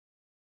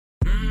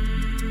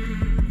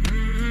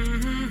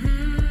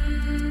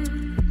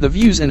The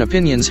views and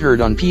opinions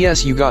heard on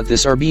PS You Got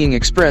This are being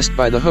expressed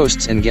by the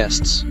hosts and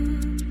guests,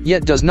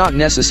 yet does not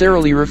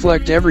necessarily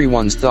reflect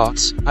everyone's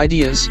thoughts,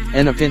 ideas,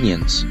 and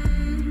opinions.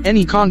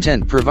 Any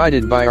content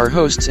provided by our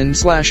hosts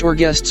and/or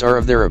guests are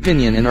of their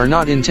opinion and are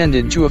not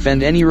intended to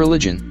offend any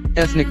religion,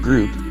 ethnic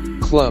group,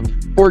 club,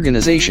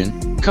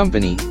 organization,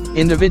 company,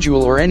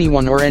 individual or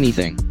anyone or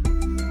anything.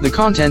 The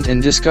content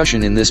and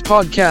discussion in this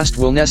podcast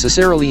will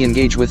necessarily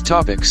engage with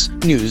topics,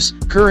 news,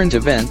 current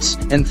events,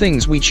 and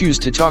things we choose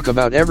to talk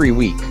about every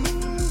week.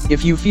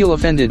 If you feel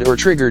offended or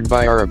triggered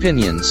by our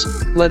opinions,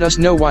 let us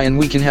know why and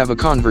we can have a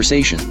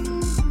conversation.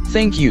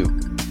 Thank you.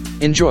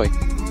 Enjoy.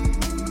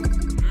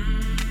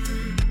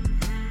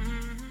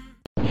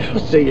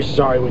 Say you're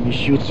sorry when you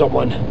shoot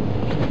someone.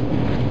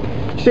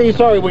 Say you're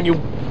sorry when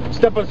you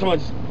step on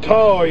someone's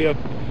toe or you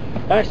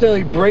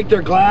accidentally break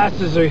their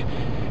glasses or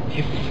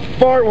you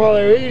fart while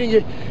they're eating.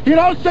 You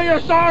don't say you're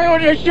sorry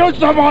when you shoot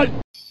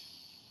someone.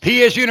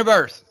 PS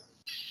Universe.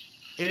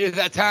 It is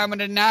that time of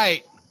the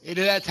night. It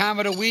is that time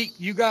of the week.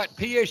 You got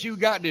PS You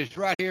Got This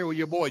right here with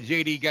your boy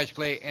JD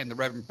Gashclay and the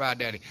Reverend Fry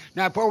Daddy.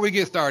 Now, before we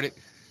get started,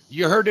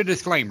 you heard the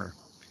disclaimer.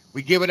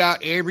 We give it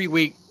out every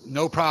week.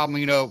 No problem.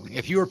 You know,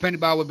 if you're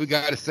offended by what we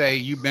got to say,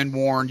 you've been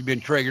warned, you've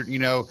been triggered, you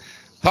know,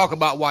 talk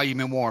about why you've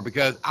been warned,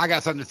 because I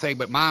got something to say,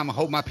 but I'm going to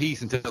hold my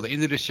peace until the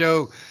end of the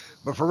show.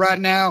 But for right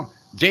now,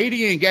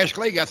 JD and Gash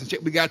Clay got some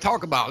shit we got to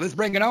talk about. Let's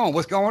bring it on.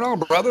 What's going on,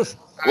 brothers?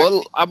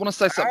 Well, I want to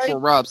say something before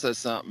Rob says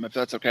something, if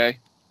that's okay.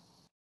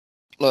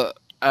 Look,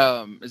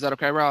 is that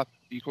okay, Rob?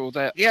 You cool with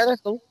that? Yeah, that's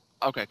cool.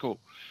 Okay, cool.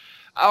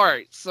 All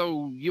right,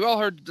 so you all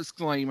heard the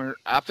disclaimer.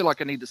 I feel like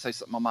I need to say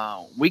something on my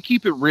own. We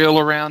keep it real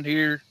around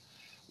here.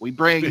 We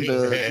bring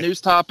the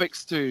news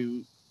topics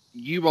to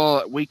you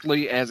all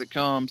weekly as it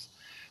comes.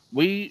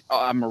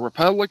 I'm a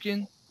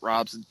Republican,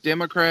 Rob's a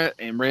Democrat,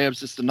 and Reb's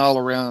just an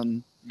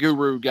all-around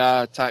guru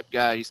guy, type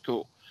guy. He's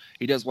cool.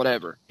 He does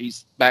whatever.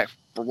 He's back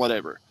for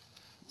whatever.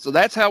 So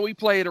that's how we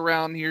play it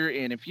around here.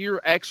 And if you're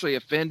actually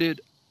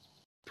offended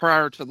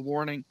prior to the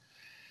warning,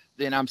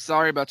 then I'm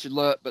sorry about your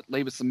luck, but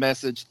leave us a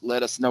message.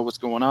 Let us know what's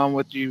going on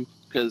with you,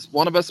 because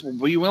one of us will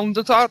be willing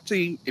to talk to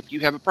you. If you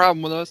have a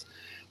problem with us,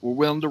 we're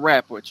willing to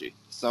rap with you.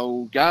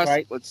 So,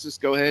 guys, Let's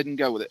just go ahead and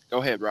go with it. Go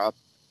ahead, Rob.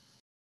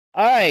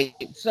 All right.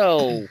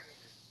 So,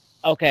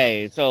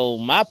 okay. So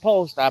my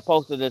post I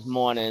posted this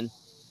morning,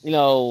 you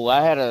know,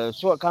 I had a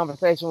short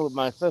conversation with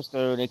my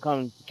sister, and it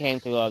came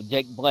to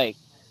Jake Blake.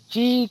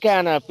 She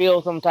kind of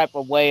feels some type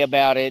of way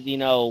about it, you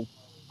know,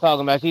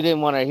 talking about she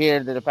didn't want to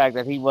hear the fact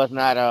that he was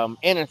not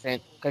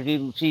innocent, because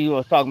she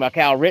was talking about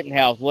Kyle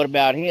Rittenhouse. What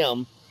about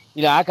him?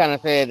 You know, I kind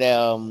of said,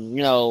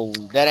 you know,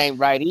 that ain't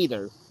right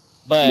either.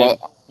 But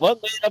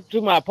what led up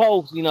to my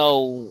post, you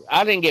know,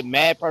 I didn't get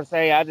mad per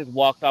se. I just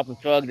walked off and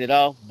shrugged it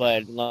off.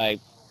 But, like,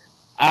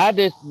 I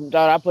just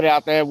thought I put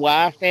out there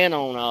where I stand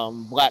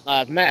on Black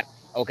Lives Matter,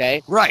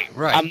 okay? Right.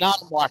 I'm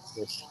not a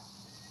Marxist.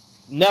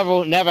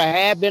 Never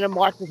have been a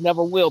Marxist,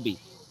 never will be.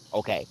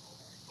 Okay.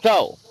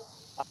 So,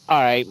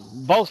 all right,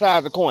 both sides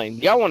of the coin.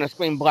 Y'all want to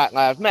scream Black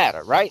Lives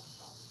Matter, right?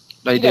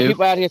 They you do. got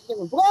people out here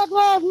screaming Black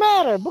Lives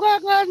Matter,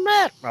 Black Lives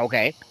Matter.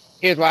 Okay,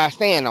 here's where I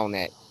stand on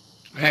that.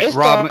 Hey, it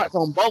starts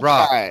on both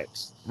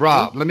sides.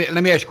 Rob, let me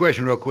ask you a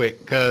question real quick,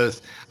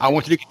 because I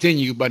want you to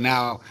continue. But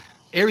now,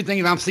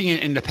 everything that I'm seeing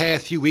in the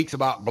past few weeks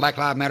about Black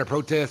Lives Matter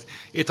protests,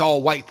 it's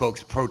all white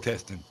folks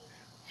protesting.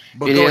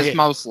 But it is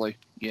mostly,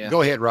 yeah.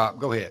 Go ahead, Rob.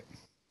 Go ahead.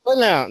 But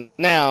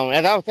now,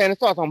 as I was saying, it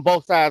starts on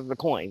both sides of the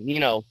coin. You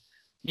know,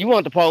 you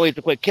want the police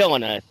to quit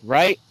killing us,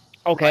 right?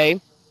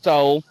 Okay,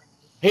 so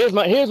here's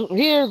what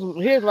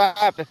I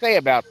have to say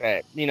about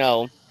that. You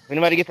know, if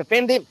anybody gets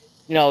offended,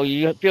 you know,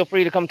 you feel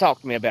free to come talk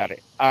to me about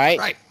it. All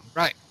right?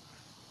 Right.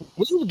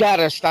 We've got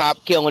to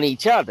stop killing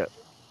each other.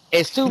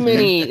 It's too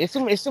many. it's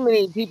too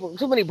many people.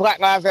 Too many Black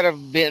lives that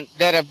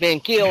have been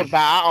killed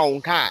by our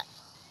own kind.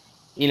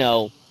 You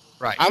know.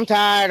 Right. I'm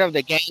tired of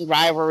the gang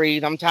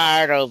rivalries. I'm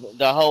tired of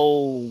the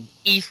whole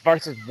East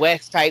versus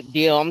West type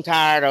deal. I'm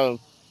tired of,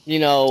 you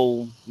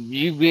know,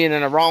 you being in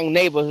the wrong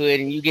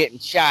neighborhood and you getting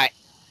shot.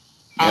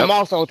 Yep. I'm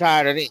also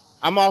tired of it.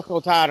 I'm also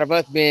tired of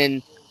us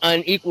being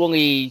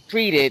unequally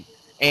treated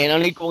and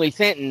unequally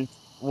sentenced.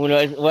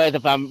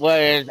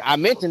 Whereas I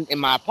mentioned in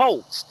my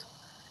post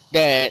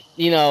that,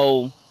 you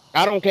know,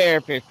 I don't care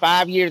if it's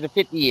 5 years or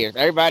 50 years.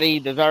 Everybody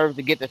deserves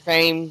to get the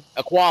same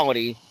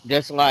equality.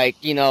 Just like,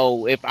 you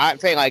know, if I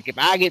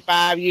get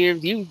 5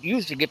 years,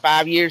 you should get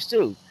 5 years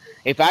too.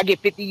 If I get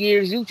 50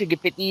 years, you should get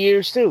 50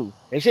 years too.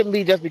 It shouldn't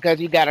be just because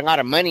you got a lot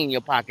of money in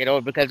your pocket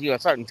or because you're a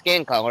certain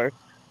skin color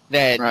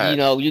that, you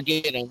know, you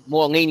get a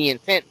more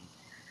lenient sentence.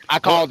 I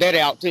call that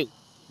out too.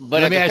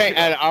 But let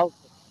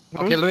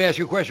me ask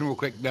you a question real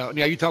quick. Now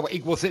you talk about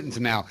equal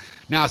sentencing now.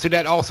 Now, so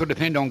that also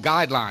depends on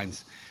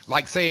guidelines.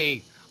 Like,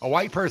 say, a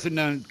white person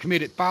done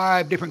committed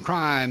 5 different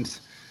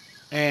crimes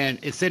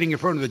and is sitting in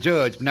front of the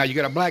judge. Now you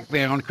got a black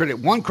man on credit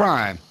 1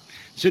 crime.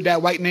 Should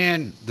that white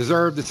man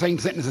deserve the same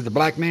sentence as the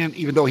black man,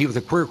 even though he was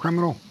a career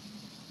criminal?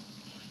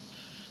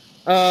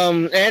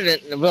 That's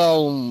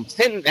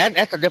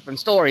a different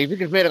story. If you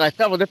committed like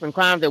several different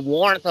crimes that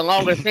warrants a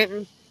longer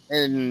sentence,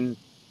 and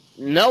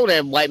know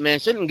that white man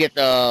shouldn't get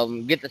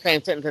the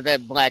same sentence as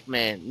that black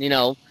man. You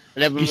know,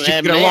 You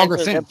should get a longer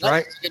sentence,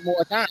 right? Get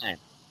more time.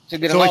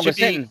 Should get So a it longer should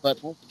be- sentence, but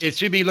It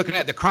should be looking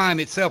at the crime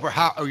itself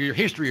or your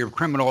history of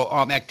criminal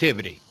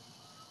activity.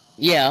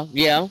 yeah.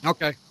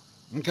 Okay.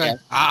 Yeah.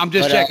 I'm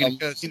just But, checking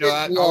because,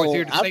 I always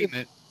hear the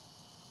statement.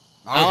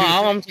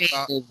 All I'm saying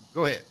is,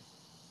 Go ahead.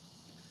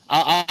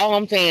 all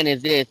I'm saying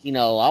is this. You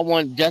know, I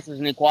want justice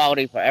and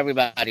equality for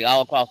everybody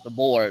all across the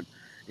board.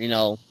 You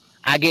know,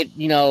 I get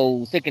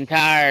sick and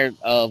tired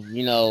of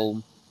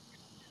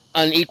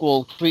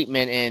unequal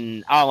treatment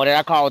and all of that.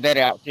 I call that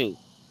out too.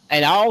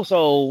 And I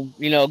also,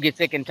 get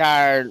sick and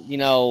tired,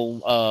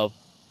 of,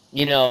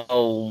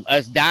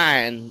 us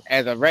dying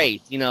as a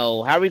race.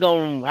 How are we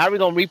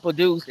gonna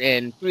reproduce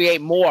and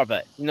create more of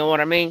us? You know what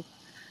I mean?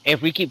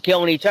 If we keep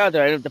killing each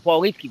other and if the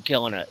police keep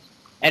killing us,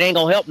 it ain't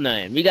gonna help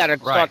none. We gotta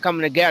start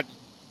coming together.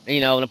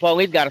 The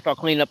police gotta start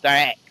cleaning up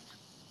their act.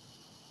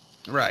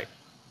 Right.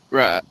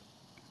 Right.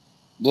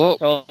 Well,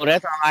 So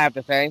that's all I have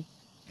to say.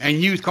 And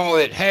you call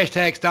it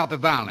hashtag stop the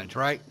violence,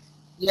 right?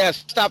 Yeah,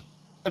 stop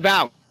the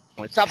violence.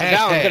 Stop the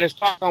violence because it's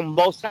talk on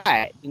both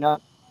sides, Yeah.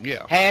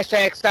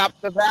 Hashtag stop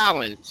the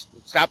violence.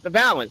 Stop the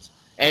violence.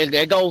 And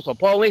it goes for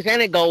police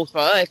and it goes for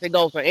us. It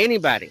goes for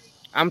anybody.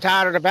 I'm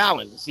tired of the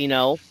violence,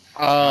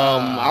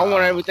 I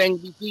want everything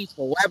to be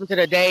peaceful. What happened to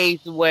the days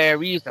where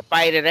we used to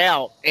fight it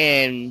out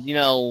and,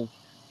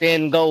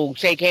 then go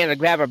shake hands and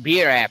grab a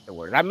beer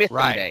afterwards? I miss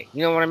that day.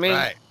 You know what I mean?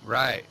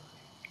 Right.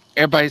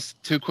 everybody's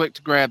too quick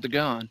to grab the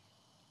gun.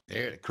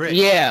 There, Chris.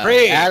 Yeah,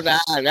 Chris.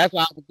 that's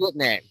what I was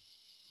getting at.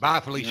 Bye,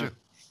 Felicia.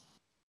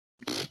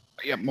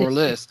 Yeah, more or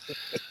less.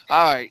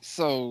 All right,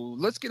 so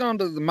let's get on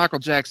to the Michael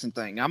Jackson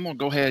thing. I'm gonna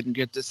go ahead and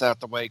get this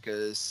out the way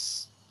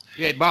because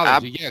It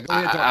bothers you. Yeah, go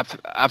ahead.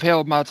 I've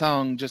held my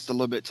tongue just a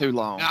little bit too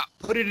long. Now,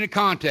 put it in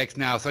context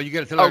now, so you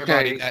got to tell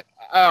everybody that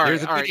all right,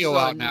 there's a video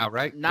out now,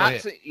 right?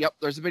 Yep,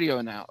 there's a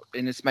video now,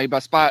 and it's made by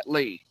Spike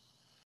Lee.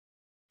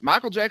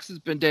 Michael Jackson's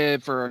been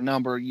dead for a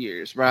number of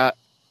years, right?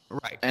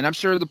 Right. And I'm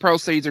sure the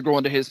proceeds are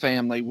going to his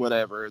family,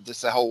 whatever. This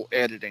is a whole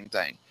editing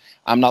thing.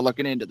 I'm not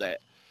looking into that.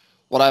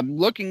 What I'm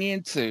looking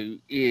into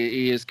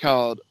is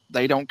called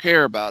They Don't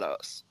Care About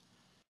Us.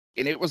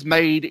 And it was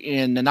made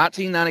in the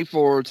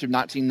 1994 to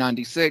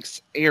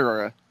 1996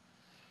 era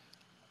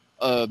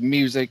of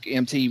music,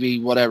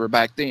 MTV, whatever,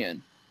 back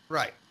then.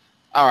 Right.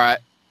 All right.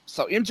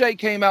 So MJ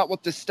came out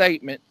with this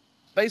statement.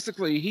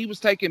 Basically, he was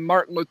taking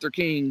Martin Luther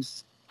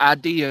King's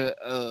idea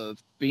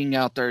of being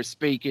out there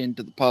speaking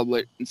to the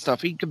public and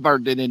stuff. He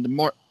converted it into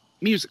more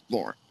music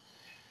for him,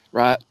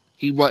 right?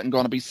 He wasn't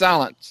going to be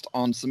silenced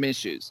on some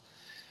issues.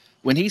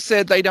 When he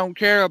said they don't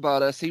care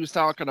about us, he was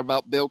talking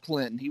about Bill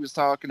Clinton. He was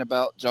talking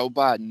about Joe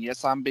Biden.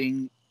 Yes, I'm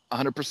being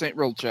 100%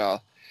 real,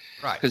 child.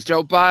 Right. Because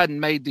Joe Biden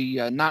made the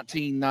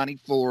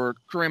 1994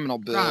 criminal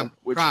bill,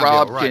 which crime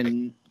Rob bill, right.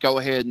 can go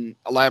ahead and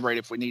elaborate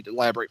if we need to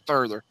elaborate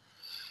further.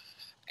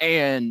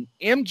 And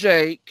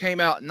MJ came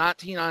out in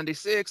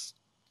 1996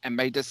 and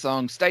made this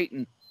song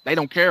stating they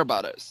don't care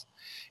about us.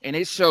 And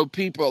it showed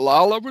people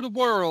all over the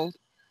world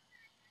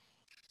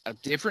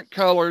of different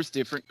colors,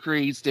 different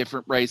creeds,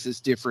 different races,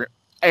 different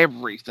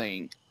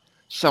everything,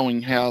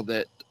 showing how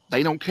that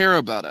they don't care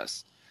about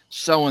us,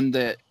 showing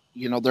that,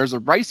 you know, there's a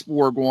race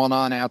war going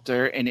on out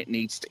there and it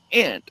needs to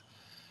end.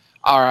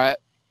 All right.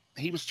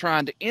 He was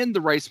trying to end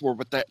the race war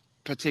with that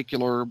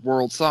particular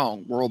world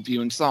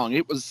viewing song.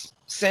 It was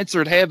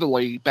censored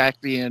heavily back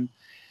then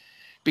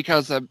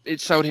because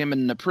it showed him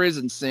in the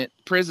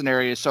prison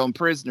area, showing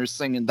prisoners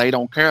singing "They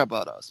Don't Care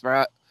About Us,"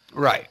 right?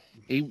 Right.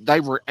 They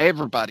were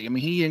everybody. I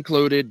mean, he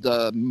included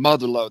the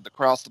motherlode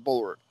across the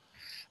board.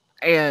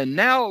 And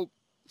now,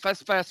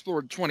 fast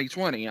forward to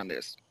 2020 on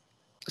this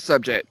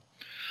subject.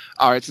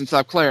 All right, since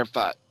I've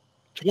clarified,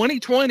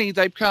 2020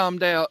 they've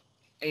calmed out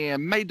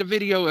and made the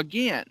video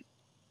again,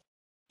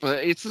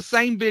 but it's the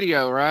same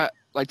video, right?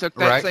 They took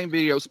that same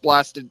video,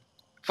 spliced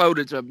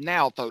footage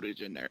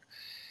in there.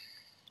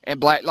 And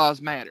Black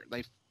Lives Matter.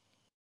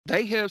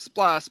 They have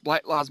spliced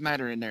Black Lives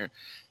Matter in there.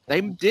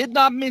 They did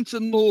not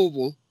mention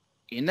Louisville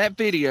in that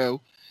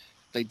video.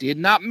 They did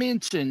not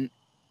mention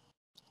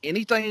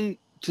anything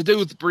to do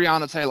with the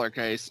Breonna Taylor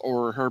case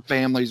or her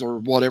families or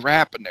whatever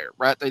happened there,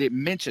 right? They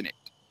didn't mention it.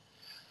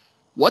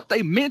 What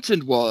they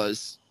mentioned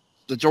was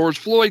the George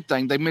Floyd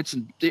thing. They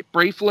mentioned it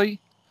briefly.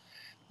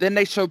 Then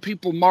they showed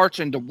people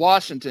marching to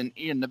Washington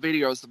in the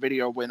video as the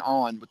video went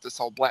on with this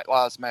whole Black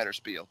Lives Matter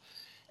spiel.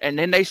 And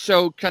then they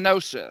showed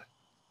Kenosha,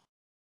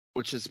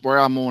 which is where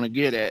I'm going to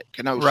get at,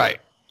 Kenosha. Right.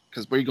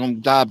 Because we're going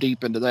to dive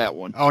deep into that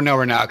one. Oh, no,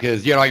 we're not,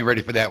 because you ain't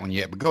ready for that one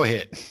yet, but go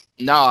ahead.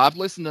 No, I've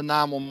listened to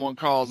 911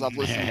 calls. I've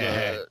listened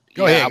to...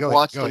 I've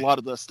watched a lot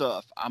of the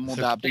stuff. I'm going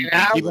to dive deep into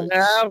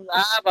it.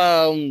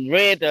 I've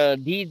read the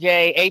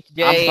DJ,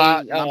 HJ...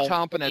 I'm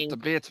chomping at the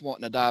bits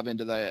wanting to dive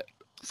into that.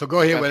 So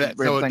go ahead with that.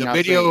 So the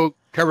video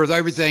covers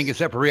everything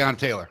except for Breonna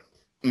Taylor.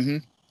 Mm-hmm.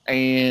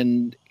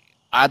 And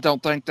I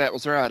don't think that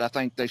was right. I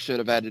think they should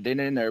have added it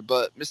in there.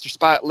 But Mr.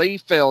 Spike Lee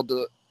failed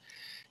to,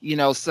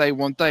 say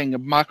one thing.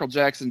 Michael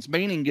Jackson's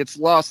meaning gets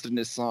lost in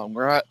this song,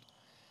 right?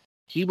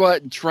 He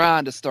wasn't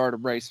trying to start a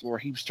race war.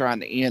 He was trying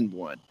to end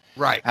one.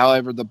 Right.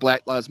 However, the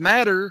Black Lives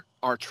Matter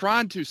are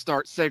trying to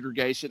start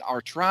segregation, are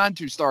trying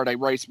to start a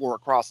race war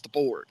across the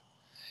board.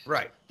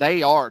 Right.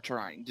 They are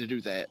trying to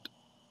do that.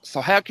 So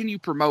how can you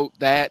promote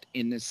that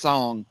in this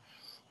song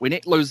when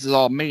it loses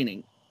all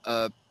meaning?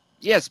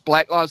 Yes,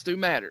 Black lives do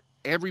matter.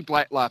 Every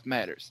Black life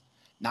matters.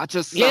 Not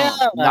just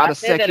some, not a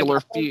secular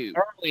few.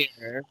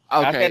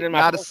 Okay,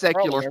 not a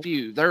secular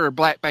few. There are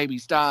black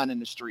babies dying in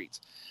the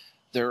streets.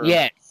 There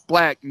are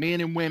black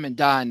men and women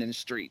dying in the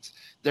streets.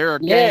 There are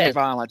gang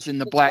violence in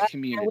the black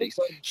communities.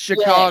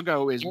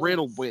 Chicago is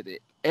riddled with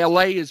it.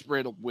 LA is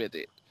riddled with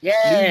it. New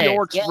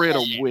York's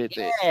riddled with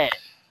it.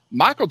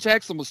 Michael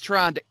Jackson was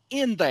trying to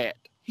end that.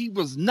 He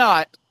was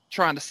not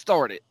trying to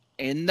start it.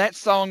 And that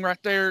song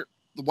right there,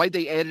 the way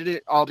they edited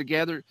it all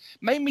together,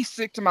 made me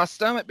sick to my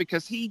stomach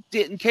because he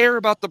didn't care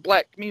about the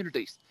black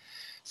communities.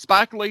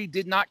 Spike Lee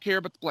did not care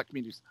about the black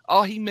communities.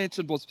 All he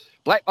mentioned was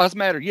Black Lives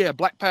Matter. Yeah,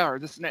 Black Power,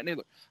 this and that and the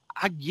other.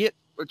 I get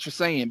what you're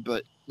saying,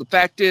 but the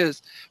fact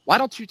is, why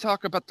don't you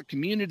talk about the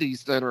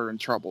communities that are in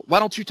trouble? Why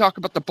don't you talk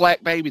about the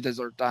black babies that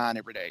are dying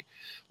every day?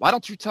 Why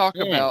don't you talk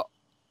about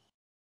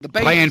the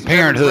babies Planned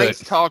Parenthood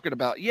talking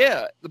about?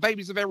 Yeah, the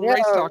babies of every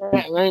race talking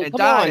about and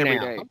dying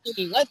every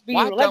day.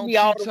 Why don't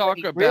you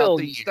talk about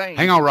these things?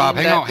 Hang on, Rob.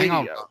 Hang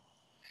on.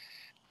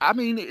 I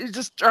mean, it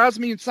just drives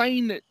me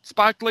insane that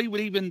Spike Lee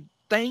would even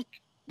think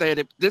that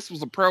if this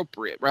was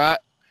appropriate, right?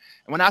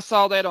 And when I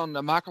saw that on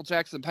the Michael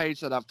Jackson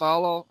page that I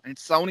follow, and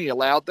Sony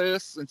allowed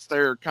this since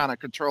they're kind of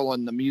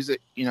controlling the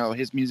music, you know,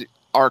 his music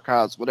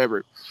archives,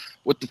 whatever,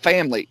 with the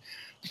family.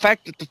 The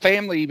fact that the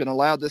family even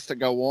allowed this to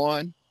go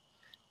on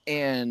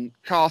and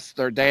cost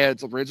their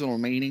dad's original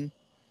meaning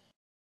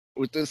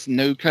with this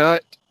new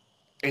cut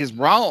is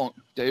wrong,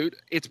 dude.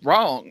 It's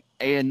wrong.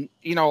 And,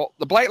 you know,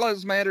 the Black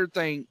Lives Matter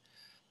thing,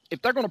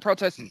 if they're going to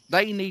protest,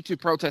 they need to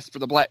protest for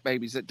the black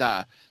babies that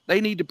die.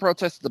 They need to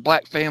protest the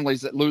black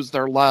families that lose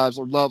their lives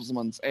or loved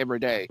ones every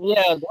day.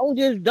 Yeah,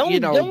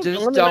 don't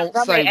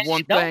say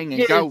one thing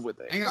and go with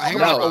it.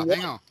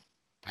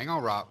 Hang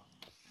on, Rob.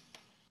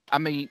 I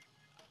mean,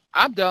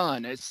 I'm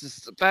done. It's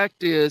just the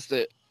fact is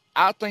that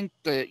I think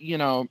that, you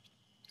know,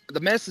 the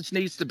message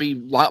needs to be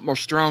a lot more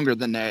stronger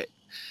than that.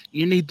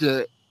 You need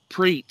to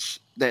preach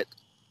that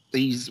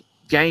these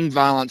gang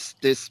violence,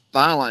 this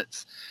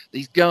violence,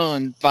 these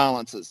gun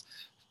violences,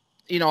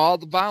 you know, all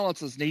the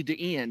violences need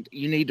to end.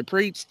 You need to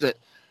preach that,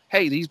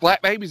 hey, these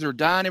black babies are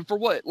dying, and for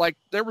what? Like,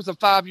 there was a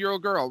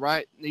 5-year-old girl,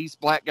 right? These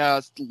black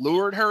guys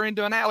lured her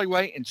into an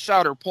alleyway and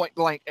shot her point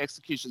blank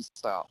execution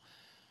style.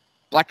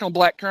 Black on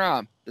black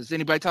crime. Does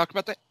anybody talk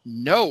about that?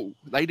 No,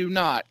 they do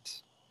not.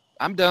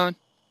 I'm done.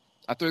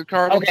 I threw the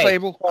card on the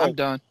table. I'm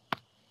done.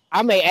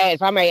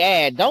 If I may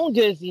add, don't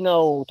just, you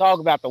know, talk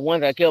about the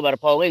ones that are killed by the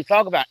police.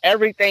 Talk about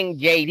everything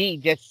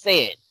JD just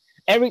said.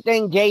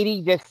 Everything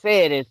JD just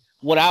said is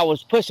what I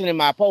was pushing in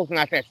my post, and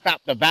I said,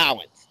 stop the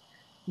violence.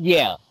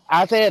 Yeah,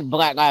 I said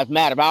Black Lives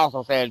Matter, but I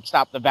also said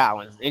stop the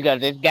violence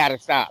because it's got to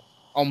stop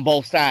on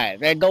both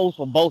sides. That goes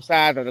for both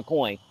sides of the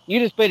coin. You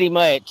just pretty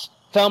much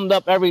summed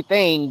up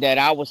everything that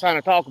I was trying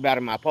to talk about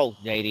in my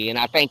post, JD, and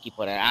I thank you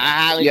for that.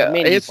 I highly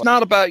commend you. It's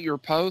not about your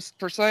post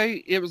per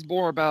se. It was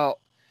more about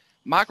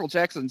Michael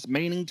Jackson's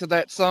meaning to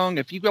that song.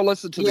 If you go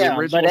listen to the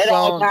original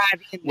song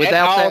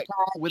without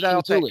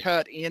that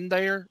cut in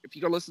there, if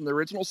you go listen to the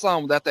original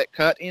song without that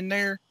cut in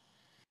there,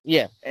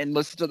 and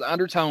listen to the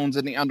undertones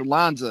and the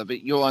underlines of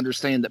it, you'll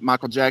understand that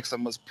Michael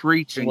Jackson was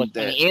preaching that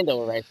to end the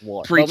race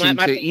war, to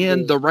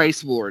end the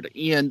race war, to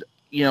end,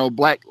 you know,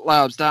 black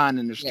lives dying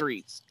in the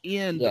streets,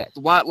 end the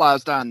white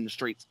lives dying in the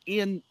streets,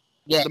 end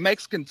the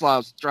Mexican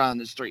lives dying in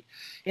the street.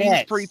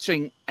 He's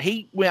preaching.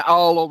 He went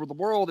all over the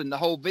world in the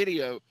whole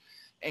video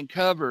and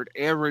covered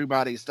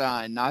everybody's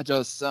dying, not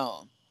just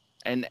some.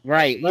 And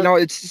you know,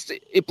 it's just,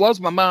 it blows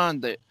my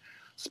mind that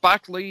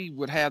Spike Lee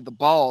would have the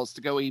balls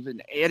to go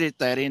even edit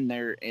that in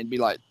there and be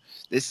like,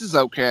 this is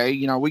okay.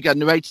 You know, we got a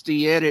new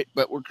HD edit,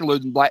 but we're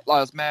including Black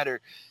Lives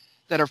Matter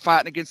that are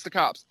fighting against the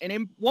cops. And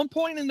in one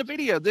point in the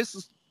video, this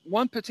is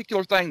one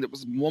particular thing that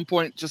was one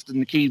point just in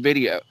the key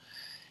video.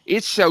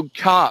 It showed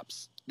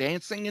cops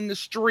dancing in the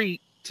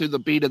street to the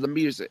beat of the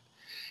music,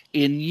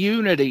 in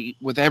unity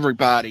with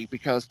everybody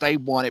because they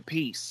wanted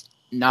peace,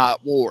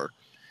 not war.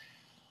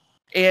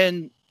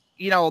 And,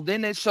 you know,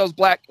 then it shows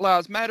Black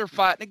Lives Matter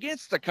fighting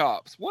against the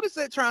cops. What is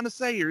that trying to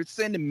say here? It's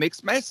sending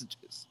mixed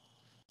messages.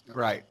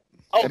 Right.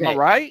 Okay. Am I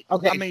right?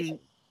 Okay. I mean,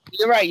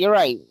 you're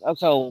right.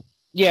 So,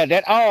 yeah,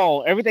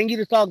 everything you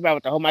just talked about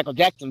with the whole Michael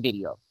Jackson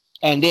video.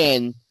 And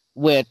then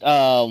with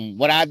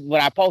what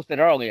I posted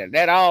earlier,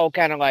 that all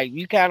kind of like,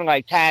 you kind of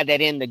like tied that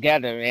in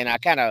together. And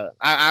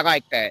I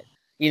like that.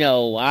 You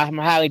know, I'm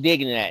highly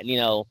digging that. You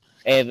know,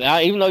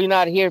 even though you're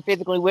not here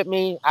physically with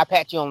me, I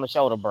pat you on the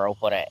shoulder, bro,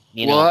 for that.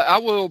 You know, well, I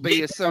will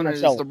be as soon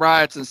as the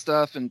riots and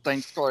stuff and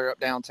things clear up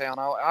downtown.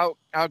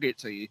 I'll get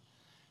to you.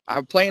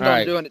 I planned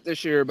on doing it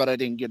this year, but I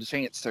didn't get a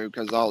chance to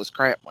because all this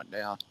crap went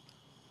down.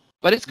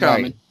 But it's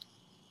coming.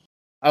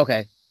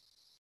 Okay.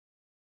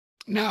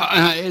 Now,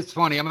 it's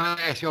funny. I'm going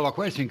to ask you all a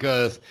question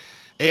because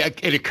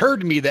it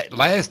occurred to me that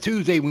last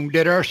Tuesday when we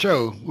did our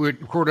show, we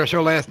recorded our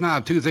show last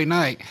night, Tuesday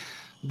night,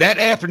 that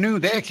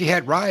afternoon, they actually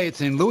had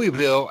riots in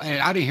Louisville,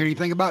 and I didn't hear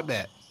anything about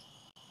that.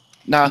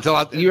 No,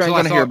 you ain't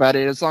going to hear about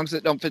it. As long as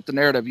it don't fit the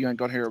narrative, you ain't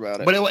going to hear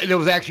about it. But it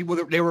was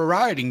actually, they were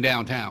rioting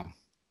downtown.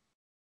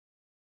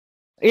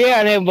 Yeah,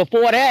 and then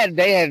before that,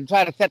 they had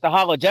tried to set the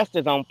Hall of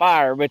Justice on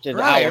fire, which is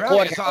our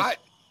courthouse. So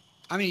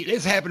I mean,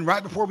 this happened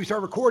right before we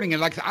started recording,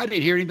 and like I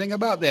didn't hear anything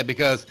about that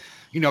because,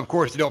 of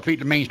course, they don't feed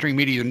the mainstream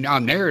media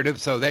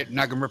narrative, so they're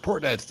not going to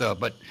report that stuff.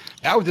 But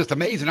that was just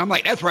amazing. I'm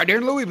like, that's right there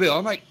in Louisville.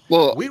 I'm like,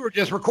 well, we were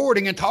just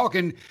recording and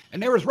talking,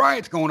 and there was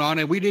riots going on,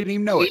 and we didn't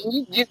even know it.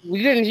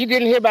 You didn't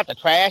hear about the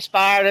trash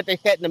fire that they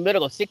set in the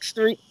middle of 6th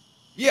Street?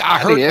 Yeah, I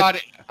heard about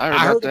it.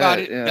 I heard about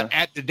it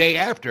at the day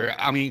after.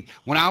 I mean,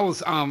 when I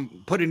was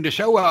putting the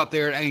show out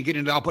there and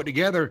getting it all put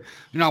together,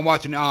 I'm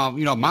watching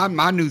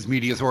my news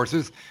media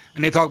sources,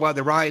 and they talk about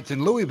the riots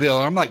in Louisville.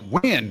 And I'm like,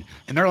 when?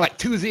 And they're like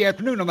Tuesday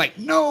afternoon. I'm like,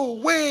 no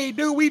way,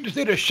 dude. We just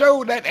did a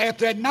show that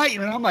after that night,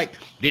 and I'm like,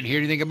 didn't hear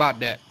anything about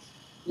that.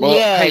 Well,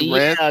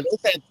 they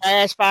said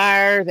trash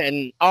fires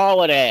and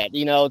all of that.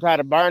 Try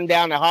to burn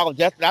down the Hall of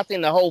Justice. I've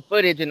seen the whole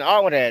footage and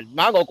all of that.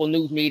 My local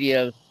news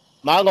media.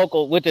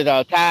 Which is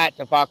tied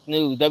to Fox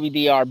News,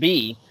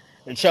 WDRB,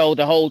 and showed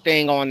the whole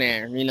thing on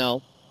there,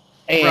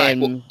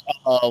 And,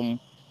 right.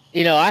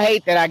 I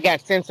hate that I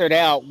got censored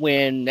out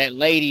when that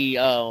lady,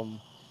 it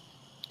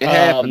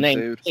happened,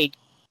 named Kate,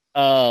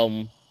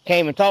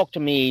 came and talked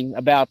to me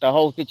about the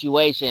whole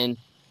situation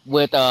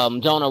with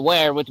Jonah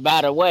Ware, which,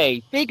 by the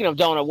way, speaking of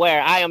Jonah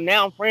Ware, I am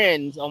now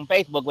friends on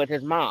Facebook with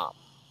his mom.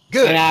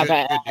 Good. And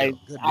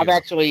I've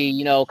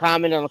actually,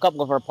 commented on a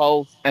couple of her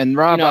posts. And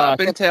Rob, I've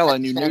been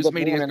telling you, news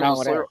media is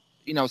going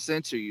to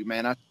censor you,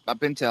 man. I've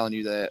been telling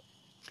you that.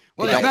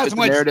 Well, it's not so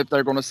much narrative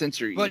they're going to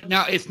censor you. But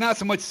now it's not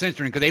so much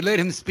censoring because they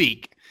let him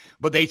speak,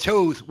 but they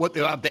chose what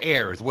the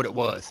air is what it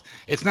was.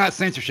 It's not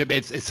censorship.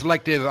 It's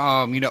selective,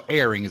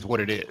 airing is what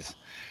it is.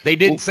 They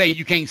didn't say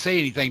you can't say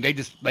anything. They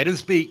just let him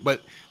speak,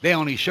 but they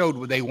only showed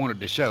what they wanted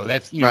to show.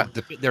 That's right.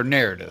 To fit their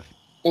narrative.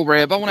 Well,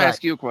 Reb, I want to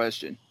ask you a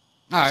question.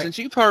 All right. Since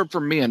you've heard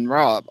from me and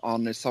Rob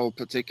on this whole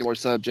particular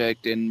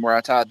subject and where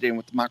I tied it in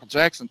with the Michael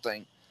Jackson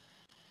thing,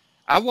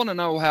 I want to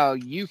know how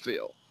you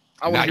feel.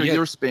 I want to hear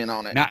your spin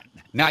on it.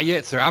 Not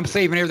yet, sir. I'm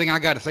saving everything I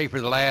got to say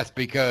for the last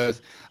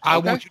because I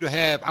want you to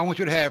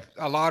have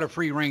a lot of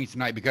free range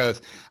tonight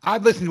because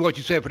I've listened to what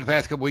you said for the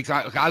past couple weeks.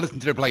 I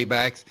listened to the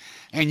playbacks,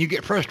 and you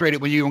get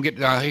frustrated when you don't get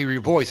to hear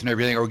your voice and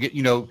everything or get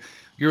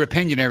your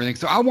opinion and everything.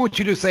 So I want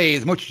you to say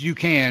as much as you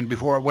can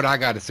before what I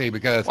got to say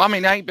because. Well, I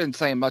mean, I ain't been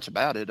saying much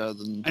about it other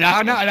than.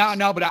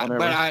 No, but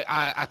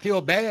I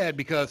feel bad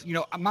because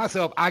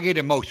myself I get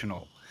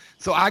emotional.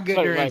 So I get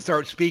there and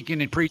start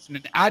speaking and preaching,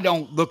 and I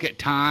don't look at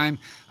time.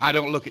 I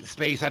don't look at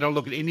space. I don't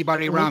look at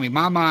anybody around me.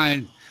 My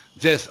mind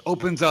just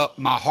opens up.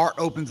 My heart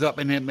opens up,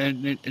 and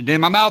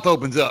then my mouth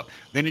opens up.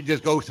 Then it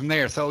just goes from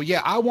there. So,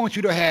 yeah, I want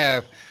you to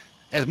have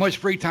as much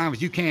free time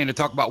as you can to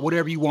talk about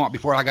whatever you want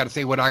before I got to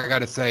say what I got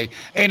to say.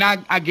 And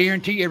I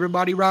guarantee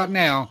everybody right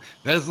now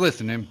that's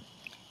listening,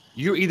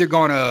 you're either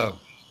going to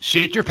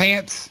shit your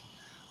pants,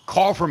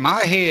 call for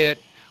my head,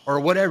 or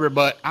whatever,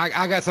 but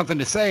I got something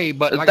to say.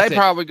 But like they're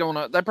probably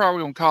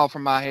gonna call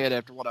from my head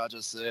after what I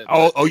just said.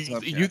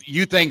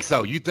 You think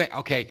so? You think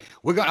okay?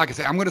 We're gonna, like I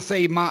said, I'm gonna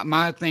save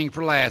my thing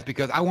for last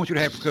because I want you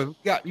to have because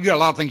you got a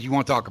lot of things you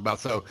want to talk about.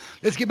 So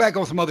let's get back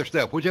on some other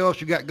stuff. What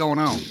else you got going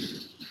on?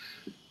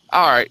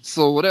 All right.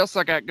 So what else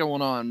I got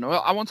going on?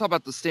 Well, I want to talk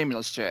about the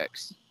stimulus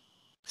checks.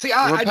 See,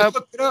 I just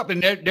looked it up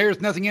and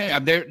there's nothing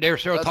in it. They're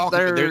still talking.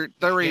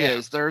 There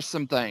is. There's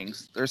some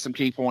things. There's some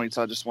key points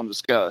I just want to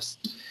discuss.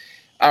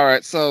 All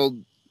right, so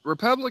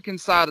Republican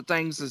side of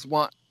things is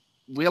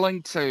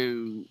willing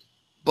to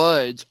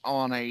budge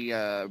on a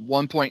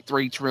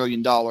 $1.3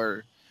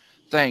 trillion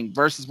thing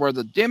versus where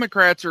the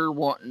Democrats are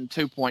wanting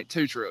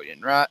 $2.2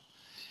 trillion, right?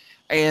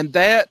 And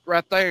that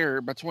right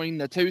there between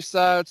the two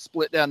sides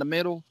split down the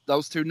middle,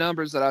 those two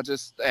numbers that I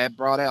just had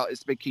brought out is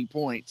the big key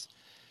points.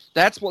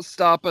 That's what's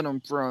stopping them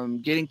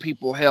from getting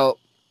people help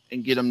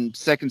and get them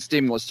second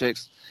stimulus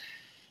checks.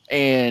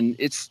 And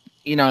it's,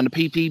 and the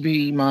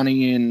PPP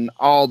money and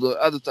all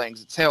the other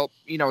things, it's helped,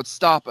 it's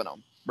stopping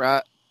them,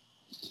 right?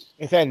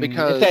 It's that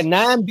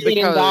 $9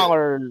 billion,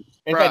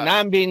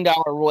 $9 billion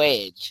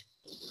wedge.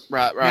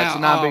 Right. Now, it's a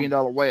 $9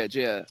 billion wedge,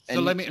 yeah.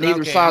 And so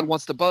neither side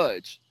wants to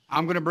budge.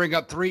 I'm going to bring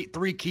up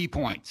three key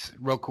points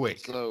real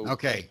quick.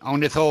 On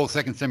this whole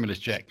second stimulus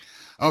check.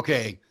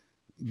 Okay.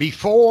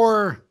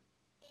 Before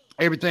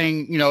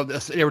everything,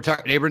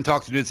 everyone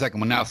talks to do the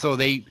second one now. So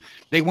they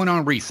went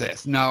on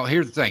recess. Now,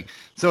 here's the thing.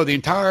 So the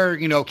entire,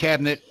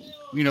 cabinet,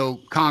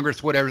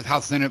 Congress, whatever,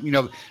 House, Senate,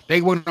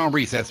 they went on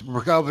recess,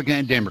 Republican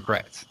and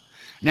Democrats.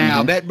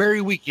 Now, that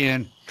very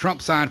weekend,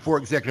 Trump signed 4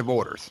 executive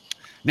orders.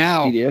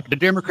 Now, the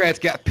Democrats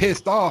got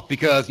pissed off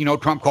because,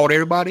 Trump called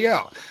everybody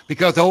out.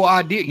 Because the whole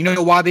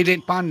idea, why they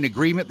didn't find an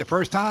agreement the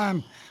first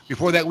time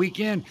before that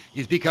weekend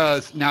is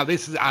because now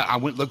this is, I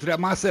went and looked it up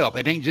myself.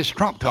 It ain't just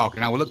Trump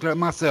talking. I went looked it up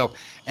myself.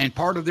 And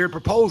part of their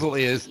proposal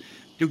is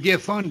to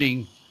give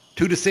funding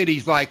to the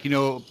cities like,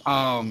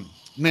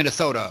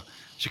 Minnesota,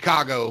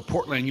 Chicago,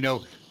 Portland,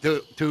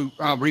 to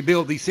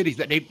rebuild these cities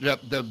that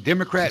the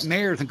Democrat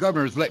mayors and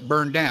governors let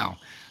burn down.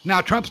 Now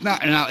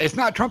it's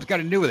not Trump's got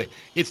to do with it.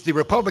 It's the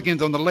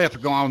Republicans on the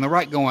left going on the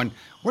right going,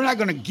 we're not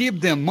going to give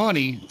them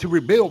money to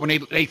rebuild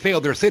when they fail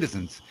their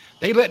citizens.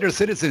 They let their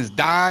citizens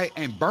die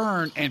and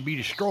burn and be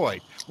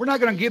destroyed. We're not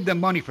going to give them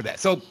money for that.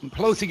 So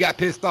Pelosi got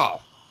pissed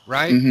off,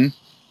 right? Mm-hmm.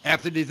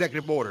 After the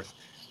executive orders.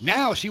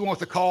 Now she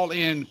wants to call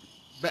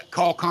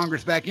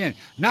Congress back in,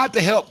 not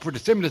to help for the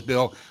stimulus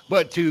bill,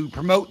 but to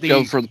promote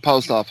Go for the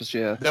post office,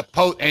 yeah.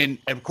 And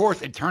of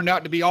course, it turned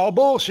out to be all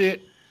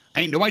bullshit.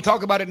 Ain't nobody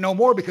talk about it no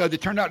more because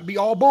it turned out to be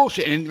all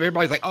bullshit. And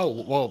everybody's like,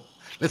 oh, well,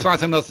 let's find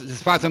something else.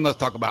 Let's find something else to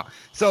talk about.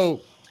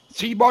 So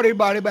she brought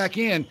everybody back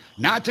in,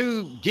 not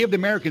to give the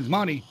Americans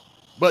money,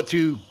 but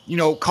to,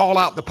 call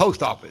out the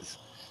post office.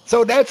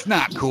 So that's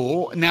not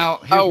cool. Now,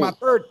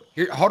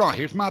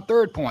 here's my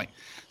third point.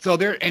 So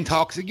they're in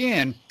talks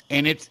again,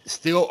 and it's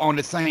still on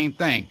the same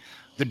thing.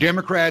 The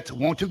Democrats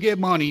want to give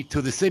money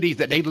to the cities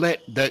that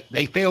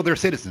they fail their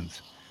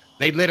citizens.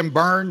 They let them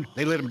burn,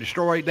 they let them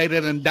destroy, they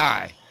let them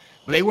die.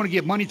 But they want to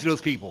give money to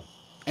those people.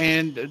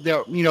 And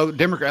the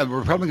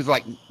Republicans are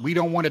like, we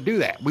don't want to do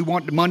that. We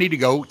want the money to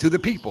go to the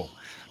people,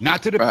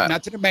 not to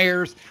the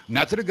mayors,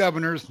 not to the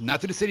governors,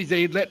 not to the cities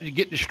they let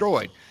get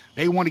destroyed.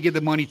 They want to give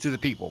the money to the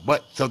people.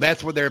 But so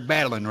that's what they're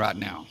battling right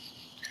now.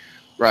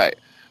 Right.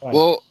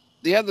 Well,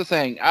 the other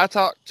thing, I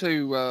talked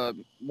to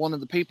one of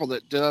the people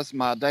that does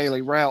my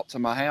daily route to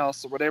my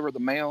house or whatever, the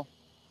mail.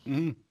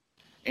 Mm-hmm.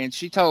 And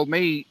she told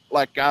me,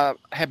 like, I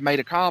have made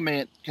a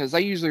comment because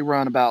they usually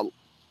run about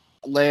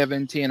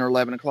 10 or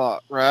 11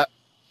 o'clock, right?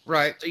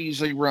 Right. They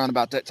usually run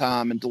about that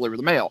time and deliver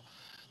the mail.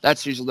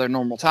 That's usually their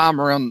normal time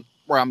around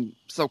where I'm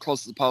so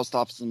close to the post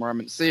office and where I'm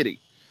in the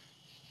city.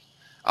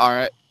 All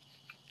right.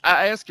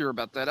 I asked her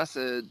about that. I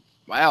said,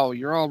 wow,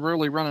 you're all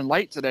really running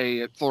late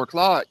today at 4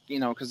 o'clock,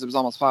 because it was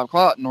almost 5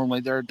 o'clock. Normally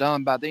they're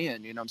done by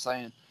then, you know what I'm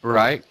saying?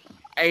 Right.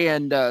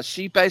 And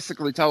she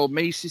basically told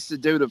me, she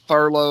said, due to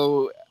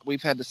furlough,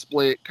 we've had to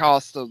split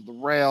cost of the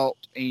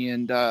route,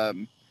 and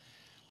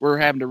we're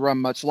having to run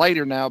much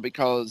later now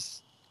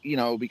because we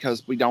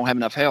don't have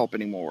enough help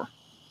anymore.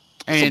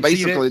 And so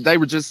basically they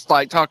were just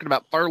like talking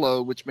about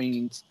furlough, which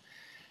means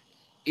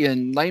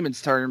in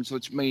layman's terms,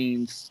 which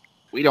means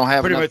we don't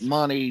have enough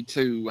money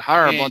to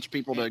hire a bunch of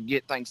people to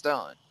get things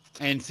done.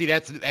 And see,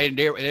 there's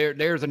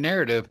a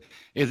narrative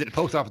is that the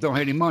post office don't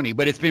have any money,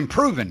 but it's been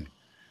proven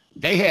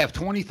they have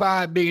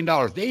 $25 billion.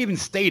 They even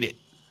stated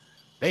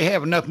they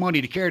have enough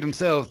money to carry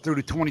themselves through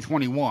to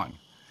 2021.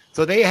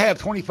 So they have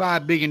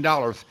 $25 billion,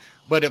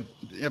 but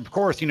of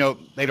course, they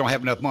don't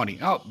have enough money.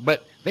 Oh,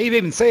 but they've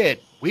even said,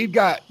 we've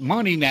got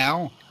money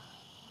now.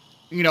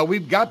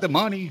 We've got the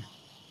money.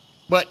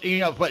 But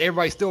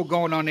everybody's still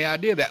going on the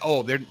idea that,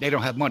 they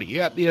don't have money.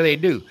 Yeah, they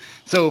do.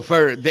 So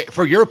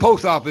for your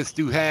post office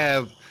to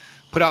have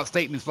put out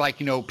statements like,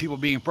 people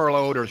being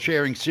furloughed or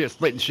sharing shifts,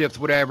 splitting shifts,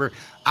 whatever,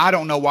 I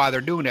don't know why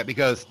they're doing that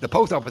because the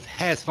post office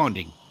has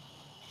funding.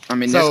 I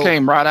mean, this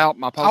came right out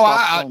my post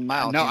office own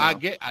mouth. No, I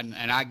get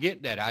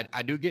that.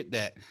 I do get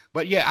that.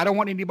 But yeah, I don't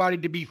want anybody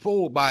to be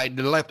fooled by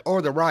the left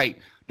or the right.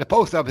 The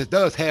post office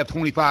does have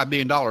 $25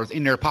 billion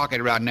in their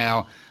pocket right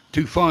now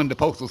to fund the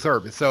postal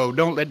service. So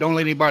don't let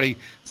anybody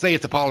say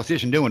it's a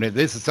politician doing it.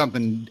 This is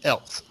something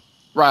else.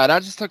 Right. I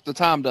just took the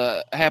time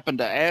to happen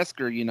to ask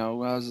her, I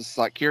was just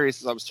like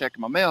curious as I was checking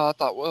my mail. I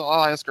thought, well,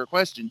 I'll ask her a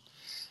question.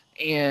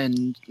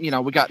 And,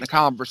 we got in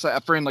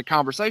a friendly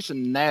conversation,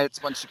 and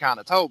that's when she kind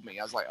of told me.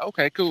 I was like,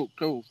 okay, cool.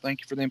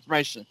 Thank you for the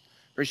information.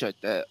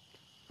 Appreciate that.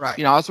 Right.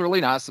 I was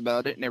really nice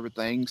about it and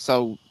everything.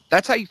 So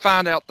that's how you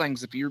find out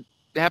things. If you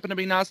happen to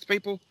be nice to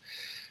people,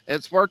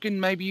 it's working.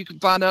 Maybe you can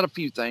find out a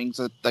few things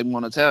that they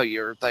want to tell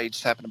you, or if they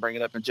just happen to bring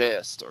it up in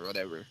jest or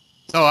whatever.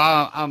 So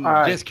I'm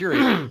just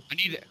curious.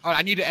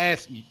 I need to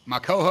ask my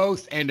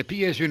co-host and the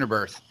PS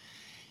Universe.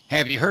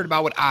 Have you heard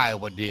about what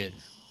Iowa did?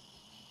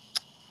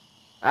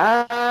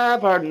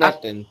 I've heard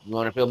nothing. You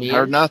want to fill me in?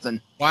 Heard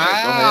nothing.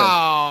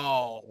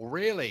 Wow,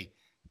 really?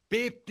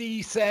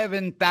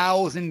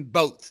 57,000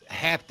 votes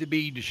have to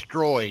be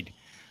destroyed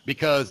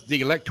because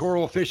the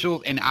electoral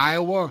officials in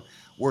Iowa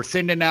were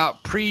sending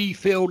out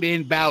pre-filled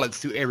in ballots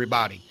to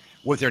everybody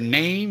with their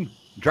name,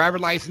 driver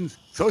license,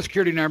 social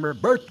security number,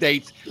 birth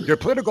dates, their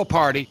political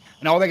party,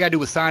 and all they got to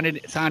do is sign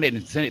it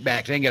and send it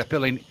back. They ain't got to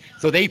fill in.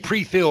 So they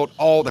pre-filled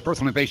all the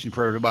personal information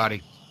for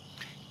everybody.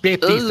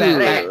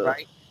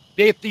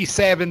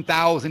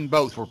 57,000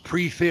 votes were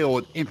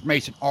pre-filled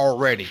information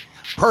already.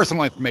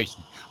 Personal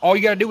information. All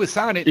you got to do is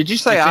sign it. Did you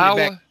say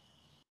Iowa?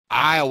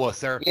 Iowa,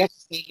 sir.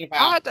 Yes.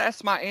 I'll have to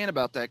ask my aunt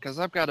about that because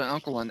I've got an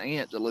uncle and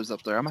aunt that lives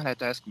up there. I might have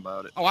to ask them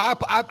about it. Oh,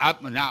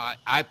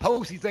 I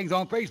post these things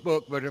on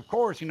Facebook, but of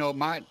course,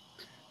 my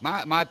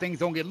things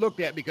don't get looked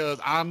at because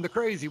I'm the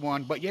crazy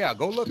one. But yeah,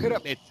 go look it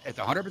up. It's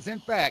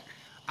 100% fact.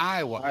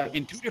 Iowa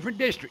in two different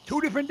districts.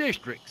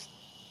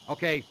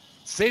 Okay,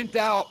 sent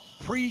out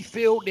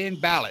pre-filled in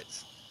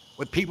ballots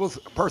with people's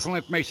personal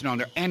information on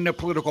there and their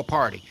political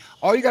party.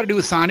 All you got to do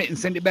is sign it and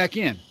send it back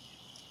in.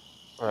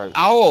 Right.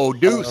 Oh,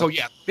 dude. So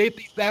yeah,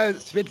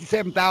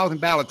 57,000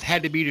 ballots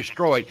had to be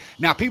destroyed.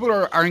 Now people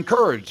are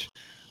encouraged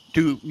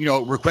to,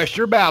 request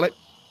your ballot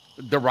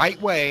the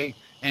right way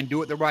and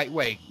do it the right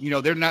way.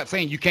 They're not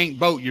saying you can't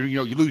vote,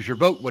 you lose your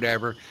vote,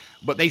 whatever,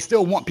 but they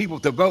still want people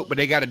to vote, but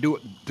they got to do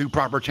it through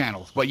proper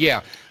channels. But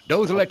yeah,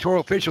 those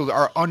electoral officials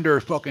are under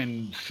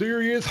fucking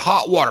serious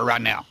hot water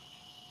right now.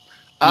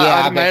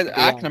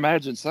 I can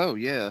imagine so.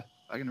 Yeah,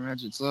 I can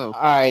imagine so.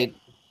 All right.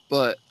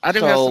 But I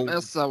do have something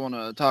else I want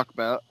to talk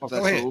about. If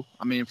that's cool.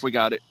 I mean, if we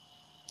got it.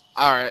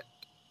 All right.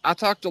 I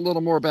talked a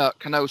little more about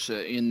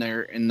Kenosha in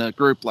the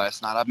group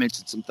last night. I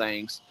mentioned some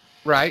things.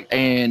 Right.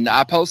 And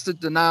I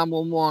posted the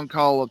 911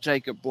 call of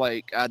Jacob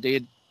Blake. I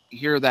did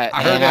hear that.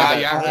 I heard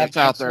that. Yeah, that's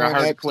out there. I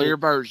heard the clear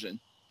version,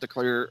 the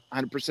clear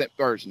 100%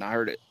 version. I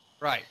heard it.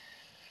 Right.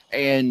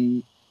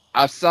 And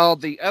I saw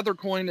the other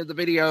coin of the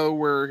video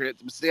where it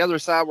was the other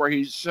side where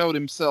he showed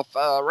himself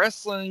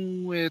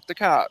wrestling with the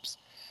cops.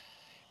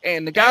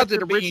 And the guy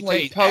that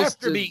originally posted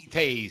after being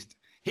tased.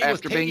 He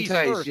was tased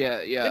first.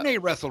 Yeah. Then they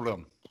wrestled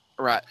him.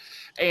 Right.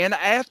 And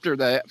after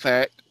that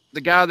fact, the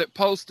guy that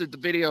posted the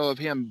video of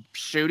him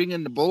shooting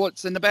in the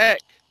bullets in the back,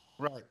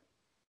 right,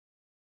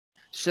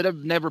 should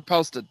have never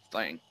posted the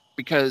thing,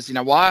 because you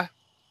know why?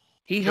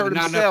 He heard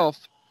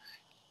himself.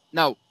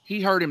 No,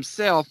 he heard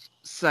himself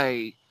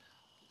say,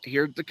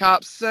 "Heard the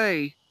cops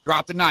say,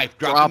 drop the knife,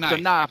 drop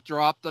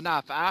the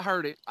knife." I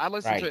heard it. I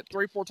listened to it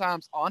 3-4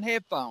 times on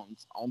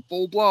headphones on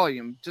full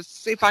volume just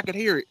to see if I could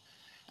hear it.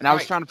 And I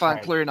was trying to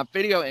find clear enough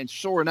video, and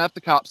sure enough,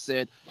 the cops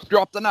said,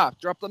 "Drop the knife,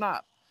 drop the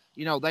knife."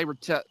 They were,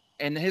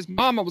 and his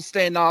mama was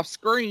standing off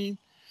screen,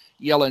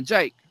 yelling,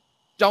 "Jake,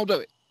 don't do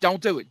it, don't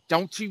do it,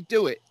 don't you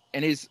do it."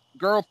 And his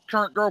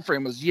current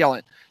girlfriend was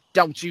yelling,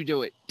 "Don't you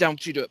do it,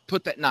 don't you do it,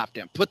 put that knife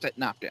down, put that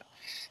knife down."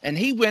 And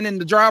he went in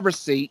the driver's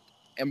seat,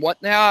 and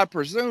what now I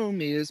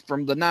presume is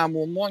from the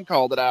 911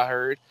 call that I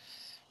heard,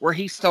 where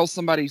he stole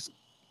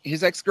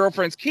his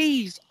ex-girlfriend's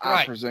keys.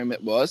 I presume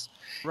it was.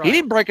 Right. He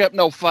didn't break up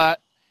no fight.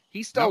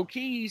 He stole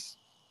keys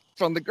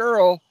from the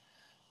girl,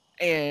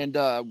 and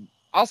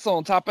also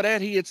on top of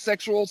that, he had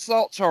sexual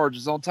assault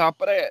charges on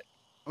top of that.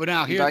 Well,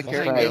 now here's the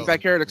thing. If I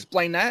care to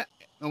explain that.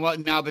 Well,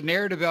 now the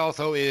narrative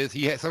also is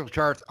he had sexual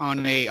charges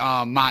on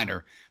a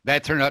minor.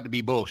 That turned out to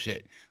be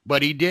bullshit.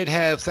 But he did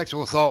have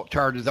sexual assault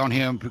charges on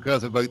him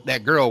because of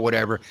that girl,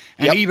 whatever.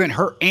 And even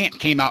her aunt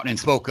came out and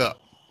spoke up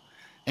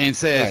and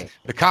says,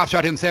 the cop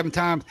shot him 7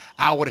 times.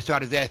 I would have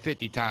shot his ass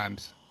 50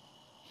 times.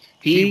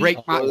 He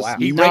raped my.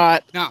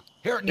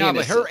 Her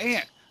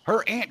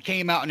aunt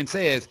came out and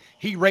says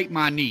he raped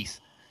my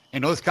niece,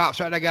 and those cops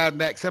shot that guy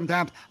back 7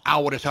 times. I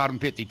would have shot him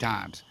 50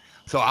 times.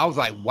 So I was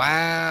like,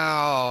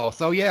 wow.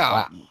 So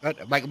yeah,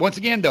 like once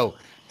again though,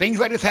 things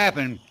like this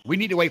happen. We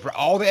need to wait for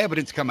all the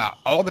evidence to come out,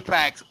 all the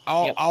facts,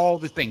 all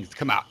the things to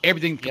come out,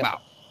 everything to come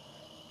out.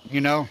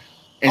 And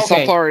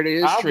so far it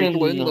is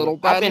trickling little by little.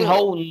 I've been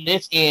holding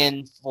this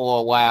in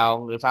for a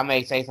while. If I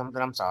may say something,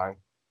 I'm sorry.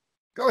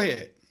 Go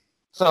ahead.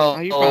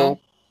 So,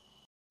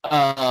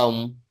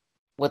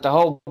 with the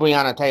whole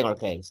Breonna Taylor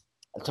case,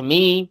 to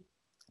me,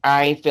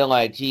 I feel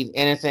like she's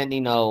innocent.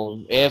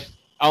 If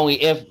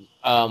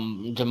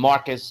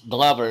Jamarcus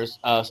Glover's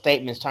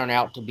statements turn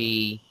out to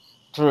be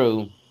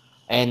true,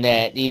 and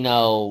that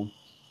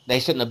they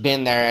shouldn't have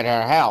been there at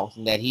her house,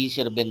 and that he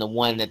should have been the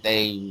one that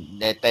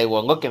they were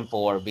looking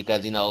for,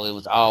 because it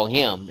was all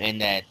him, and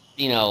that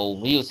he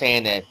was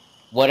saying that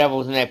whatever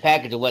was in that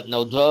package, there wasn't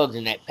no drugs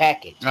in that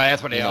package. Oh,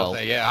 that's what they all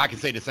say. Yeah, I can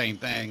say the same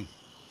thing.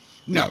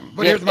 No,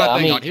 but here's my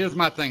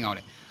thing on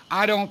it.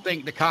 I don't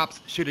think the cops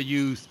should have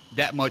used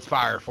that much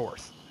fire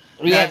force.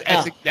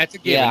 That's a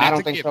given. Yeah, I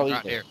don't think so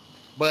right there.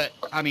 But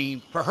I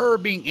mean, for her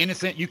being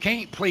innocent, you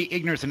can't play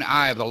ignorance in the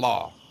eye of the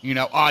law.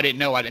 I didn't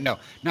know.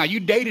 Now you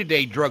dated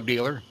a drug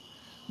dealer.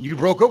 You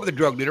broke up with a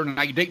drug dealer.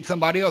 Now you're dating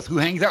somebody else who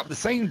hangs out with the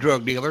same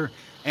drug dealer,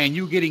 and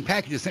you getting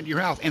packages sent to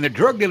your house, and the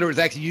drug dealer is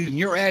actually using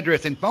your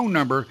address and phone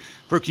number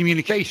for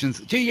communications.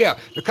 The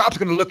cops are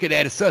going to look at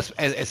that as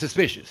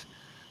suspicious.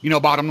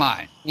 Bottom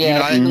line. Yeah,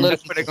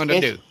 that's what they're going to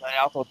do. But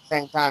also, at the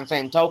same time,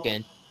 same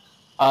token,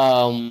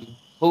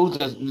 who's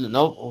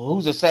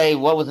to say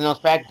what was in those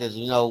packages?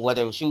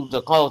 Whether it was shoes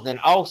or clothes. And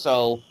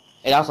also,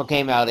 it also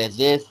came out as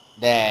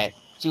that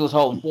she was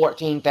holding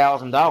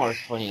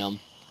 $14,000 for him.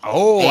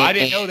 Oh, I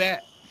didn't know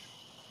that.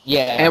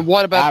 Yeah. And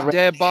what about the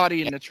dead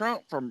body in the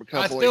trunk from a couple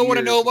of years ago? I still want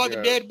to know about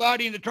the dead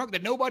body in the trunk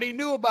that nobody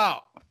knew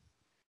about.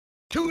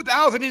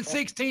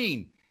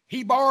 2016,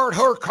 he borrowed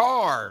her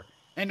car,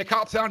 and the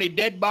cops found a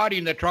dead body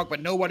in the trunk, but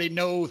nobody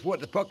knows what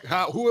the fuck,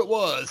 who it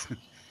was.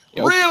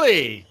 Yep.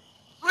 Really?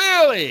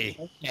 Okay.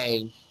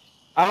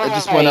 It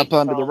just went up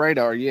under the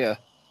radar. Yeah.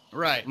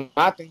 Right. Here's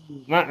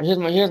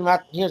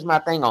my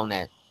thing on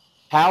that.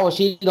 How is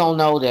she gonna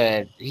know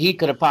that he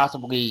could have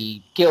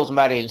possibly killed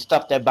somebody and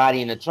stuffed that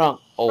body in the trunk?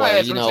 Or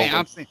that's what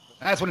I'm saying.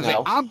 That's what I'm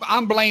saying.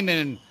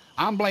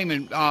 I'm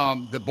blaming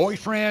the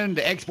boyfriend,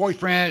 the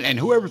ex-boyfriend, and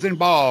whoever's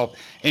involved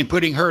in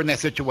putting her in that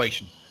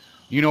situation.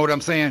 You know what I'm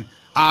saying?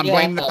 I'm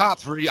blaming the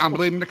cops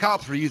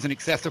for using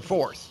excessive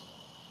force.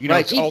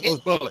 All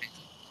those bullets.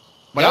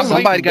 But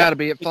somebody got to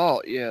be at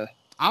fault. Yeah.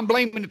 I'm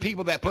blaming the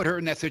people that put her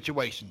in that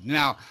situation.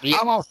 Now, Yeah.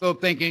 I'm also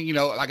thinking,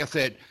 like I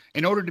said,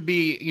 in order to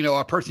be,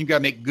 a person, you got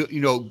to make good,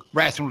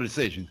 rational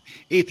decisions.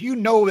 If you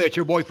know that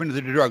your boyfriend is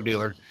a drug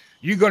dealer,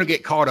 you're going to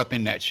get caught up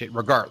in that shit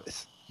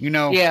regardless.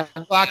 Yeah.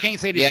 Well, I can't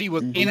say that Yeah. she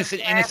was Mhm.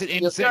 innocent, You're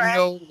asking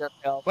yourself,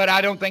 but I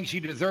don't think she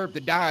deserved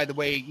to die the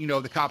way,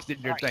 the cops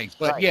did their Right, things.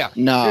 But right. yeah, there's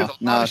No, a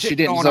lot no, of she shit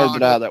didn't going deserve to on.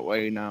 die that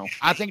way. No.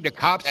 I think the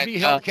cops should be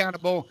And, held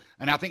accountable,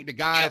 and I think the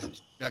guys,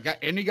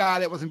 any guy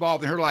that was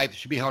involved in her life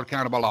should be held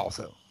accountable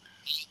also.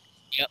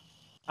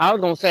 I was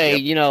gonna say,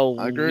 Yep,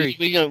 I agree.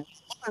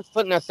 Woman's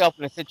putting herself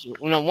in a situation.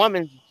 When a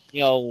woman's,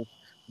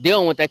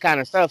 dealing with that kind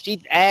of stuff,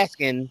 she's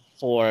asking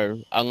for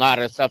a lot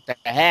of stuff to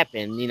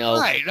happen.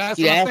 Right, that's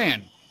she's what I'm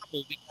asking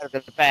saying. because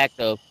of the fact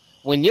of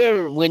when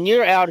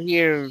you're out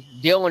here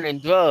dealing in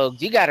drugs,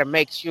 you got to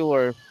make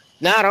sure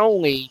not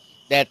only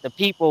that the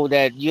people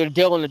that you're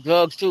dealing the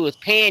drugs to is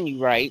paying you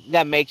right. You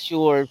got to make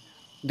sure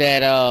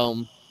that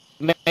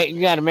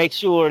you got to make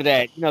sure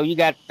that you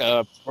got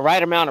the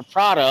right amount of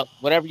product,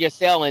 whatever you're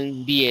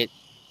selling, be it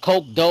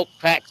coke, dope,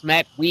 crack,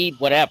 smack, weed,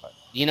 whatever.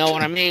 You know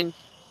what I mean?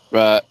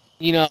 Right.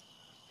 Got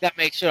to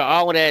make sure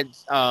all of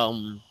that's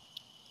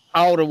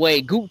all the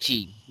way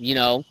Gucci.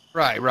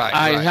 Right.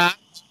 I,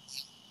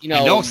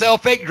 And don't sell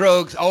fake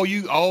drugs.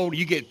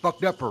 You get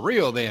fucked up for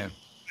real then.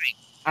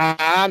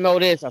 I know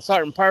there's a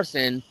certain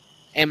person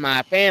in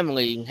my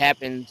family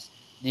happens,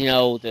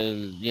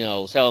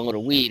 to sell a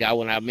little weed. I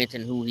will not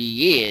mention who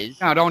he is.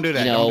 No, don't do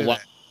that. Don't do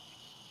that.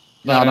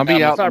 No, don't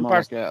be a out certain like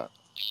person, that.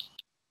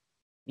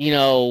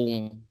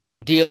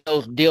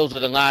 deals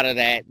with a lot of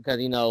that because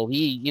he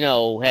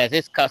has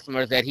his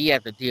customers that he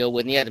has to deal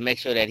with, and he has to make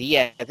sure that he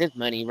has his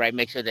money right,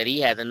 make sure that he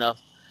has enough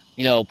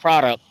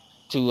product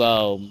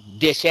to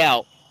dish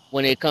out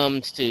when it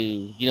comes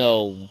to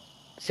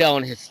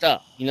selling his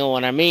stuff. You know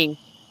what I mean?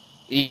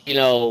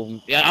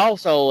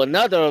 Also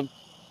another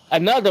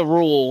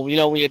rule,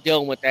 when you're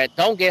dealing with that,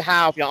 don't get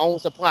high off your own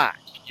supply.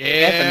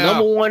 Yeah. That's the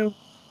number one.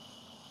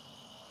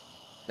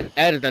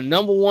 That is the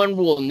number one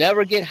rule.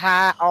 Never get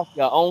high off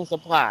your own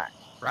supply.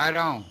 Right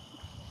on.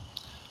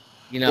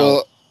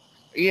 Well,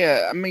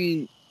 yeah, I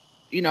mean,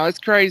 it's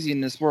crazy in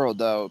this world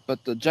though.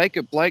 But the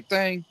Jacob Blake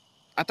thing,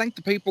 I think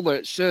the people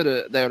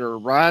that are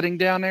riding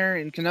down there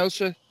in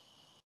Kenosha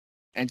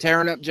and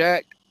tearing up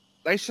Jack,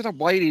 they should have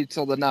waited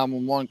till the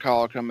 911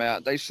 call come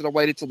out. They should have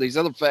waited till these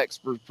other facts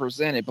were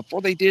presented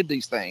before they did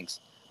these things.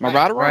 Am I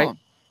right or wrong?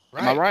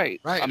 Right. Am I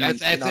right? Right. I mean,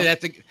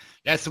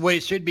 That's the way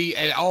it should be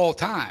at all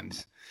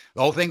times.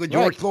 The whole thing with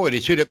George Floyd,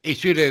 it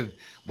should have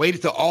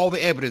waited till all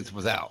the evidence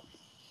was out.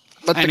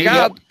 But And the he-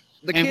 guy, and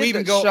the we kid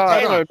even that go- shot,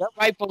 Taylor, they're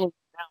rightfully,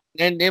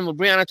 and then with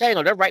Breonna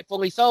Taylor, they're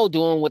rightfully so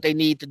doing what they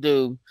need to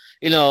do.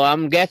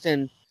 I'm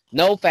guessing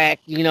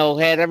NoFact,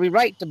 had every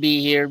right to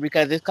be here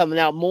because it's coming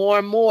out more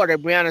and more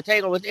that Breonna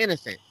Taylor was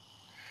innocent.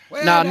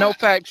 Well, no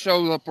fact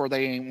shows up where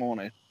they ain't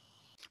wanted.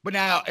 But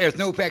now there's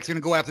no facts going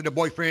to go after the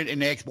boyfriend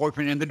and the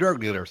ex-boyfriend and the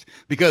drug dealers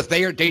because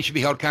they should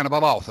be held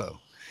accountable also.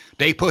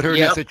 They put her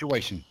in that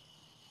situation.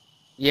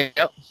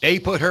 Yep. They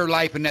put her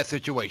life in that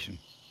situation.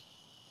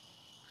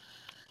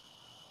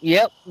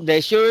 Yep,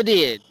 they sure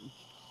did.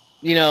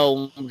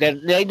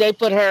 They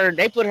put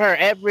her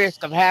at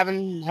risk of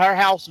having her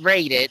house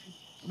raided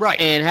Right.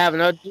 and having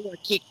her door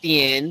kicked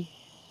in.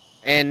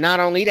 And not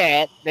only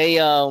that, they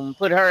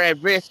put her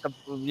at risk of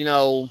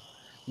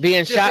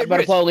being Just shot at by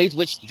risk. the police,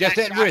 which she Just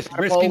got at shot risk. by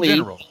the Risk in police.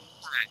 general.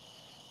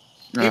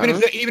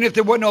 Even if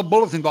there wasn't no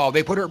bullets involved,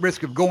 they put her at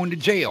risk of going to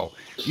jail.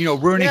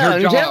 Ruining her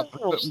in job,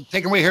 general.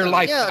 taking away her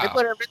lifestyle. Yeah, they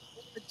put her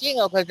in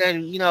jail because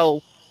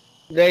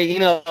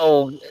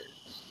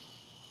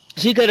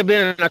she could have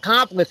been an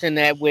accomplice in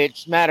that.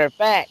 Which, matter of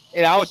fact,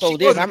 it also she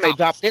did. was an I may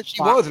drop this. She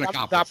bomb. was an I may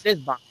accomplice. drop this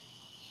bomb.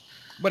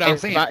 But I'm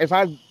saying,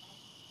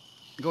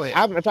 go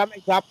ahead. If I may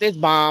drop this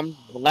bomb,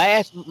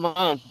 last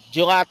month,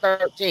 July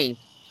 13th,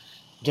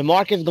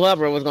 Jamarcus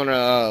Glover was going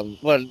to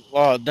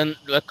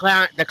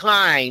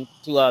decline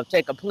to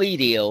take a plea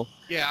deal.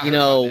 Yeah, I heard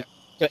about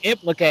To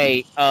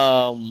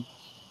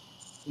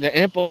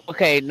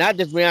implicate not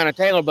just Breonna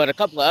Taylor, but a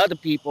couple of other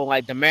people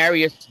like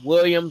Demarius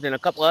Williams and a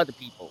couple of other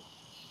people.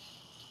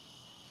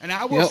 And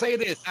I will say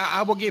this: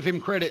 I will give him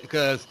credit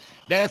because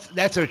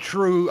that's a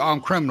true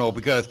criminal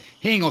because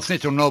he ain't gonna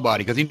snitch on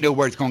nobody because he know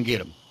where it's gonna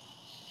get him.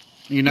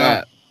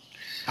 Right.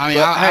 I mean,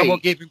 But, I will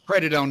give him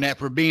credit on that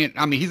for being.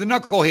 I mean, he's a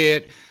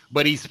knucklehead,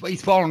 but he's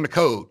following the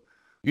code.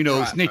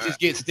 Snitches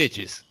get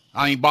stitches.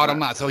 I mean, bottom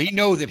line. So he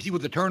knows if he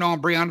was to turn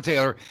on Breonna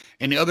Taylor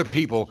and the other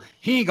people,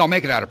 he ain't gonna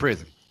make it out of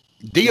prison.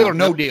 Deal or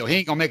no deal, he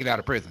ain't gonna make it out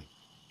of prison.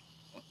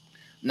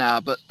 Nah,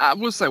 but I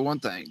will say one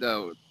thing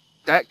though.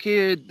 That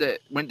kid that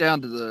went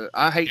down to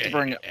I hate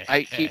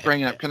to keep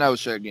bringing up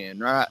Kenosha again,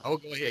 right? Oh,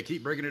 go ahead,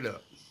 keep bringing it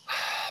up.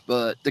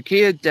 But the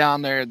kid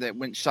down there that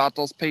went and shot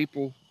those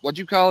people, what'd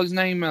you call his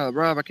name,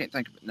 Rob? I can't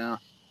think of it now.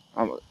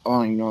 I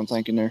don't even know what I'm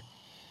thinking there.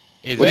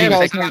 His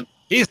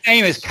His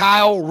name is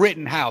Kyle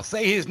Rittenhouse.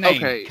 Say his name.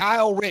 Okay.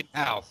 Kyle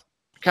Rittenhouse.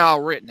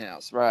 Kyle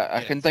Rittenhouse, right? I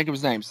Yes. couldn't think of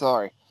his name.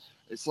 Sorry,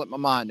 it slipped my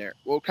mind there.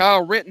 Well,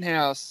 Kyle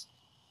Rittenhouse,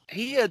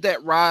 he had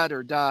that ride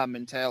or die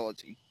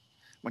mentality.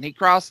 when he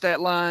crossed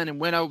that line and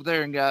went over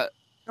there and got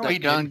he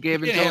gun didn't.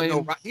 given He to didn't have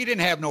him. he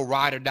didn't have no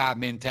ride or die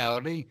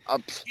mentality.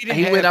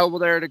 He went over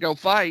there to go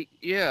fight.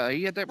 Yeah,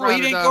 he had that No, he ride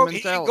or didn't die go. He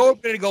mentality. didn't go over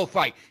there to go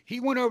fight. He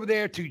went over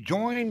there to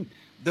join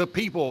the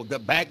people, the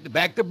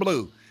back to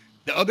blue,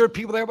 the other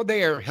people that were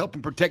there,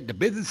 helping protect the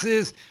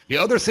businesses, the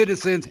other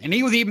citizens, and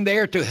he was even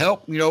there to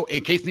help,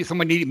 in case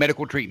someone needed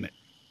medical treatment.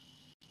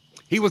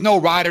 He was no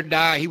ride or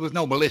die. He was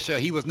no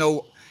militia. He was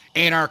no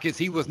anarchist.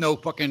 He was no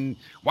fucking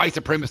white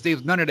supremacist. He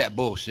was none of that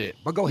bullshit.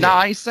 But go ahead. No,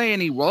 I ain't saying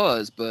he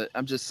was, but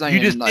I'm just saying. You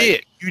just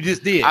did. You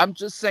just did. I'm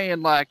just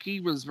saying, like, he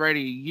was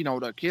ready,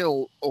 to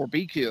kill or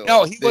be killed.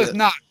 No, he was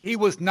not. He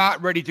was not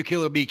ready to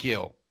kill or be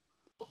killed.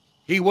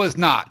 He was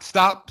not.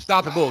 Stop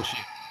the bullshit.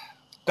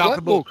 Stop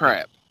the bull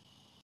crap.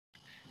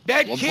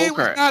 That kid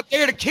was not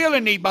there to kill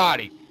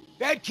anybody.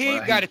 That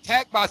kid got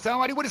attacked by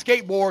somebody with a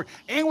skateboard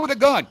and with a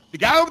gun. The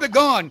guy with the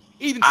gun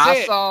even said,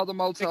 I saw the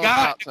motel.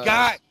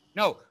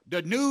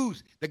 The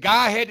news, the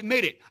guy had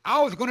admitted,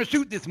 I was going to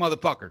shoot this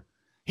motherfucker.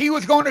 He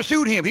was going to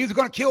shoot him. He was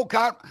going to kill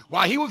Cop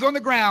while he was on the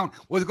ground,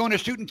 was going to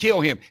shoot and kill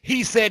him.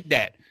 He said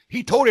that.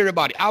 He told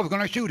everybody, I was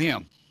going to shoot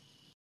him.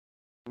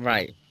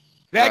 Right.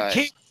 That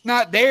kid was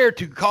not there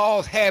to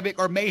cause havoc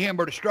or mayhem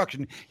or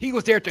destruction. He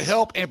was there to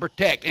help and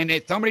protect. And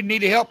if somebody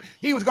needed help,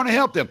 he was going to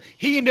help them.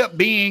 He ended up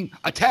being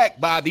attacked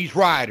by these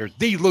rioters,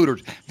 these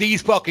looters,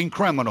 these fucking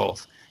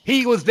criminals.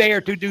 He was there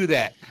to do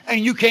that.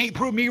 And you can't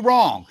prove me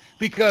wrong.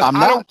 Because I'm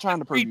not trying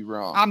to prove you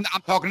wrong. I'm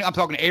talking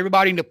to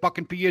everybody in the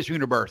fucking PS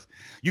universe.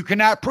 You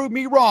cannot prove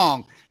me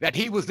wrong that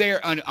he was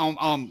there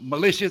on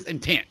malicious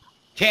intent.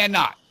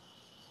 Cannot.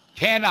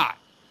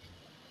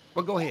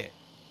 But go ahead.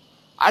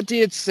 I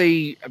did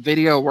see a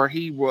video where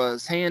he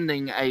was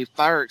handing a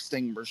fire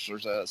extinguisher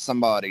to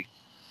somebody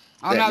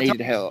that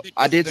needed help.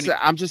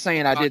 I'm just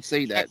saying I did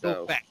see that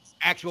though.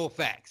 Actual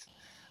facts.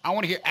 I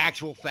want to hear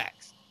actual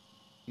facts.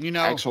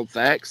 Actual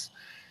facts.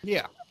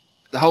 Yeah.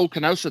 The whole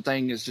Kenosha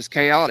thing is just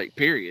chaotic,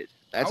 period.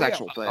 That's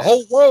actual fact. The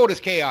whole world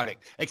is chaotic,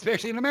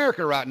 especially in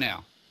America right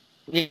now.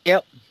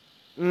 Yep.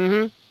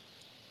 Mm-hmm.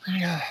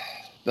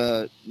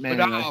 But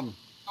man,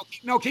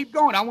 keep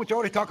going. I want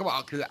y'all to talk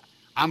about, because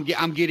I'm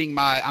getting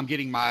my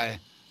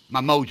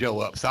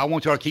mojo up. So I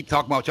want y'all to keep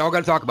talking about what y'all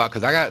got to talk about,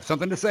 because I got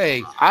something to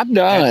say. I'm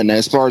done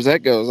as far as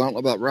that goes. I don't know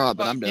about Rob,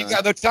 but I'm done. You got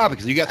other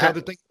topics. You got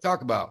other things to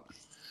talk about.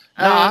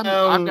 No, I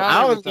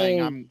got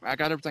everything. I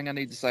got everything I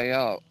need to say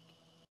out.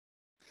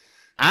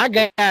 I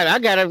got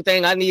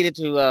everything I needed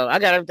to. I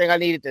got everything I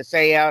needed to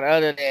say out,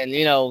 other than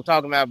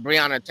talking about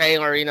Breonna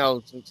Taylor.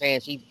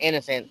 Saying she's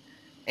innocent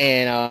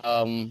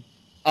and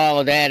all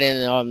of that,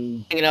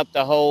 and bringing up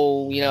the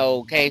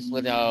whole case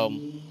with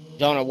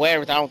Jonah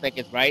Ware. I don't think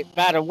it's right.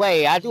 By the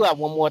way, I do have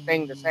one more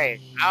thing to say.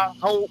 I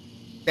hope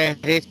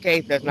that this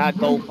case does not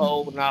go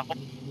cold, and I hope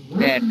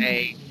that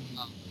they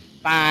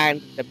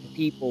find the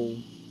people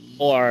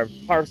or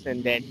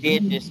person that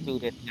did this to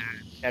this guy.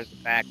 That's the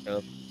fact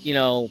of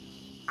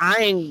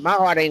my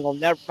heart ain't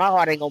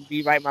gonna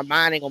be right. My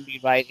mind ain't gonna be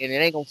right, and it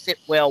ain't gonna sit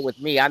well with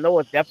me. I know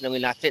it's definitely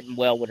not sitting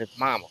well with his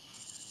mama.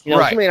 She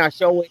may not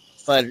show it,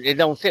 but it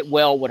don't sit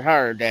well with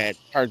her that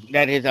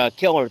his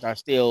killers are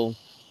still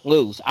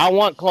loose. I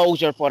want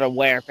closure for the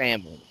Ware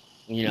family.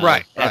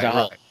 As a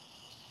whole.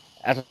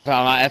 That's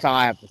all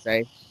I have to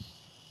say.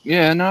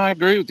 Yeah, no, I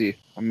agree with you.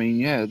 I mean,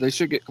 yeah, they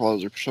should get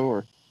closure for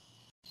sure.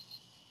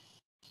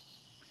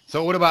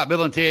 So what about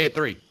Bill and Ted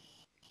 3?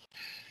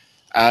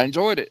 I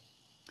enjoyed it.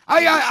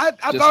 I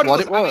thought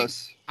what it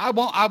was. I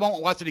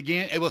won't watch it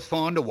again. It was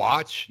fun to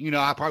watch.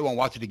 I probably won't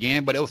watch it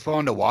again, but it was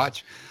fun to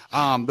watch.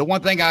 The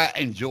one thing I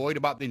enjoyed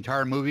about the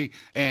entire movie,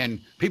 and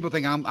people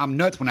think I'm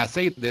nuts when I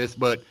say this,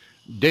 but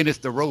Dennis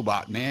the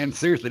Robot, man,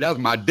 seriously, that was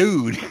my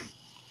dude.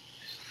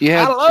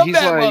 Yeah, I love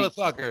that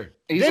motherfucker.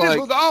 Dennis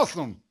was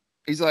awesome.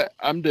 He's like,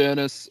 I'm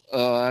Dennis.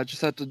 I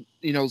just had to,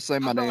 say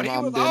my name.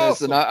 I'm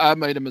Dennis, and I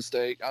made a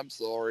mistake. I'm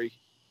sorry.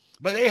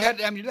 But they had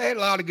a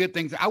lot of good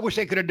things. I wish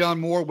they could have done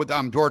more with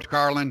George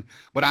Carlin,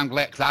 but I'm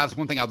glad, because that's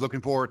one thing I was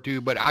looking forward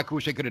to. But I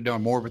wish they could have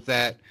done more with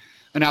that.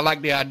 And I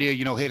like the idea,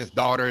 he had his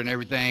daughter and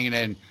everything, and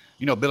then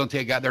Bill and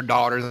Ted got their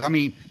daughters. I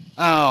mean,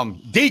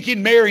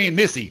 Deacon, Mary, and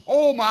Missy.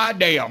 Oh my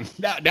damn,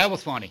 that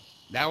was funny.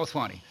 That was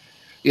funny.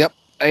 Yep.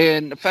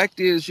 And the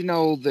fact is,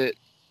 that.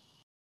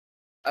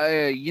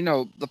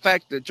 The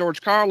fact that George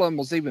Carlin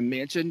was even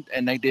mentioned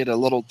and they did a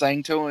little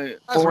thing to him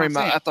for him,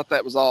 I thought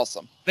that was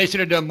awesome. They should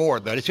have done more,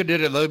 though. They should have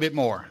did a little bit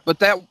more. But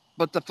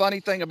the funny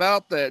thing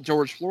about that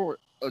George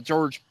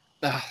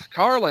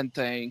Carlin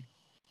thing,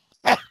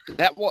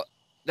 that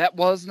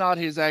was not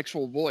his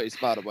actual voice,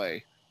 by the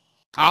way.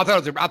 I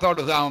thought it was. I thought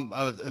it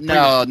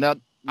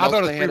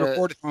was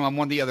pre-recorded from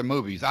one of the other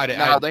movies.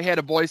 They had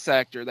a voice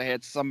actor. They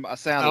had a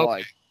sound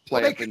alike.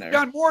 They could have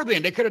done more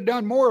then. They could have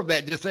done more of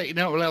that.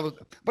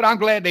 But I'm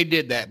glad they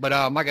did that. But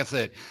like I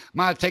said,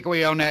 my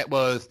takeaway on that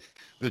was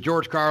the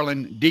George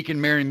Carlin, Deacon,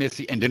 Mary,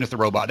 Missy, and Dennis the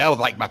Robot. That was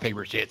like my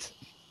favorite shits.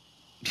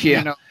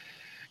 Yeah.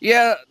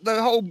 Yeah,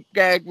 the whole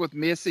gag with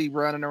Missy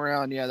running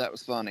around, yeah, that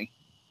was funny.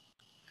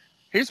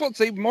 Here's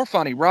what's even more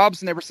funny.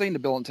 Rob's never seen the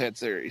Bill and Ted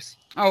series.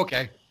 Oh,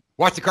 okay.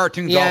 Watch the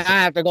cartoons Yeah, also. I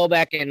have to go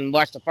back and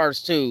watch the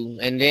first two,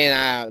 and then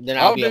I'll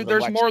Oh, be dude, able to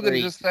there's watch more than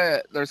three. just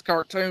that. There's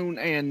cartoon,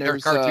 and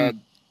There's there's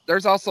cartoon.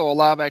 there's also a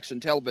live action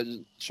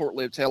television,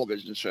 short-lived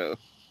television show.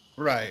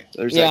 Right.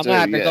 There's Yeah, that I'm gonna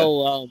have too, to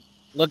go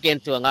look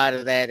into a lot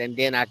of that, and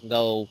then I can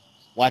go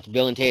watch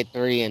Bill and Ted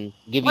 3 and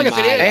give Like you I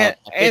said,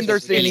 my and official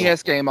there's the opinion.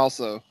 NES game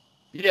also.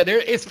 Yeah,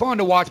 it's fun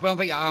to watch, but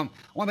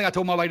one thing I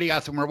told my lady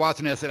when we were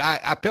watching this, that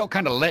I felt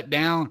kind of let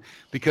down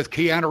because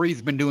Keanu Reeves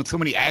has been doing so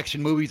many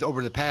action movies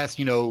over the past,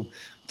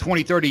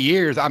 20, 30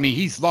 years. I mean,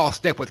 he's lost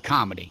step with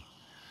comedy.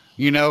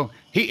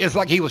 It's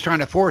like he was trying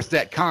to force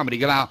that comedy.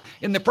 Now,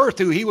 in the first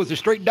two, he was a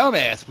straight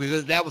dumbass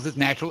because that was his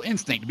natural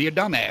instinct to be a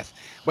dumbass.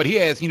 But he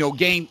has,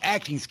 gained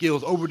acting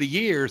skills over the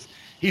years.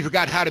 He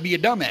forgot how to be a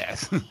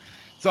dumbass.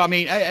 So, I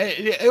mean,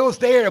 it was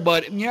there,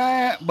 but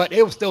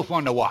it was still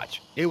fun to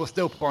watch.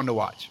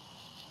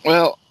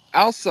 Well,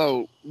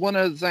 also, one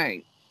other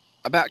thing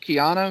about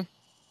Keanu,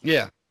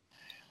 Yeah.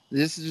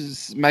 this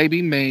is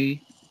maybe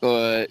me,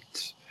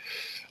 but,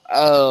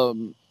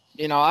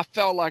 I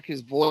felt like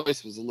his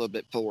voice was a little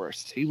bit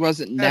forced. He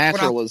wasn't That's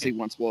what natural as he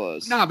once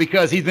was. No,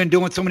 because he's been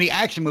doing so many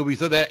action movies,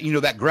 so that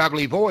that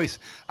gravelly voice.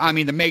 I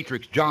mean, The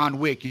Matrix, John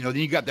Wick. Then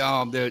you got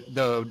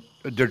the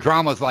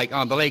dramas like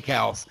The Lake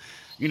House.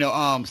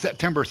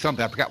 September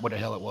something. I forgot what the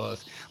hell it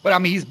was. But I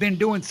mean, he's been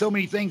doing so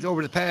many things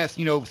over the past,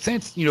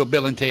 since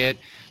Bill and Ted,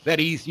 that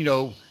he's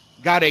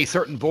got a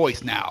certain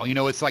voice now.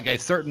 It's like a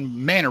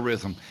certain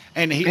mannerism,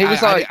 and he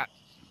was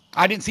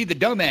I didn't see the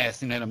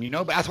dumbass in him,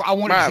 but that's why I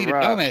wanted to see the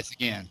dumbass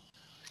again.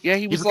 Yeah,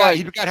 he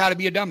forgot how to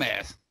be a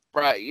dumbass.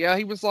 Right. Yeah,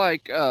 he was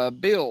like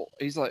Bill.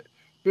 He's like,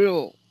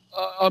 Bill,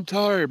 I'm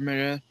tired,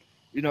 man.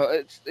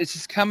 It's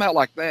just come out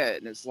like that,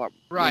 and it's like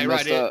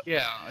right.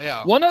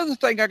 Yeah. One other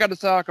thing I got to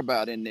talk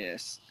about in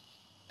this,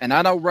 and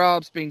I know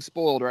Rob's being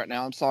spoiled right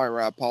now. I'm sorry,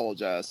 Rob.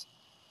 Apologize.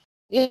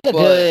 Yeah,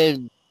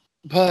 good.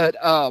 But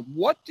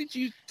what did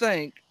you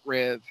think,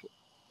 Rev?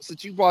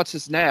 Since you watch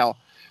this now,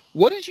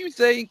 what did you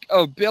think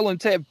of Bill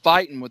and Ted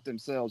fighting with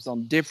themselves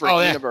on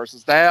different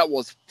universes? That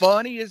was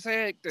funny as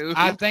heck, dude.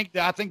 I think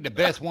the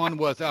best one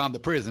was the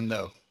prison,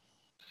 though.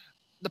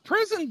 The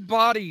prison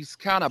bodies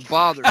kind of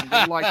bothered me.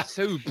 They're like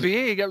too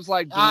big. It was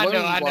like I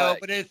know,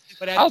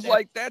 but I was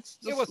like, that's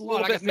just a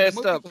little bit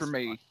messed up for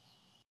me.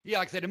 Yeah,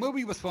 like I said, the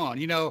movie was fun.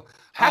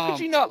 How could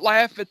you not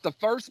laugh at the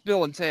first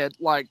Bill and Ted,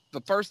 like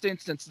the first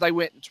instance they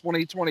went in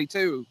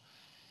 2022,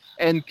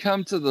 and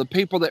come to the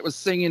people that was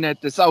singing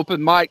at this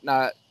open mic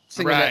night,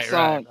 singing that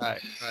song, right.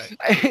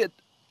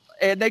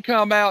 And they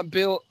come out,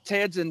 and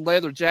Ted's in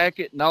leather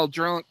jacket and all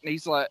drunk, and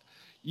he's like,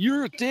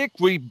 "You're a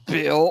dickweed,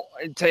 Bill."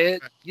 And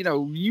Ted,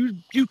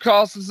 you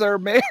cost us our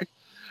man.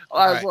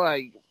 I was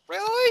like,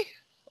 really?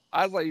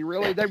 I was like,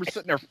 really? They were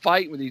sitting there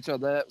fighting with each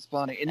other. That was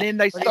funny. And then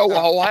they stole a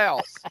whole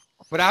house.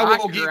 But I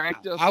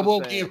will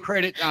give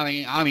credit. I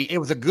mean, it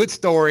was a good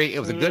story. It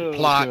was a good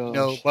plot,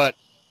 but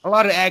a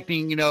lot of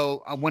acting,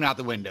 went out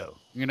the window,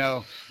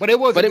 But it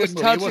was. But it was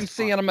touching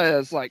seeing them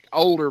as like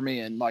older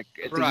men, like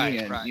at the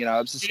end. Right. It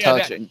was just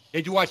touching.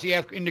 Did you watch the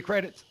in the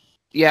credits?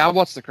 Yeah, I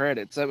watched the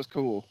credits. That was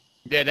cool.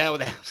 Yeah, that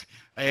was.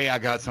 Hey, I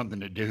got something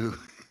to do.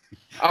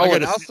 Oh, I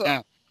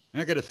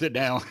gotta sit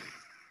down.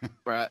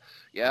 Right.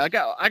 Yeah, I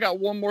got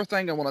one more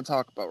thing I want to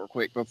talk about real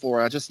quick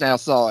before I just now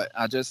saw it.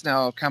 I just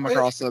now come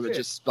across it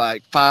just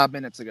like 5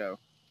 minutes ago.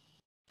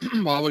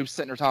 While we were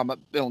sitting there talking about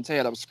Bill and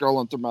Ted, I was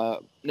scrolling through my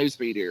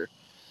newsfeed here.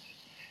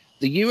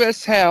 The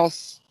U.S.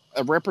 House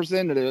of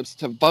Representatives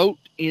to vote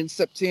in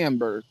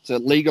September to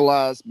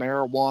legalize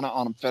marijuana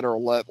on a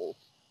federal level.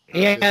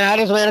 Yeah, I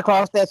just ran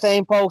across that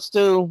same post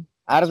too.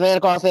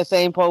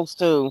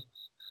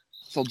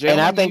 So, gentlemen,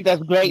 and I think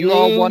that's great you news.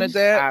 all wanted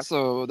that,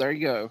 so there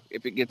you go.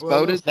 If it gets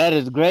voted, that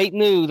is great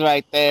news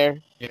right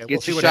there. Yeah,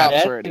 get your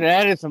shots ready.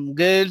 That is some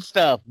good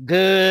stuff.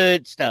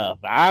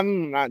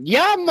 I'm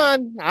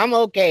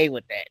okay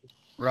with that.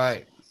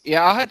 Right.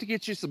 Yeah, I'll have to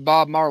get you some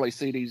Bob Marley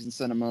CDs and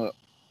send them up.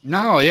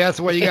 No, yeah, that's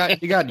what you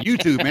got. You got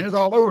YouTube, man. It's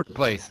all over the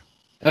place.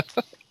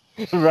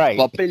 Right.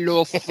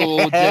 Buffalo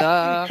Soldier, in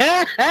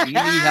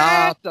the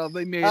heart of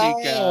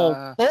America.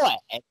 Oh,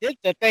 boy. This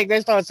the thing. They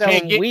start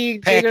selling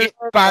weed. Get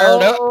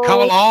fired up.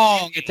 Come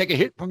along and take a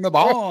hit from the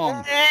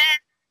bomb.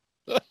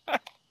 Oh,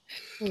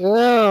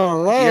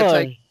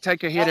 Lord.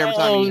 Take a hit every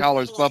time he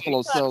hollers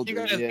Buffalo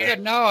Soldier. Yeah.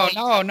 No.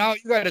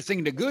 You got to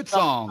sing the good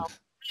songs.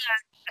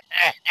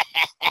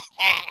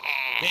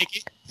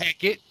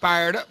 Take it,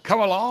 fired up. Come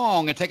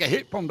along and take a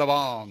hit from the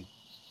bomb.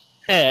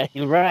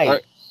 You're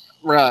right.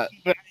 Right.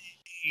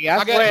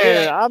 I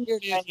swear, I'm going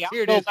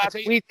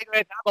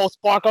to go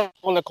spark up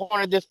on the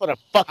corner just for the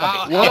fuck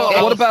of it.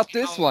 What about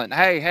this one?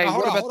 Hey,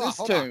 what about this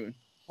tune?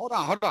 Hold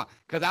on.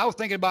 Because I was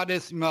thinking about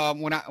this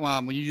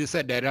when you just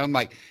said that. I'm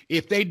like,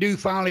 if they do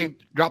finally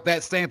drop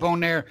that stamp on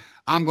there,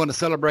 I'm going to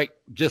celebrate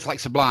just like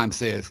Sublime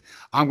says.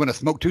 I'm going to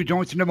smoke 2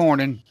 joints in the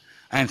morning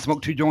and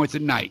smoke 2 joints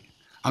at night.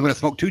 I'm going to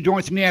smoke 2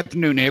 joints in the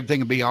afternoon and everything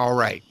will be all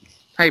right.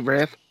 Hey,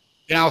 Rev.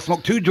 And I'll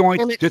smoke 2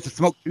 joints just to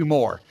smoke 2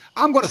 more.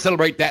 I'm going to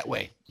celebrate that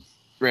way.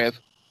 Rev.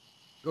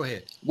 Go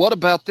ahead. What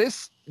about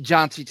this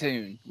jaunty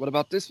tune? What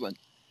about this one?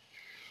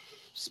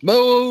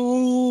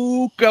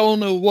 Smoke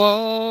on the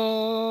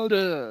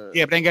water.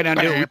 Yeah, but ain't got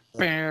nothing to do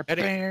with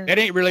that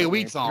ain't really a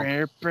weed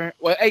song.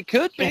 Well, it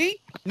could be.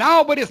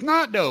 No, but it's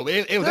not though.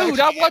 It was Dude,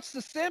 actually, I watched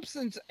The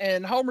Simpsons,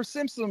 and Homer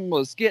Simpson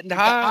was getting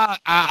high,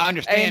 I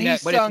understand and he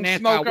that, but it's sung an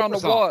 "Smoke anti-war on the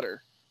song.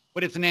 Water."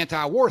 But it's an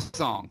anti-war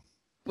song.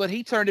 But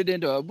he turned it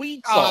into a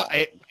weed song.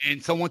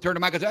 And someone turned a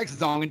Michael Jackson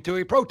song into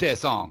a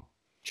protest song.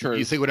 True.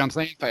 You see what I'm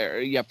saying? Fair,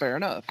 yeah, fair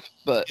enough.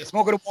 But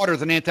Smoke on the Water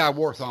is an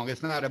anti-war song.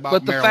 It's not about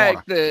but the marijuana.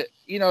 fact that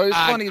it's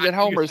funny that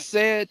Homer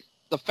said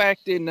the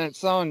fact in that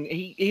song,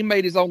 he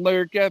made his own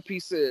lyric up. He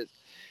says,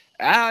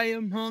 "I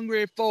am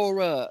hungry for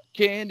a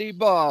candy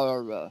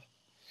bar.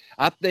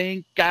 I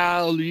think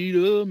I'll eat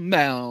a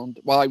mound."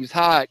 While he was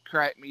high, it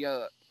cracked me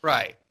up.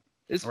 Right.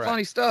 It's Right.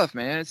 funny stuff,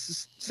 man. It's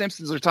just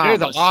Simpsons are timeless.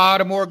 There's a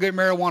lot of more good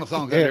marijuana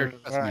songs out there.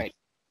 Right.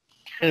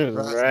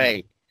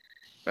 Right.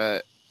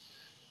 But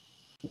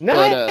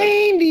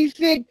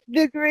 96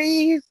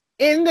 degrees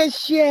in the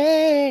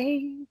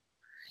shade.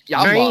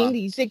 yeah,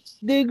 96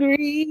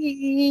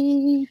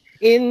 degrees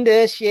in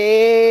the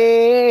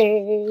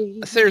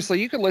shade. seriously,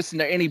 you can listen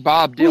to any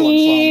Bob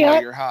Dylan song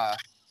while you're high.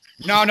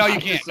 No, you I'm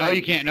can't. just No, saying.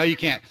 you can't. No, you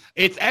can't.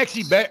 It's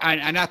actually better.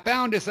 And I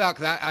found this out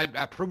because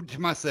I proved it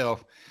to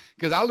myself.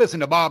 Because I listened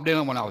to Bob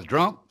Dylan when I was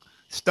drunk,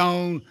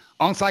 stoned,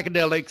 on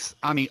psychedelics.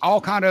 I mean, all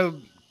kind of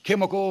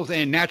chemicals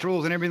and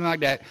naturals and everything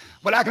like that.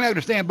 But I can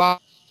understand Bob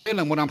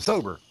Dylan when I'm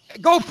sober.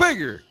 Go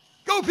figure.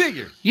 Go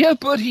figure. Yeah,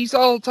 but he's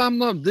all the time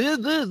like,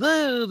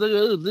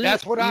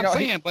 That's what I'm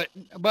saying. But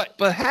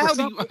How for do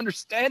some- you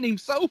understand him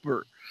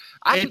sober?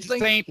 I would It's the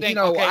think, same thing.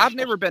 Okay. I've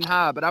never been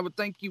high, but I would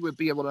think you would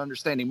be able to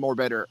understand him more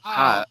better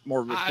high,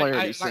 more with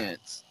clarity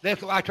sense.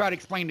 That's what I try to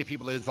explain to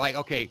people is like,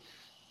 okay,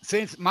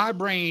 since my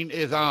brain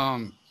is,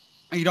 I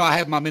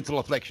have my mental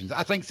afflictions.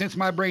 I think since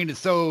my brain is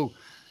so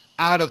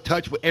out of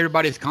touch with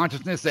everybody's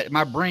consciousness that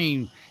my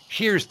brain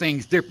hears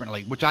things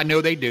differently, which I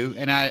know they do.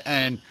 And I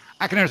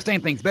can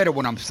understand things better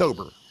when I'm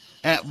sober.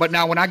 But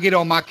now when I get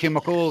on my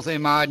chemicals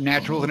and my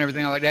naturals and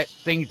everything like that,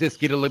 things just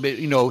get a little bit,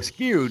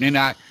 skewed, and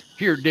I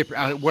hear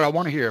different, what I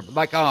want to hear.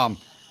 Like,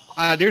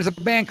 there's a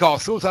band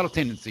called Suicidal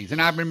Tendencies,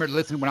 and I remember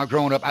listening when I was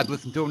growing up. I'd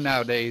listen to them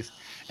nowadays.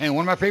 And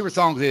one of my favorite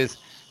songs is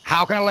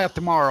 "How Can I Laugh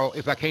Tomorrow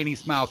If I Can't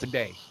Even Smile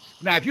Today?"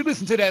 Now, if you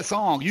listen to that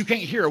song, you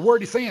can't hear a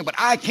word he's saying, but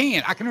I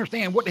can. I can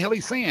understand what the hell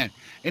he's saying.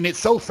 And it's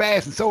so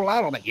fast and so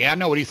loud on it. Yeah, I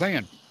know what he's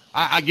saying.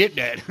 I get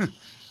that.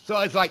 So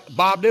it's like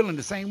Bob Dylan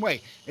the same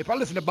way. If I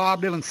listen to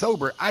Bob Dylan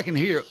sober, I can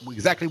hear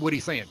exactly what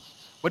he's saying.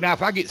 But now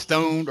if I get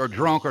stoned or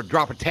drunk or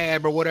drop a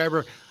tab or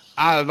whatever,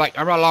 I'm right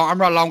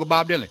along with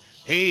Bob Dylan.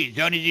 Hey,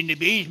 Johnny's in the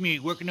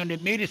basement working on the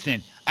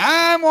medicine.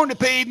 I'm on the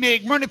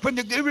pavement running from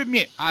the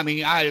government. I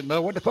mean, I don't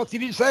know what the fuck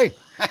did he say?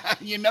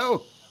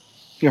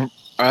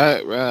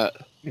 Right.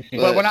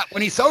 But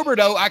when he's sober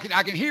though, I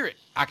can hear it.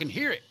 I can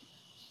hear it.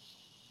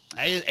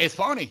 It's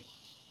funny.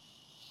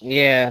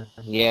 Yeah.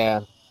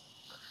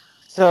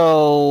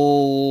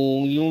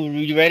 So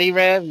you ready,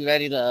 Rev? You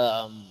ready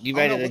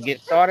to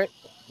get started?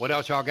 What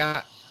else y'all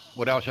got?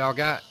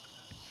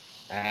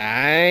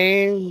 I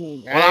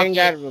ain't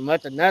got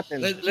much of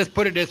nothing. Let's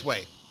put it this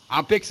way.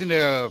 I'm fixing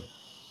to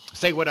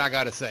say what I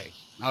got to say.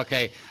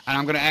 Okay. And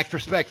I'm going to act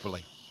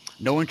respectfully.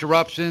 No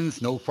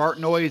interruptions, no fart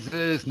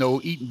noises, no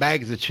eating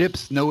bags of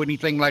chips, no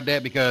anything like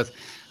that, because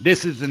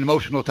this is an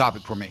emotional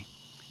topic for me.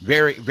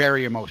 Very,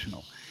 very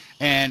emotional.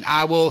 And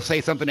I will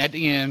say something at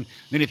the end.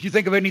 Then if you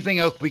think of anything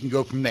else, we can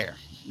go from there.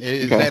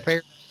 Is that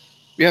fair?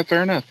 Yeah,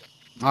 fair enough.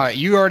 All right.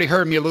 You already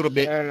heard me a little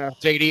bit, Fair enough.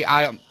 JD.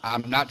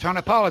 I'm not trying to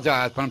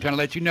apologize, but I'm trying to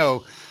let you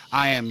know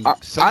I am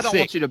so I don't sick.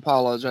 want you to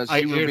apologize.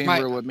 You were Here's being my-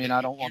 real with me, and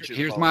I don't want you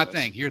to Here's my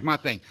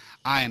apologize. thing.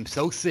 I am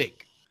so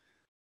sick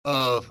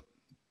of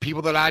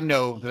people that I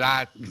know that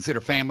I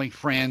consider family,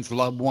 friends,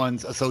 loved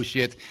ones,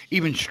 associates,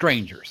 even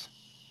strangers,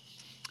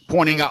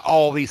 pointing out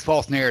all these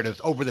false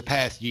narratives over the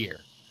past year.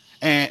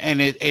 And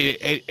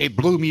it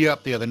blew me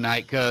up the other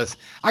night because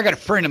I got a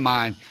friend of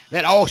mine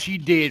that all she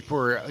did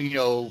for,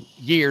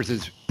 years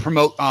is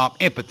promote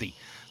empathy.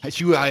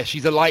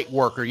 She's a light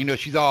worker.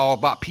 She's all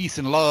about peace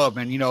and love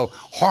and,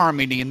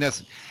 harmony and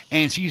this.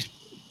 And she's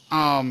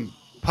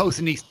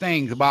posting these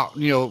things about,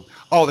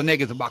 all the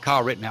negatives about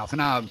Kyle Rittenhouse.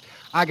 And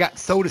I got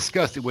so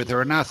disgusted with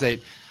her. And I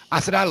said,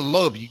 I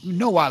love you.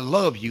 I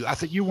love you. I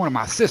said, you're one of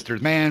my sisters,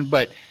 man,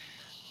 but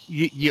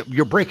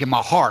you're breaking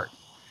my heart.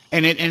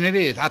 And it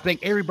is. I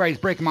think everybody's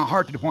breaking my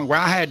heart to the point where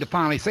I had to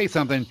finally say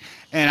something.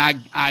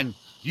 And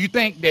you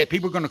think that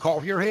people are going to call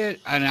for your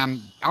head? And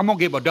I'm going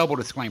to give a double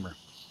disclaimer.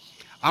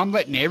 I'm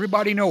letting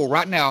everybody know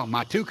right now,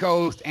 my two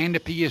co-hosts and the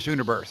PS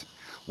Universe,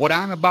 what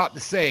I'm about to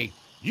say,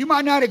 you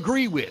might not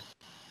agree with,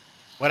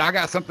 but I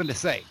got something to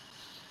say.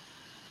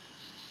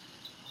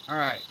 All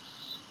right.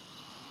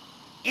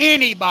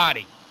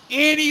 Anybody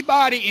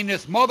in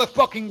this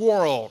motherfucking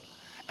world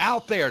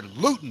out there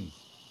looting,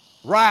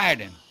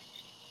 rioting,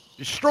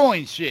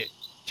 destroying shit,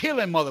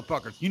 killing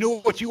motherfuckers. You know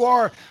what you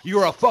are?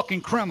 You're a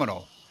fucking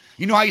criminal.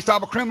 You know how you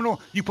stop a criminal?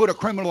 You put a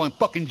criminal in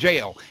fucking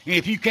jail. And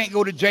if you can't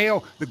go to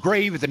jail, the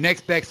grave is the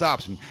next best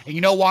option. And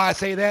you know why I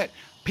say that?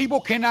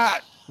 People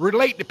cannot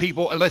relate to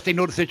people unless they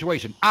know the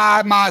situation.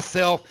 I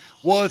myself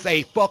was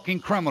a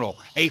fucking criminal,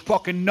 a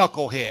fucking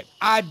knucklehead.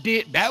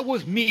 That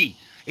was me.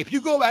 If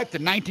you go back to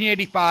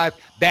 1985,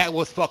 that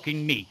was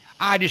fucking me.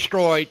 I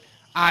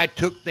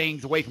took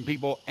things away from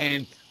people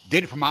and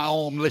did it for my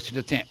own malicious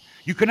intent.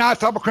 You cannot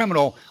stop a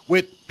criminal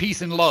with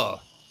peace and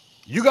love.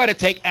 You got to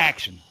take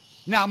action.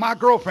 Now, my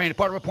girlfriend,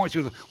 part of her point, she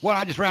was, well,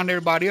 I just round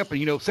everybody up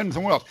and, send them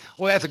somewhere else.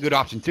 Well, that's a good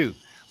option, too.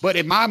 But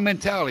in my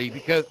mentality,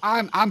 because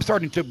I'm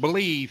starting to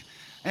believe,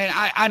 and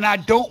I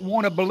don't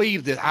want to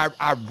believe this.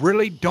 I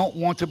really don't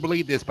want to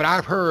believe this, but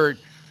I've heard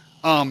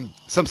some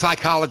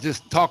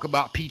psychologists talk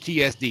about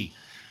PTSD,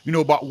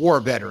 about war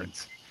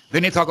veterans.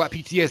 Then they talk about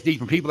PTSD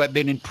from people that have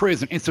been in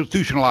prison,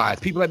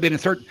 institutionalized, people that have been in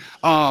certain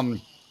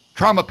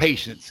trauma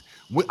patients,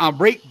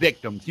 rape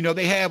victims.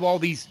 They have all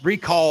these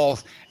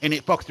recalls and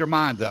it fucks their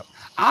minds up.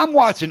 I'm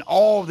watching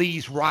all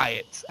these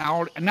riots.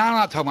 And I'm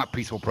not talking about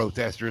peaceful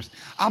protesters.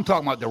 I'm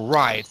talking about the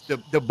riots, the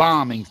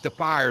bombings, the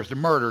fires, the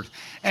murders.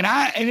 And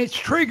it's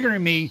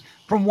triggering me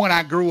from when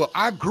I grew up.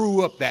 I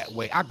grew up that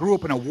way. I grew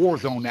up in a war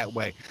zone that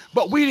way.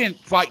 But we didn't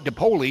fight the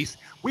police.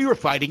 We were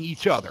fighting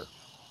each other.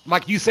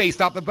 Like you say,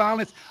 stop the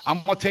violence.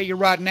 I'm going to tell you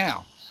right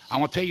now.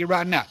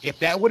 If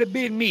that would have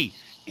been me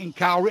in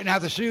Kyle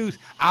Rittenhouse's shoes,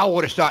 I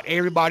would have shot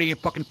everybody in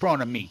fucking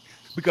front of me.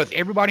 Because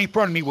everybody in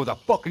front of me was a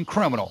fucking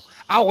criminal.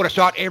 I would have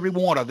shot every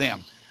one of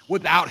them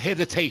without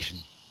hesitation.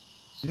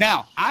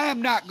 Now, I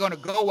am not going to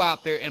go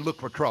out there and look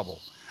for trouble.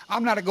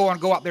 I'm not going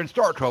to go out there and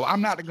start trouble.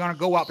 I'm not going to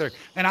go out there.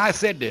 And I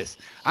said this.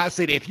 I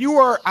said, if you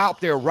are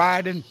out there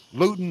rioting,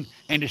 looting,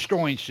 and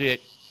destroying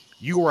shit,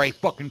 you are a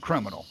fucking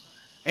criminal.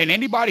 And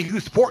anybody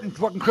who's supporting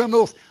fucking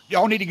criminals,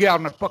 y'all need to get out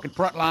on the fucking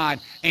front line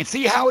and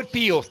see how it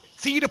feels.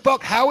 See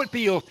how it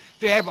feels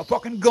to have a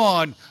fucking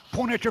gun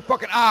pointed at your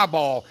fucking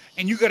eyeball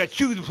and you got to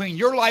choose between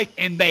your life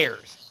and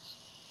theirs.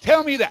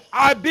 Tell me that.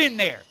 I've been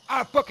there.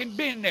 I've fucking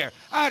been there.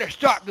 I had a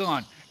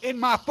shotgun in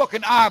my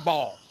fucking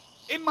eyeball.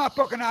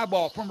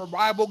 From a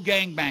rival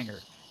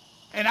gangbanger.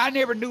 And I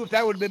never knew if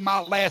that would have been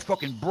my last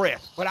fucking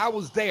breath. But I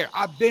was there.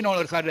 I've been on the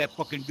other side of that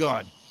fucking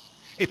gun.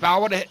 If I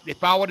would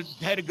have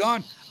had a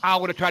gun, I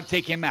would have tried to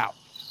take him out.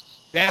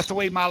 That's the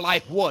way my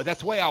life was.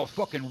 That's the way I was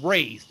fucking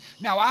raised.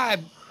 Now, I've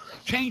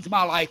changed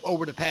my life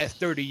over the past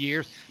 30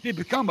 years to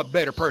become a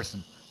better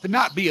person, to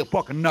not be a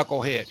fucking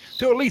knucklehead,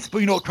 to at least,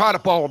 try to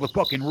follow the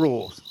fucking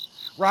rules,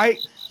 right?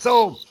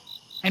 So,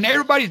 and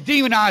everybody's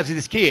demonizing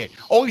this kid.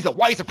 Oh, he's a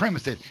white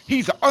supremacist.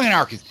 He's an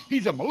anarchist.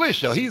 He's a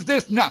militia. He's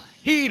this. No,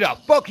 he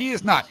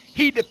is not.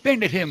 He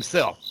defended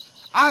himself.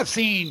 I've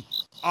seen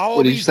all these videos.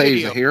 What did you say,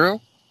 he's a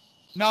hero?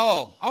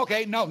 No,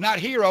 okay, no, not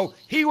hero.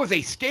 He was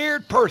a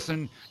scared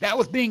person that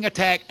was being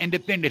attacked and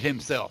defended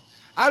himself.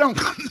 I don't,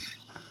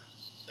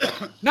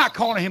 not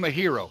calling him a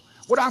hero.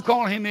 What I'm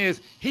calling him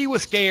is he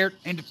was scared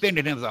and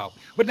defended himself.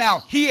 But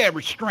now he had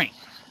restraint.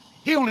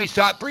 He only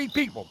shot 3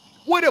 people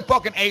with a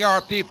fucking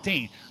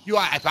AR-15.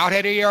 If I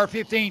had an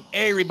AR-15,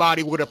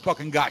 everybody would have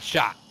fucking got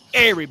shot.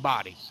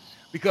 Everybody.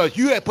 Because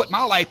you had put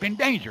my life in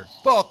danger.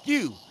 Fuck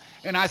you.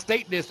 And I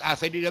said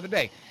it the other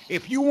day.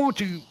 If you want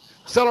to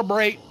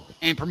celebrate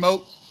and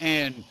promote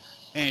and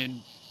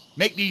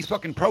make these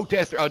fucking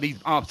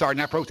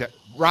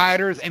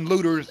rioters and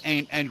looters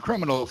and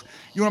criminals,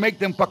 you want to make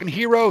them fucking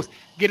heroes,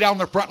 get out on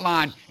the front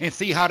line and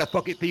see how the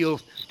fuck it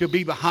feels to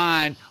be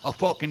behind a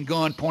fucking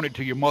gun pointed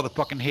to your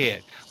motherfucking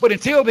head. But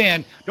until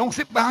then, don't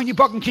sit behind your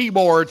fucking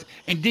keyboards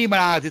and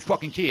demonize this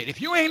fucking kid.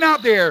 If you ain't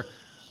out there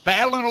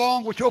battling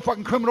along with your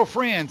fucking criminal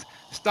friends,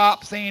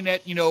 stop saying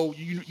that, you know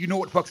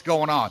what the fuck's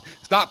going on.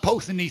 Stop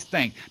posting these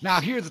things.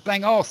 Now, here's the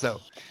thing also.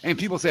 And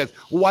people says,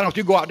 well, why don't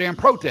you go out there and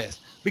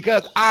protest?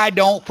 Because I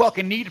don't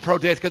fucking need to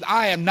protest because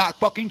I am not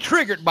fucking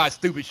triggered by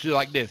stupid shit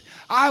like this.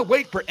 I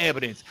wait for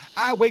evidence.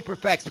 I wait for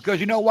facts because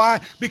you know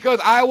why?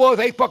 Because I was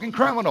a fucking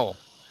criminal.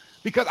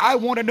 Because I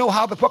want to know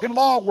how the fucking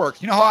law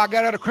works. You know how I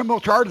got out of criminal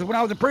charges when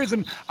I was in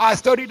prison? I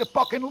studied the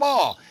fucking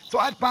law. So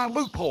I'd find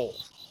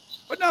loopholes.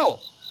 But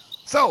no.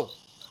 So,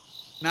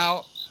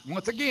 now,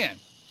 once again,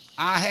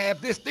 I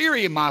have this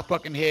theory in my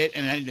fucking head,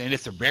 and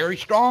it's a very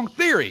strong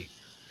theory.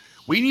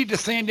 We need to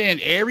send in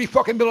every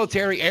fucking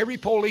military, every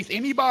police,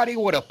 anybody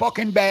with a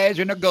fucking badge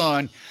and a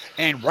gun,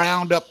 and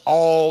round up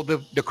all the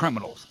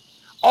criminals.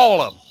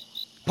 All of them.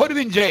 Put them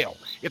in jail.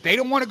 If they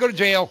don't want to go to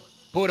jail,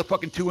 put a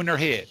fucking 2 in their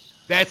head.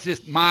 That's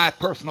just my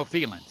personal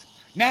feelings.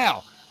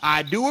 Now,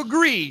 I do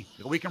agree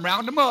that we can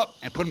round them up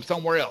and put them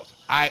somewhere else.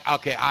 I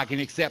can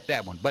accept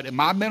that one. But in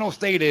my mental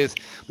state is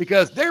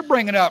because they're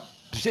bringing up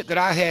shit that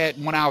I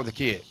had when I was a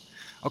kid.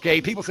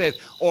 Okay, people say,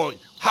 oh,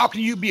 how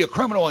can you be a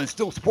criminal and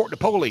still support the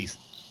police?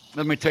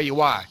 Let me tell you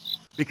why.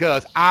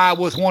 Because I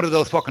was one of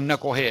those fucking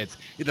knuckleheads.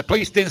 If the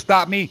police didn't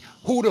stop me,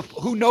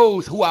 who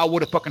knows who I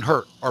would have fucking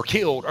hurt or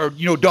killed or,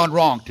 done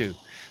wrong to.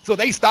 So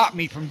they stopped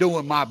me from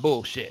doing my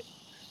bullshit.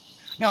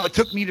 Now, it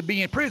took me to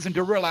be in prison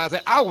to realize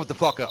that I was the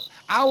fuck up.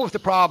 I was the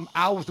problem.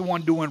 I was the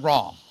one doing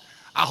wrong.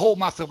 I hold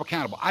myself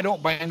accountable. I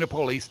don't blame the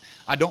police.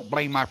 I don't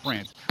blame my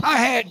friends.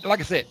 Like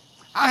I said,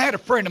 I had a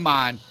friend of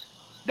mine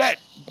that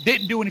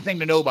didn't do anything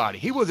to nobody.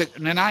 He was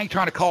and I ain't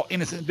trying to call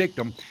innocent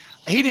victim,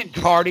 He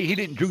didn't party. He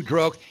didn't do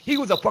drugs. He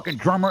was a fucking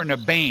drummer in a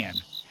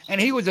band.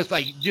 And he was just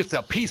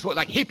a peaceful,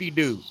 like hippie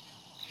dude.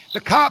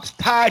 The cops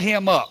tied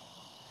him up,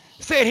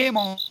 set him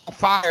on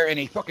fire in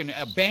a fucking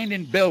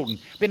abandoned building.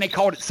 Then they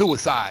called it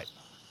suicide.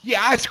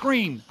 Yeah, I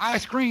screamed. I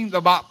screamed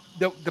about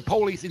the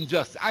police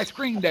injustice. I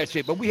screamed that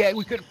shit, but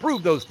we couldn't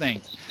prove those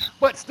things.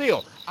 But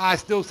still, I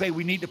still say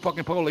we need the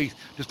fucking police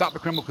to stop the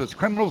criminals, because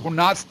criminals will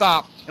not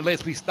stop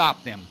unless we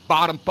stop them.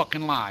 Bottom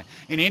fucking line.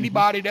 And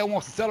anybody that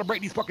wants to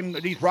celebrate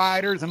these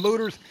rioters and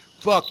looters,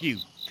 fuck you.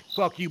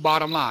 Fuck you,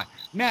 bottom line.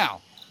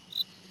 Now,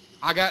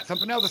 I got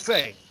something else to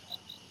say.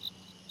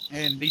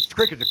 And these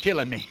crickets are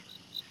killing me.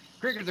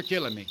 Crickets are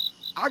killing me.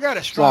 I got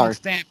a strong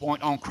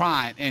standpoint on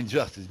crime and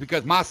justice,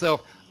 because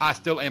myself, I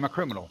still am a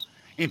criminal.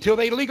 Until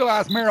they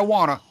legalize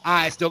marijuana,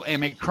 I still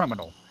am a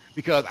criminal,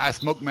 because I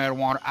smoke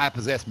marijuana, I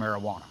possess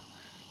marijuana.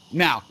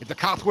 Now, if the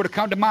cops were to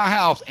come to my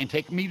house and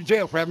take me to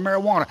jail for having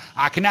marijuana,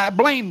 I cannot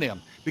blame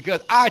them,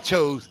 because I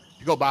chose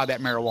to go buy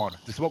that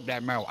marijuana, to smoke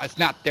that marijuana. It's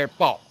not their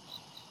fault.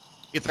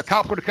 If the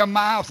cops were to come to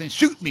my house and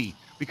shoot me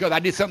because I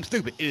did something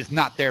stupid, it is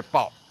not their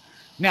fault.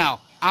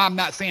 Now, I'm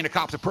not saying the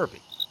cops are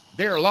perfect.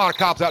 There are a lot of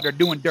cops out there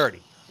doing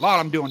dirty. A lot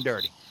of them doing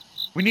dirty.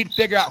 We need to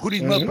figure out who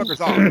these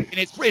motherfuckers are. And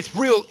it's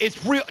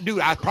real, dude,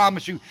 I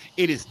promise you,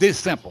 it is this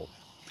simple.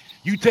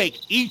 You take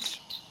each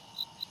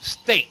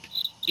state,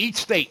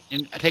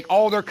 and take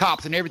all their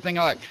cops and everything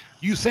like that.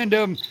 You send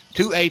them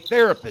to a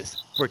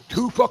therapist for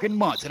 2 fucking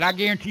months, and I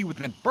guarantee you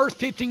within the first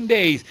 15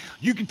 days,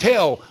 you can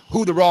tell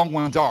who the wrong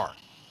ones are.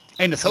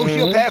 And the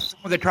sociopaths,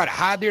 when they try to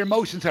hide their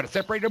emotions, try to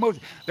separate their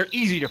emotions, they're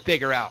easy to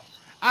figure out.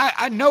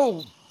 I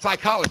know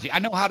psychology. I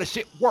know how the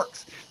shit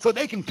works. So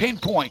they can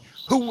pinpoint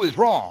who is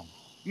wrong.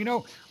 You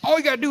know, all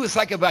you got to do is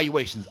psych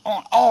evaluations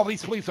on all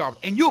these police officers,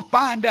 and you'll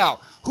find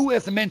out who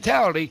has the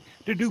mentality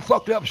to do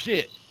fucked up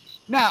shit.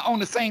 Now, on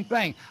the same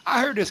thing,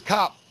 I heard this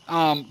cop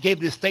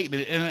gave this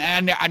statement,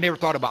 and I never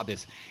thought about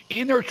this.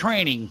 In their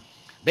training,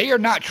 they are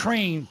not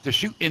trained to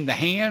shoot in the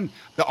hand,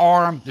 the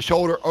arm, the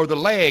shoulder, or the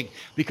leg,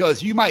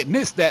 because you might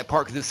miss that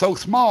part because it's so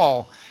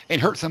small and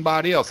hurt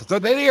somebody else. So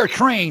they are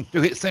trained to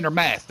hit center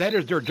mass. That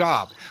is their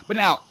job. But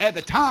now, at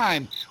the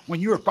time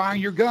when you are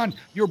firing your gun,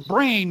 your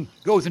brain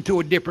goes into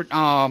a different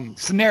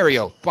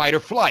scenario, fight or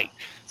flight.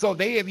 So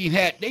they've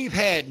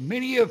had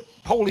many of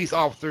police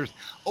officers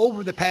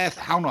over the past,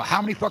 I don't know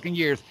how many fucking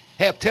years,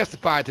 have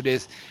testified to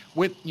this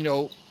with,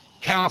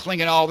 counseling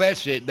and all that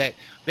shit, that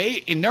they,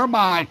 in their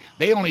mind,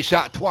 they only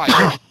shot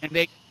twice and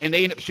they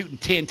end up shooting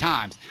 10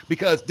 times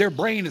because their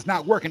brain is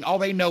not working. All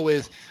they know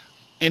is,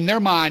 in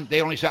their mind,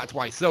 they only shot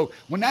twice. So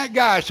when that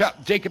guy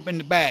shot Jacob in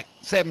the back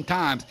 7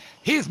 times,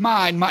 his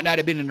mind might not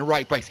have been in the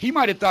right place. He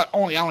might have thought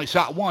I only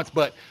shot once,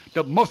 but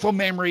the muscle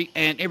memory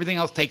and everything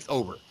else takes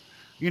over.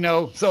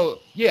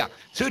 So yeah,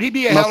 should he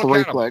be held accountable?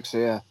 Reflex,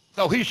 yeah.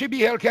 So he should be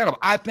held accountable.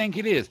 I think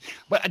it is.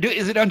 But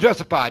is it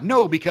unjustified?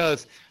 No,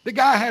 because the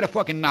guy had a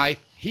fucking knife.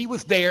 He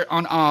was there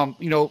on,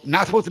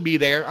 not supposed to be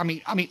there. I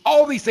mean,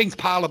 all these things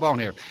pile up on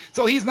here.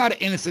 So he's not an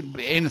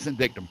innocent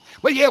victim.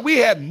 But yeah, we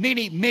have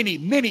many, many,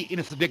 many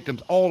innocent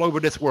victims all over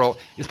this world,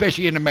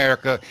 especially in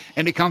America,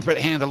 and it comes from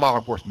the hands of law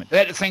enforcement.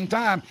 At the same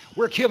time,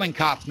 we're killing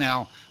cops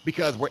now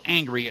because we're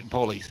angry at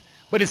police.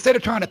 But instead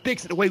of trying to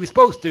fix it the way we're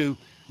supposed to,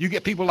 you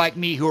get people like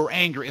me who are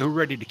angry, who are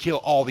ready to kill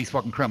all these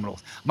fucking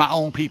criminals. My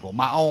own people,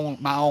 my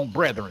own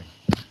brethren.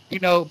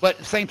 But at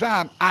the same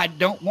time, I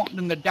don't want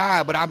them to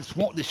die, but I just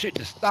want this shit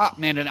to stop,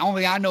 man. And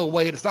only I know a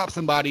way to stop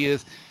somebody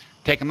is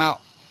take them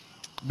out.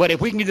 But if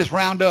we can just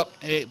round up,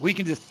 we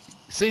can just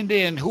send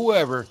in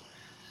whoever,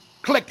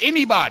 collect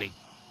anybody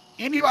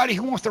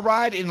who wants to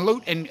riot and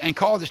loot and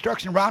cause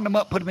destruction, round them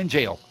up, put them in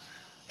jail.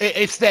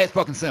 It's that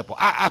fucking simple.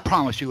 I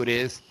promise you it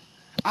is.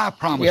 I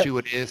promise you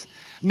it is.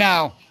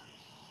 Now,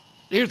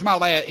 here's my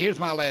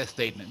last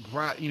statement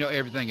before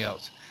everything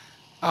else.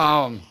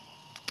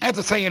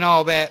 After saying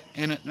all that,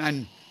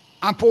 and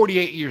I'm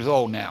 48 years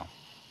old now,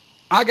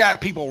 I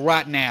got people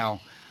right now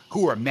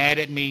who are mad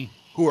at me,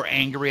 who are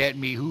angry at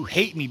me, who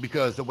hate me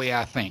because of the way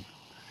I think.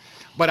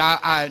 But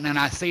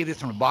I say this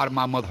from the bottom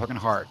of my motherfucking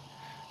heart.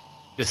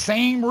 The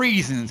same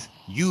reasons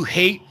you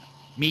hate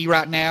me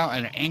right now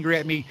and are angry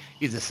at me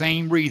is the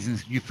same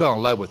reasons you fell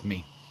in love with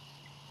me.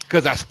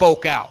 Because I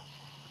spoke out.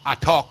 I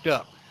talked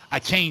up. I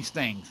changed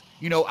things.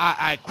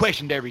 I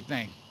questioned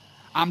everything.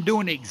 I'm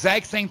doing the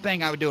exact same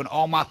thing I was doing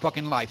all my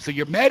fucking life. So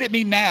you're mad at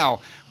me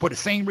now for the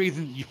same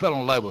reason you fell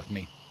in love with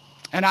me.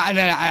 And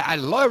I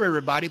love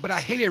everybody, but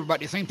I hate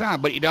everybody at the same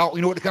time. But you know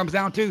what it comes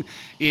down to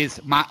is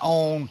my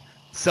own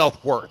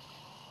self-worth.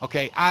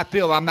 Okay, I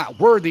feel I'm not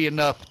worthy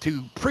enough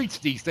to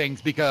preach these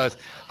things because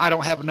I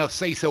don't have enough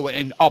say-so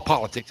in all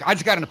politics. I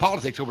just got into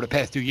politics over the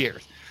past 2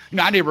 years.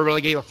 I never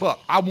really gave a fuck.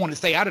 I wanted to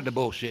stay out of the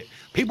bullshit.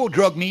 People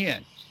drug me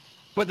in.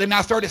 But then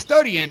I started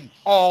studying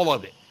all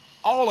of it.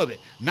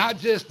 Not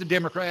just the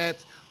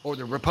Democrats or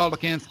the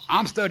Republicans.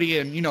 I'm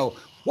studying,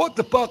 what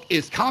the fuck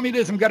is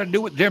communism got to do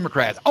with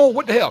Democrats? Oh,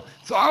 what the hell?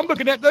 So I'm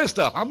looking at this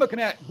stuff. I'm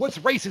looking at what's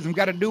racism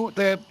got to do with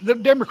the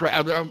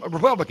Democrats, the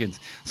Republicans.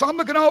 So I'm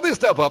looking all this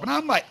stuff up, and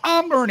I'm like,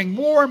 I'm learning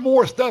more and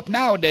more stuff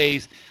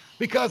nowadays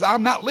because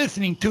I'm not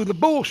listening to the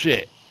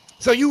bullshit.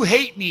 So you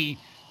hate me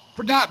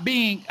for not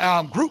being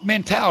group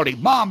mentality,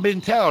 mom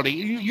mentality.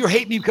 You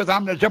hate me because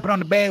I'm jumping on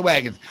the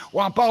bandwagons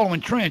or I'm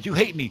following trends. You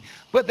hate me.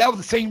 But that was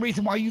the same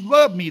reason why you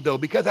love me, though,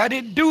 because I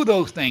didn't do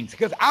those things.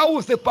 Because I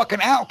was the fucking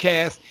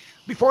outcast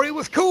before it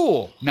was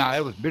cool. Now,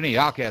 there was many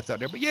outcasts out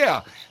there. But,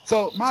 yeah.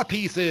 So my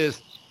piece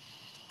is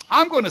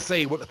I'm going to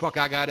say what the fuck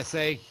I got to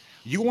say.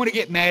 You want to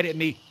get mad at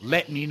me,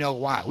 let me know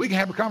why. We can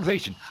have a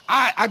conversation.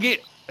 I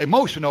get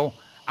emotional.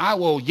 I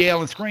will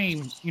yell and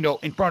scream,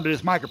 in front of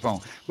this microphone.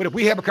 But if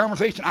we have a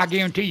conversation, I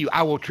guarantee you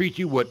I will treat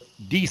you with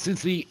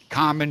decency,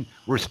 common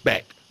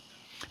respect.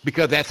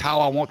 Because that's how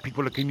I want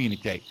people to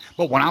communicate.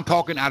 But when I'm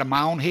talking out of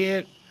my own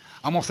head,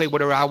 I'm going to say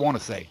whatever I want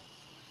to say.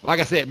 Like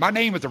I said, my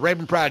name is the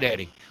Reverend Pride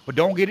Daddy. But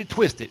don't get it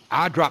twisted.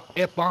 I drop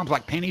F-bombs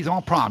like pennies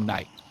on prom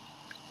night.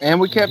 And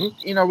we kept,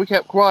 we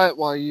kept quiet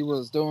while you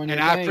was doing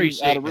your I thing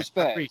appreciate out of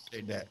respect. I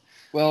appreciate that.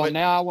 Well, But-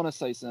 now I want to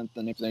say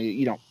something if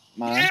you don't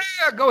mind.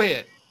 Yeah, go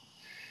ahead.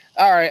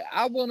 All right,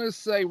 I want to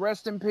say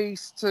rest in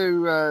peace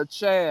to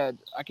Chad.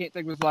 I can't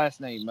think of his last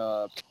name.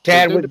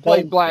 Chadwick that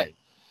played Boseman.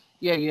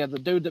 Yeah, the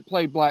dude that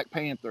played Black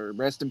Panther.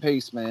 Rest in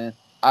peace, man.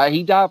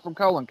 He died from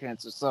colon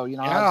cancer, so I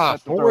just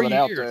have to throw 4 it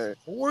out years. there.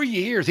 4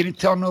 years. He didn't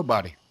tell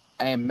nobody.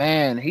 And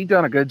man, he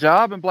done a good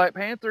job in Black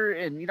Panther,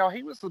 and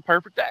he was the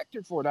perfect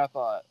actor for it, I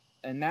thought.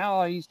 And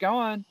now he's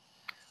gone.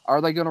 Are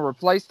they going to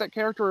replace that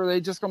character, or are they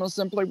just going to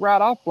simply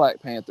write off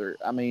Black Panther?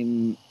 I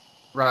mean,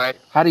 Right.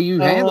 how do you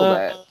handle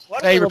that?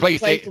 They replace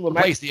the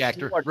Michael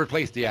actor. Jordan?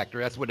 Replace the actor.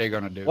 That's what they're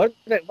going to do.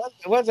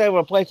 What's they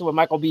replace it with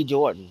Michael B.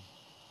 Jordan?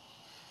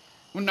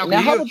 Well, no,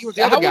 Now, how he would was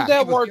the other guy. that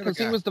He was work? the other Because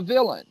he guy. was the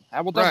villain.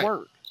 How would that Right.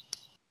 work?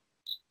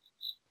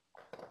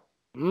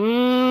 I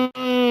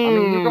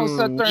mean, you're gonna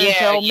sit there and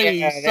tell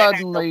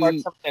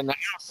me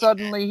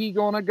suddenly he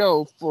gonna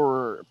go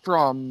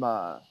from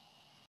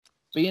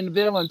being the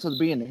villain to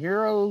being the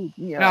hero?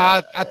 No,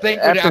 I think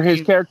after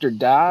his character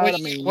died.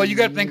 Well, you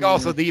got to think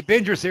also the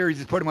Avengers series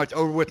is pretty much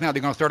over with now. They're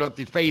going to start up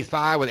the Phase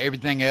 5 with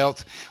everything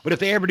else. But if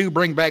they ever do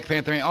bring back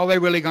Panther, all they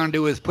really going to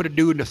do is put a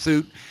dude in a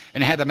suit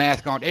and have the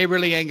mask on. They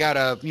really ain't got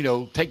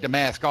to, take the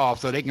mask off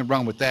so they can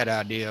run with that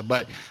idea.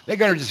 But they're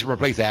going to just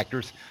replace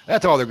actors.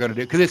 That's all they're going to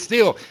do. Because it's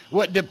still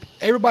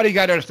everybody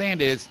got to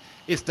understand is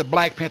it's the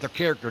Black Panther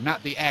character,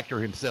 not the actor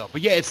himself.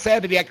 But yeah, it's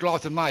sad that the actor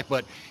lost his life.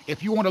 But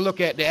if you want to look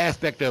at the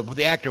aspect of what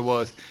the actor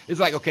was, it's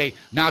like, okay,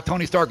 now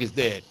Tony Stark is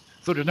dead.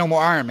 So there's no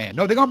more Iron Man.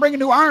 No, they're going to bring a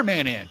new Iron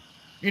Man in.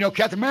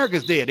 Captain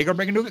America's dead. They're going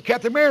to bring a new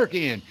Captain America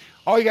in.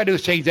 All you got to do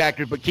is change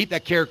actors, but keep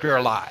that character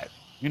alive.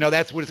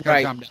 That's what it's going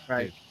to come down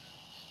to.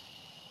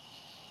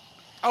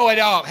 Oh, and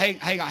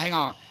hang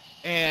on.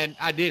 And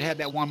I did have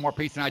that one more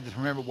piece, and I just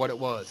remember what it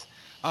was.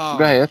 Go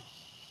ahead.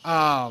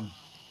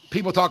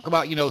 People talk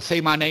about,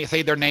 say my name,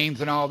 say their names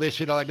and all this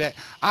shit like that.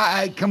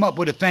 I come up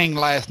with a thing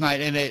last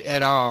night, and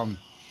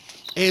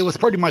it was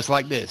pretty much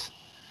like this.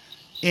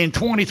 In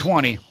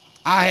 2020,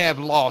 I have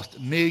lost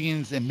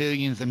millions and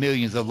millions and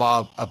millions of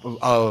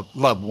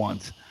loved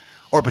ones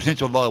or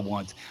potential loved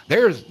ones.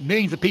 There's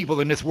millions of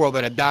people in this world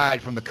that have died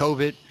from the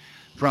COVID,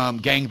 from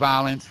gang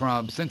violence,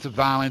 from senseless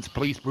violence,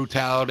 police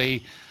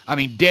brutality,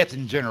 death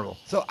in general.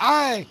 So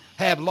I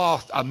have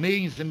lost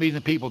millions and millions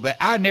of people that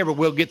I never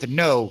will get to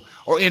know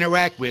or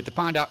interact with to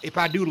find out if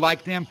I do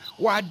like them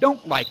or I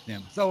don't like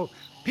them. So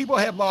people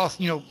have lost,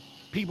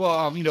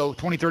 people,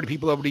 20, 30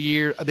 people over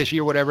this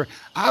year, whatever.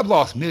 I've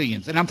lost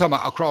millions, and I'm talking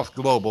about across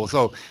global.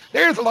 So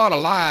there's a lot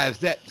of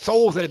lives,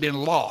 souls that have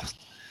been lost,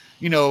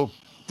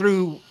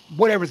 through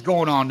whatever's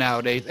going on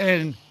nowadays.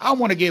 And I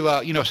want to give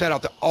a, shout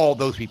out to all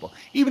those people.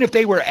 Even if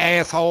they were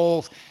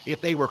assholes,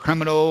 if they were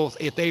criminals,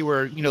 if they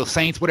were,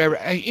 saints, whatever.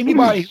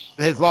 Anybody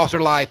that has lost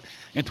their life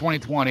in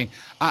 2020,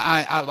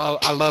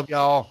 I love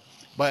y'all.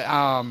 But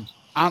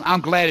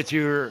I'm glad that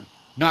you're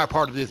not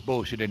part of this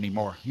bullshit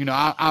anymore.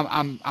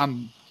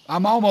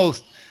 I'm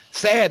almost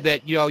sad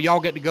that, y'all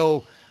get to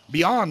go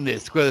beyond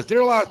this, because there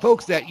are a lot of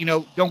folks that,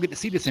 don't get to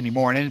see this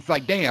anymore. And it's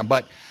like, damn,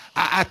 but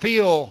I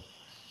feel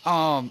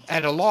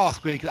at a loss,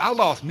 because I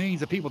lost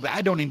millions of people that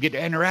I don't even get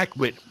to interact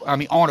with,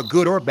 on a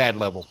good or bad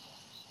level.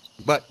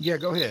 But yeah,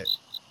 go ahead.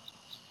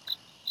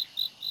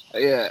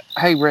 Yeah.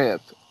 Hey, Rev.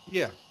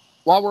 Yeah.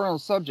 While we're on the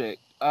subject,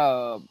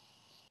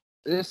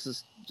 this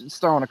is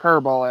just throwing a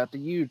curveball out to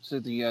you to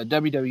the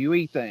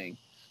WWE thing.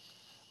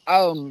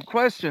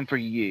 Question for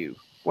you.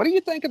 What do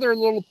you think of their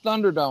little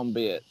Thunderdome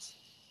bits?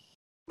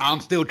 I'm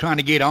still trying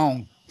to get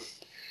on.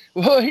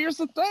 Well, here's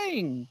the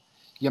thing.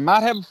 You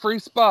might have a free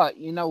spot.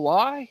 You know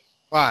why?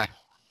 Why?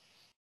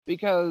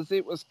 Because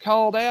it was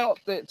called out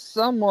that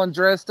someone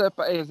dressed up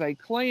as a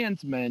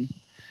Klansman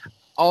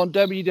on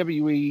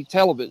WWE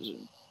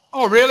television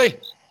Oh, really?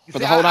 for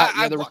the whole night.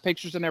 Yeah, there was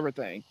pictures and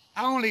everything.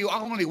 I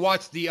only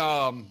watch the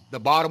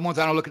bottom ones.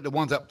 I don't look at the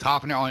ones up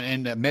top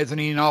and the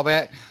mezzanine and all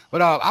that.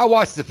 But I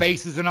watch the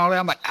faces and all that.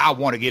 I'm like, I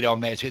want to get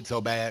on that shit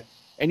so bad.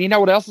 And you know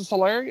what else is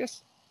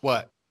hilarious?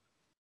 What?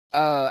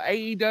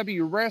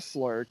 AEW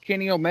wrestler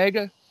Kenny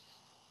Omega.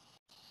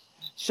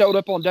 showed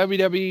up on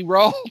WWE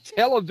Raw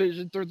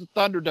television through the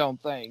Thunderdome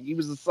thing. He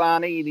was a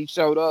signee and he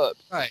showed up.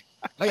 Right.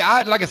 Like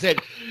I said,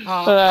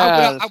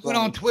 I went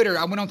on Twitter.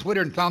 I went on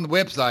Twitter and found the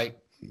website,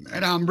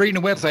 and I'm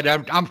reading the website.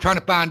 I'm trying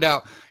to find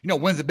out,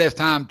 when's the best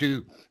time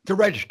to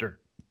register.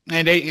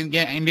 And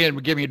then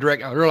would give me a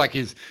direct. They're like,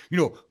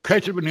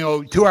 catch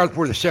it, 2 hours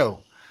before the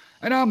show.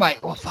 And I'm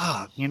like, well,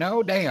 fuck,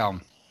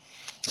 damn.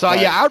 So,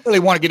 right. Yeah, I really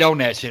want to get on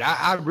that shit.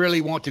 I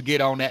really want to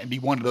get on that and be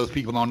one of those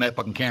people on that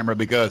fucking camera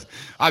because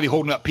I'll be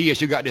holding up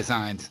PS You Got This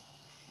signs.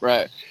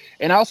 Right.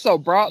 And also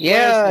Brock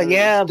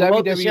Lesnar's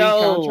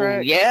WWE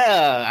contract.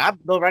 Yeah, I'll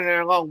go right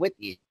there along with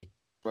you.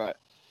 Right.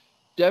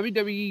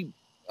 WWE,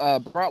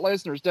 Brock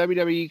Lesnar's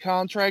WWE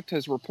contract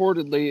has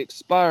reportedly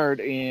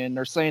expired, and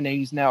they're saying that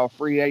he's now a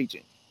free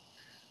agent.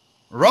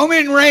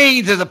 Roman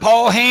Reigns is a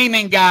Paul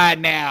Heyman guy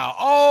now.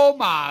 Oh,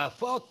 my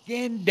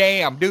fucking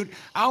damn, dude.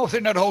 I was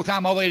sitting there the whole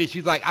time. My lady,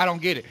 she's like, I don't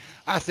get it.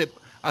 I said,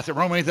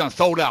 Roman Reigns done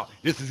sold out.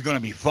 This is going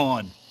to be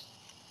fun.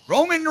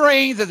 Roman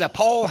Reigns is a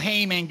Paul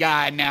Heyman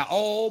guy now.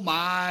 Oh,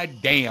 my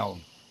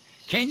damn.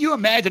 Can you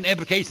imagine the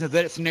implications of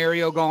that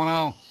scenario going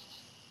on?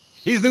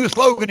 His new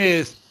slogan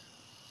is,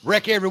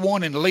 wreck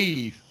everyone and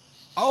leave.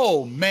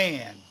 Oh,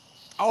 man.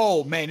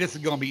 This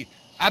is going to be...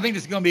 I think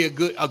this is going to be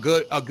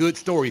a good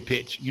story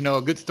pitch,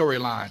 a good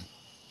storyline.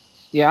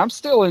 Yeah, I'm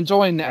still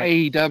enjoying the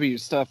AEW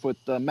stuff with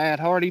the Matt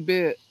Hardy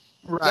bit.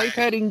 Right. They've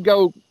had him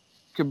go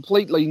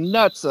completely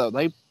nuts, though.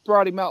 They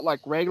brought him out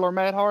like regular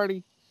Matt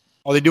Hardy.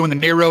 Are they doing the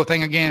Nero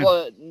thing again?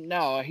 Well,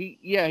 no,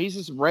 he's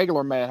just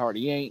regular Matt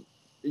Hardy. He ain't,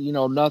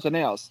 nothing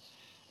else.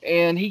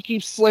 And he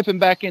keeps slipping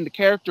back into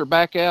character,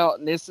 back out,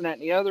 and this and that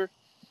and the other.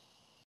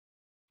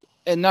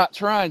 And not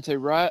trying to,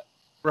 right?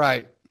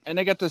 Right. And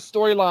they got this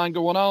storyline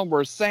going on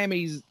where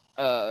Sammy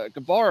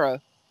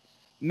Guevara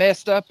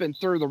messed up and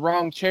threw the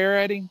wrong chair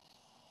at him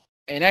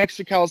and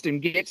actually caused him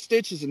to get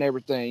stitches and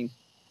everything.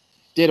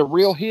 Did a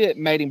real hit,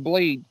 made him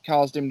bleed,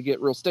 caused him to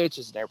get real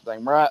stitches and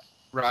everything, right?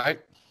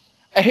 Right.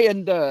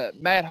 And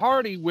Matt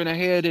Hardy went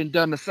ahead and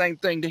done the same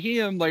thing to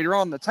him later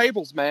on in the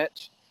tables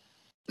match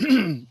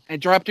and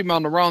dropped him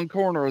on the wrong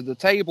corner of the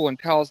table and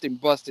caused him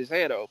to bust his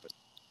head open.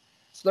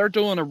 So they're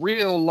doing a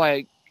real,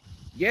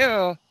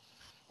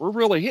 we're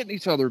really hitting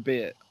each other a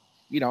bit,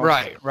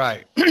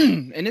 Right.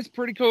 And it's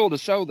pretty cool to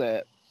show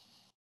that.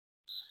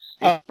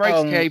 It breaks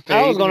kayfabe.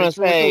 I was going to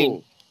say,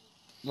 cool.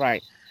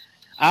 Right.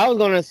 I was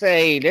going to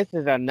say this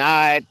is a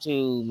nod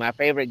to my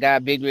favorite guy,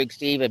 Big Rig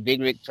Steve at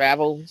Big Rig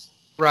Travels.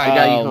 Right. The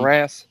guy you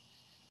harass.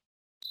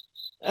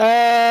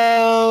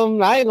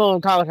 I ain't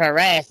going to call it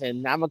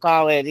harassing. I'm going to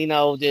call it,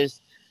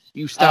 just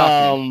you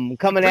stop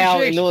coming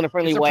out and doing a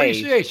friendly way.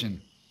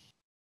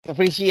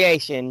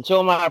 Appreciation.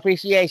 Show my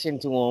appreciation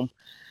to him.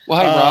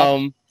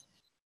 Well,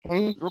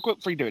 hey, Rob, real quick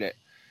before you do that.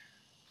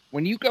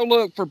 When you go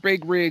look for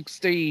Big Rig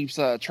Steve's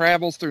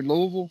travels through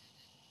Louisville,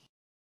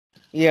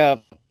 yeah,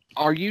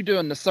 are you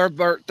doing the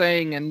subvert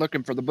thing and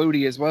looking for the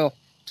booty as well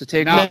to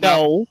take?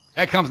 No,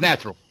 that comes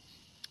natural.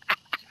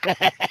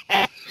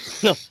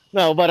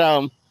 no,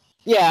 but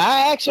yeah,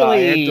 I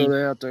actually throw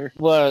that out there.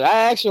 Well,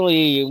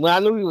 when I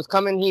knew he was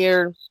coming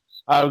here,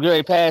 I was going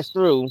to pass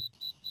through.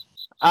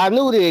 I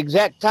knew the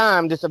exact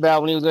time just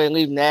about when he was going to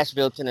leave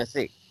Nashville,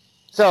 Tennessee.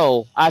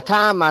 So I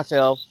timed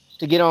myself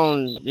to get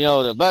on,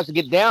 the bus to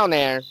get down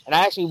there. And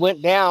I actually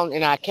went down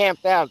and I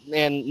camped out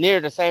and near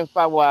the same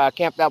spot where I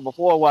camped out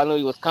before where I knew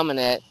he was coming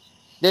at.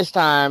 This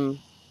time,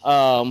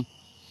 I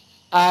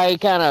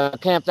kind of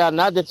camped out,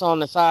 not just on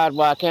the side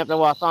where I camped out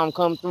where I saw him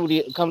come through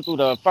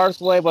the first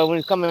way, but when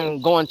he's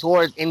going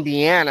towards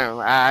Indiana,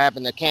 I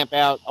happened to camp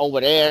out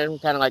over there,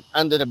 kind of like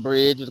under the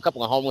bridge. There's a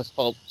couple of homeless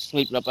folks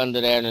sleeping up under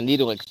there in a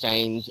needle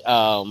exchange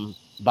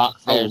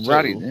box there. Oh,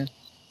 righty then.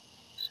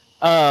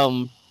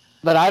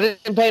 But I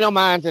didn't pay no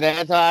mind to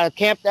that, so I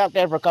camped out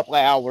there for a couple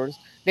of hours.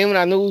 Then when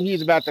I knew he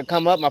was about to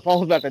come up, my phone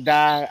was about to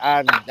die,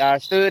 I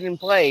stood in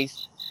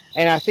place,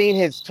 and I seen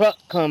his truck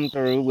come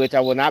through, which I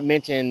will not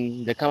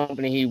mention the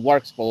company he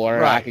works for.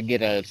 Right. I could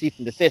get a cease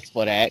and desist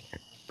for that.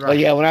 Right. But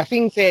yeah, when I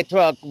seen said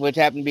truck, which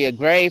happened to be a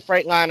gray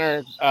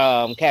Freightliner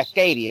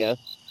Cascadia,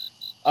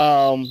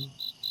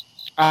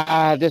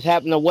 I just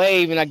happened to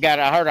wave, and I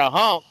heard a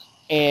honk,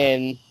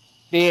 and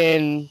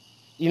then...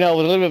 with a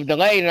little bit of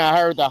delay, and I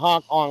heard the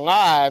honk on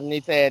live, and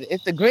he said,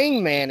 "It's the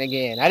Green Man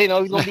again." I didn't know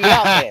he was going to be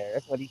out there.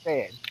 That's what he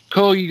said.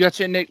 Cool, you got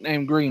your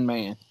nickname, Green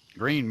Man.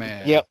 Green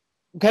Man. Yep,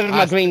 because of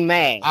my green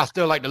mask. I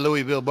still like the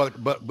Louisville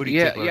booty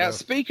tickler. Yeah.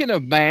 Speaking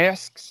of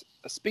masks,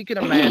 I'm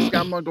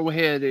going to go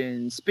ahead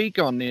and speak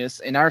on this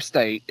in our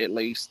state, at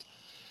least.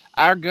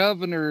 Our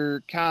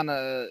governor kind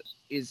of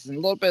is in a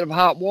little bit of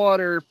hot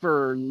water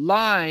for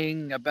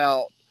lying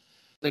about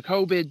the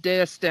COVID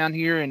deaths down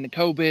here and the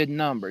COVID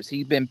numbers.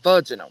 He's been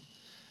fudging them.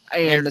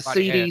 And the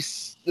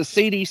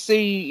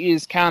CDC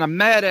is kind of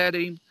mad at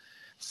him,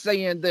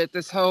 saying that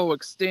this whole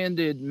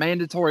extended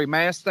mandatory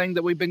mask thing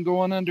that we've been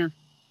going under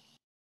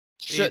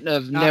shouldn't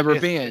have never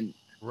been.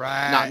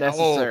 Right. Not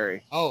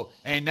necessary.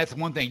 And that's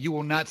one thing. You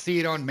will not see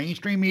it on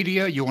mainstream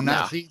media. You will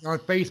not see it on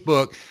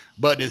Facebook.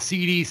 But the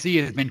CDC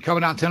has been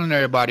coming out telling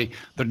everybody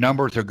the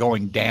numbers are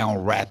going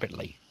down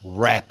rapidly.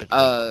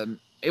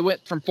 It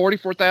went from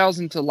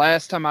 44,000 to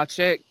last time I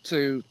checked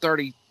to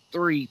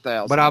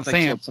 33,000. But I'm I think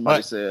saying, what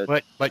somebody said.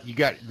 but you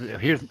got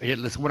here's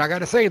listen. What I got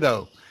to say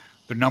though,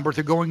 the numbers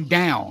are going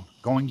down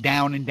and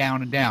down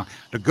and down.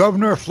 The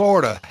governor of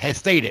Florida has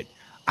stated,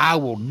 "I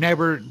will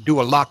never do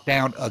a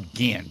lockdown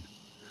again,"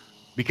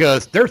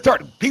 because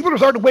people are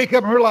starting to wake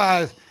up and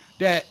realize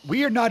that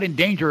we are not in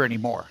danger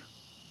anymore.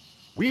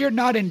 We are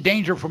not in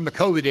danger from the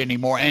COVID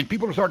anymore, and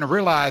people are starting to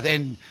realize,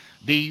 and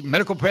the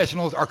medical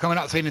professionals are coming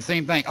out saying the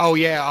same thing. Oh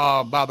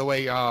yeah, by the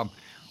way,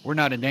 we're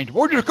not in danger.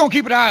 We're just gonna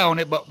keep an eye on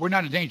it, but we're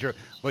not in danger.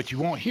 But you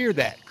won't hear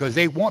that because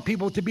they want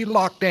people to be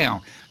locked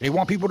down. They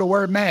want people to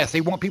wear masks.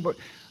 They want people.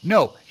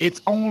 No, it's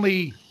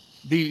only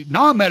the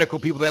non-medical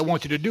people that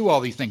want you to do all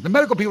these things. The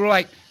medical people are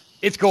like,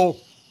 it's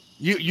cool.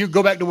 You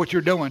go back to what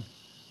you're doing,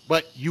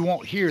 but you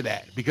won't hear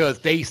that because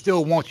they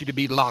still want you to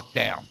be locked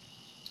down.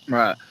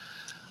 Right.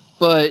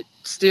 But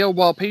still,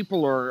 while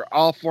people are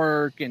off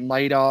work and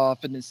laid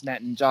off and this and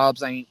that, and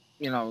jobs ain't,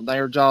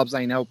 their jobs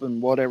ain't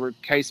open, whatever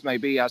the case may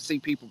be, I see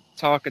people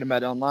talking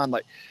about it online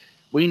like,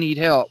 we need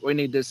help, we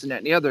need this and that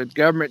and the other. The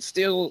government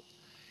still,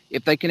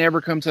 if they can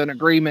ever come to an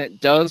agreement,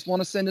 does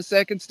want to send a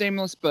second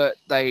stimulus, but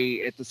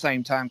they, at the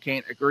same time,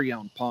 can't agree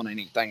upon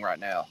anything right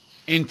now.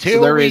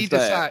 Until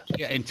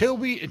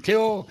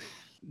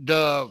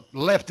the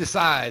left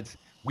decides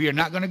we are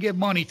not going to give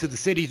money to the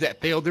cities that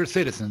failed their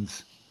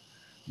citizens,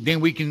 then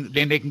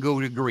they can go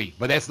to agree.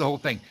 But that's the whole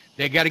thing.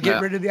 They got to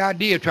get rid of the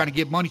idea of trying to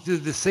give money to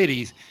the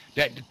cities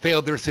that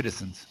failed their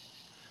citizens.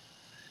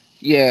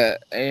 Yeah,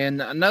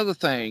 and another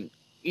thing,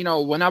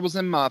 when I was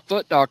in my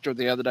foot doctor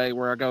the other day,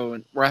 where I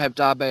have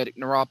diabetic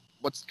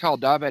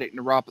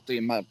neuropathy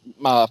in my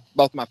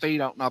both my feet. I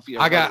don't know if you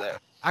ever heard of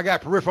that. I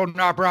got peripheral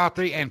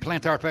neuropathy and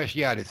plantar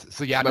fasciitis,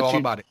 so yeah, I know all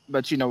about it.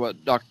 But you know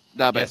what diabetic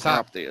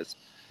neuropathy is?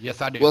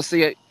 Yes, I do. Well,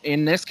 see,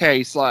 in this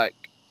case, like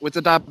with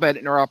the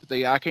diabetic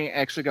neuropathy, I can't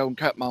actually go and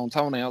cut my own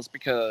toenails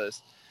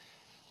because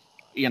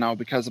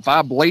if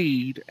I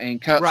bleed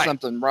and cut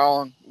something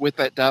wrong with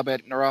that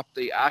diabetic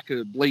neuropathy, I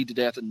could bleed to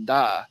death and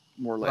die,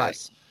 more or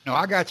less. Right. No,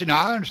 I got you. No,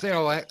 I understand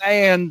all that.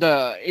 And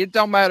it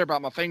don't matter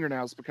about my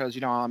fingernails because,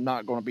 I'm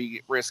not going to be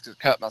at risk to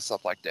cut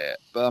myself like that.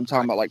 But I'm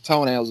talking about like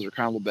toenails that are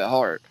kind of a little bit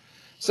hard.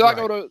 So I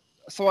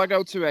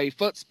go to a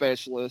foot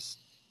specialist,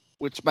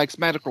 which makes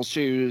medical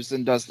shoes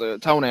and does the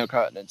toenail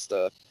cutting and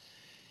stuff.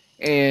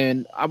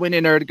 And I went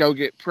in there to go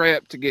get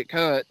prepped to get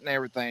cut and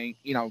everything,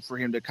 for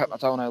him to cut my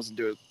toenails and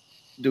do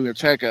a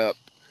checkup.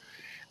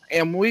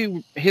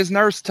 And his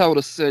nurse told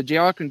us, said,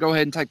 y'all can go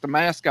ahead and take the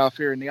mask off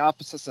here in the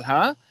office. I said,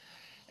 huh?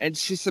 And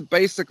she said,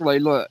 basically,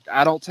 look,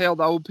 I don't tell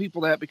the old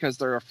people that because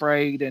they're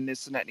afraid and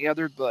this and that and the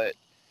other, but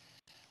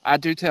I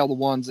do tell the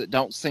ones that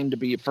don't seem to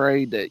be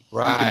afraid that you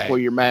can pull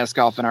your mask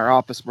off in our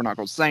office. We're not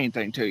going to say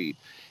anything to you.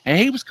 And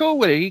he was cool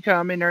with it. He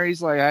come in there.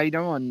 He's like, how you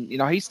doing?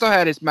 He still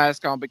had his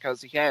mask on because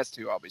he has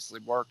to, obviously,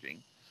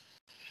 working.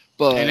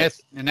 But,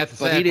 that's the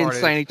sad he didn't part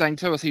say anything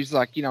to us. He's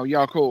like,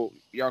 y'all cool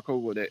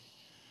with it.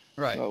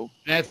 Right. So,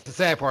 that's the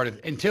sad part is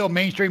until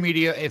mainstream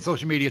media and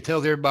social media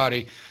tells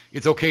everybody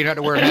it's okay not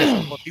to wear a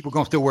mask, but people are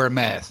going to still wear a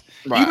mask.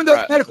 Right, even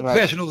though medical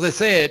professionals have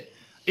said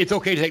it's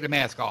okay to take the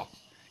mask off.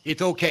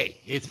 It's okay.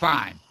 It's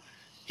fine.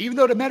 Even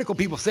though the medical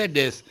people said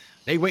this,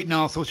 they waiting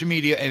on social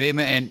media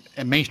and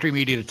mainstream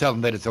media to tell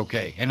them that it's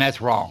okay. And that's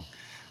wrong.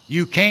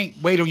 You can't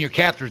wait on your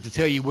captors to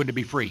tell you when to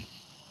be free.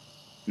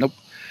 Nope.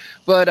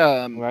 But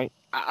I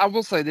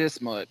will say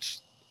this much.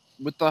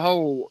 With the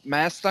whole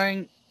mask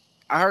thing,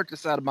 I heard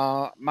this out of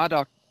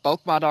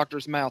both my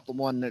doctor's mouth, the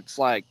one that's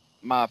like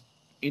my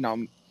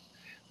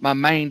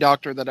main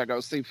doctor that I go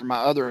see for my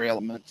other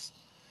ailments,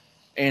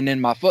 and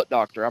then my foot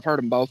doctor. I've heard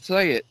them both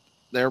say it.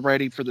 They're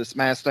ready for this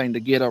mask thing to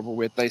get over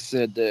with. They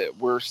said that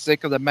we're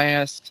sick of the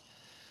masks.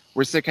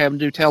 We're sick of having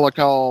to do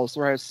telecalls.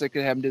 We're sick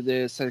of having to do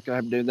this, sick of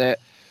having to do that.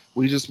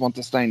 We just want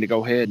this thing to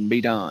go ahead and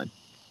be done.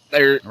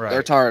 They're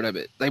tired of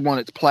it. They want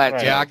it to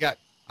plateau. Yeah,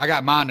 I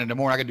got mine in the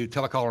morning. I got to do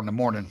telecall in the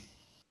morning.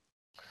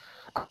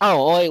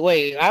 Oh,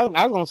 wait. I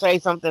was going to say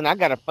something. I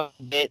got a fun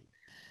bit.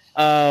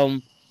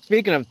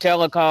 Speaking of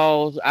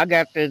telecalls, I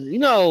got this,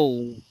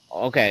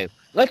 okay,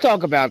 let's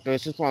talk about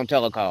this just on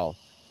telecalls.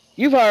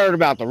 You've heard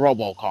about the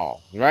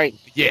robocall, right?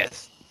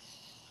 Yes.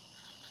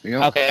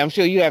 Yep. Okay, I'm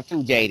sure you have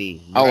too,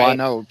 JD. Oh, right? I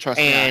know. Trust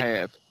me, I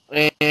have.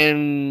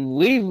 And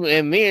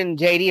me and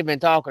JD have been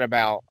talking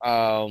about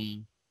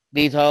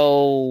these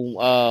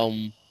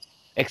whole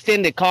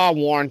extended car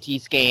warranty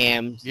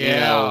scams.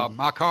 Yeah,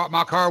 my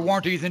car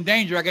warranty is in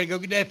danger. I got to go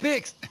get that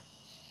fixed.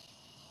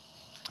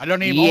 I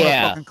don't even own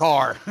a fucking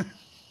car.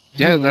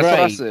 Yeah, that's what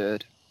I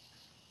said.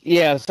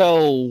 Yeah,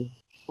 so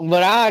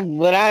what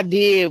I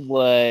did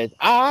was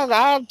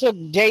I took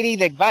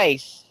JD's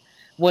advice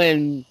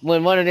when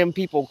one of them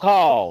people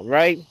called,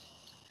 right?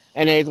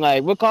 And it's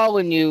like, we're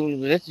calling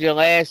you. This is your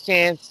last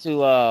chance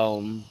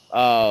to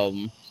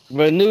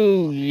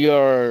renew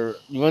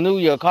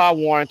your car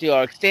warranty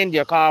or extend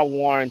your car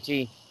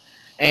warranty.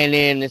 And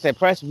then they said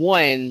press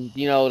 1,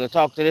 to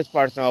talk to this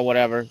person or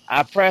whatever.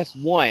 I pressed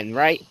 1,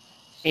 right?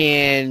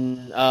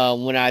 And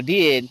when I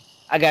did,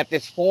 I got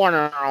this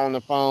foreigner on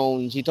the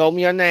phone. She told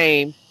me her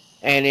name,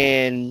 And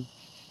then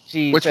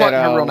she Which said,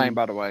 wasn't her real name,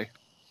 by the way.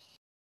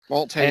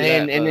 Won't tell you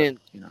that.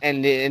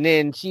 and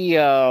then she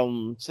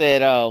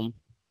said,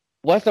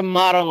 what's the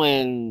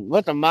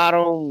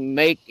model,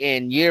 make,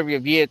 and year of your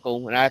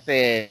vehicle? And I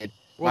said,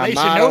 Well, my they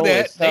should know model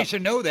that. is They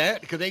should know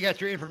that because they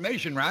got your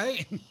information,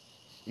 right?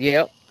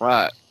 Yep.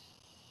 Right.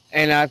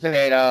 And I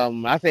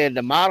said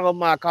the model of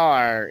my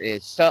car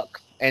is suck,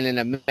 and then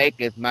the make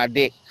is my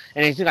dick.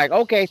 And then she's like,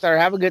 okay, sir,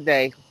 have a good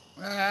day.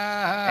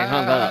 And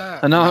hung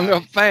up. And I hung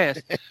up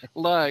fast.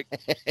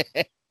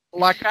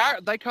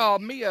 They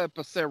called me up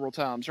several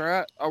times,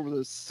 right? Over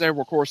the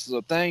several courses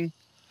of thing.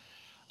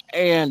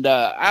 And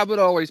I would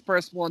always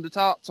press one to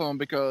talk to them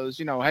because,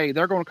 hey,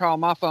 they're going to call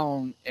my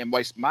phone and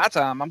waste my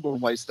time. I'm going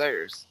to waste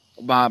theirs.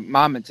 My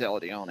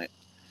mentality on it.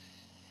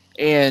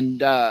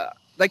 And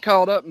they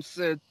called up and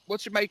said,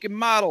 what's your make and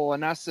model?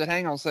 And I said,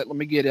 hang on a sec, let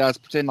me get it. I was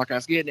pretending like I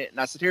was getting it. And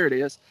I said, here it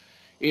is.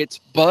 It's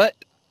butt,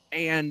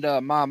 and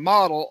my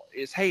model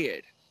is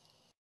head.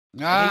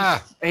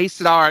 He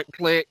said, all right,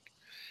 click.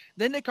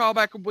 Then they call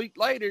back a week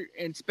later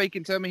and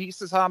speaking to me. He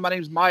says, hi, my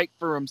name's Mike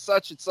from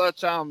such and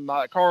such. I'm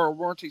a car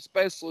warranty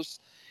specialist.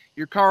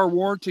 Your car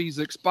warranty's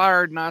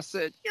expired. And I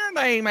said, your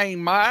name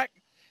ain't Mike.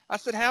 I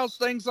said, how's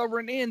things over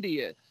in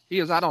India? He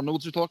goes, I don't know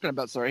what you're talking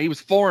about, sir. He was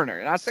foreigner.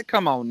 And I said,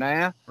 come on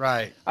now.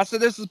 Right. I said,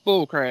 this is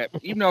bull crap.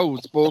 You know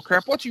it's bull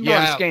crap. What you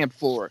running scam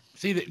for?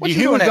 See, what you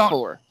doing that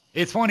for?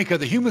 It's funny because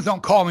the humans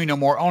don't call me no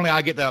more. Only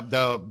I get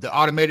the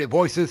automated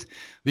voices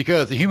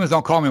because the humans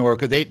don't call me more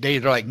because they're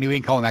like, you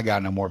ain't calling that guy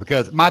no more.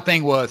 Because my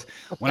thing was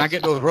when I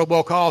get those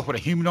robocalls with a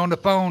human on the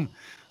phone,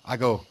 I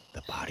go,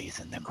 the body's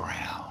in the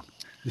ground.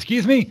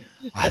 Excuse me?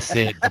 I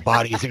said, the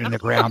bodies are in the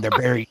ground. They're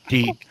buried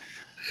deep.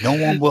 No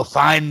one will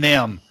find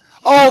them.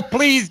 Oh,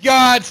 please,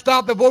 God,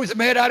 stop the voice in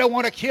my head. I don't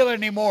want to kill it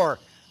anymore.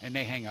 And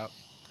they hang up.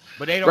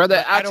 But they don't.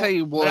 Brother, I tell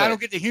you what. I don't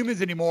get the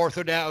humans anymore.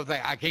 So now I was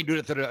like, I can't do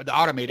it to the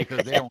automated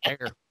because they don't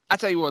care. I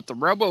tell you what, the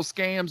robo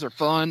scams are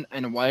fun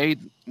in a way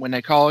when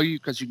they call you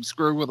because you can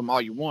screw with them all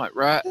you want,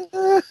 right?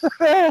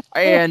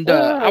 And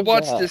I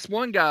watched this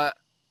one guy,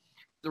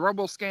 the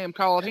robo scam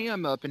called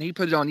him up and he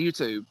put it on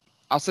YouTube.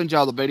 I'll send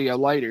y'all the video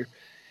later.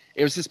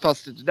 It was just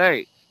posted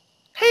today.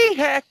 He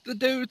hacked the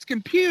dude's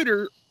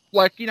computer.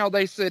 Like,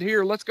 they said,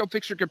 here, let's go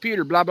fix your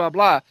computer, blah, blah,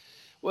 blah.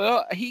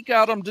 Well, he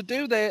got them to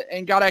do that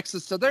and got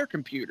access to their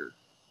computer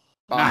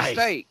by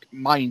mistake,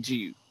 mind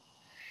you.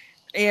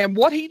 And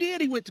what he did,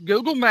 he went to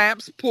Google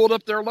Maps, pulled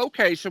up their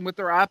location with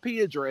their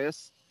IP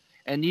address,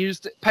 and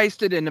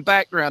pasted it in the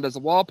background as a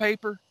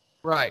wallpaper.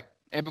 Right.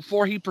 And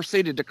before he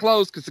proceeded to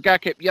close, because the guy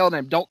kept yelling at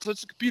him, don't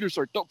touch the computer,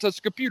 sir, don't touch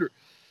the computer.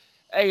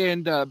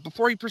 And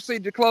before he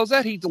proceeded to close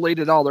that, he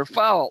deleted all their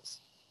files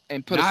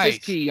and put a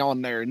sys key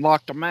on there and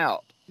locked them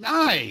out.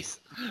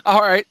 Nice.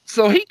 All right.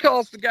 So he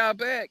calls the guy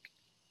back,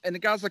 and the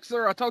guy's like,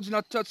 sir, I told you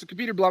not to touch the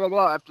computer, blah, blah,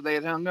 blah, after they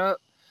had hung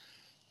up.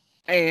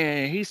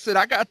 And he said,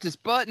 I got this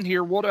button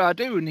here. What do I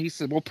do? And he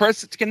said, well,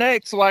 press it to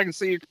connect so I can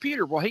see your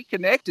computer. Well, he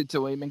connected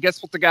to him, and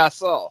guess what the guy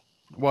saw?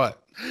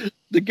 What?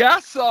 The guy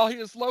saw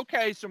his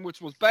location,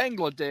 which was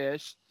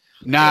Bangladesh.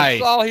 Nice.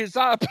 Saw his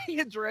IP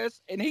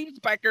address, and he was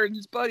back there, and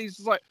his buddies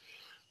was like,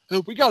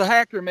 oh, we got a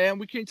hacker, man.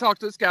 We can't talk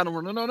to this guy no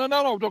more. No,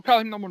 don't call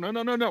him no more.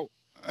 No.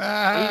 He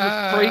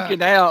was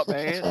freaking out,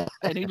 man.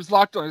 And he was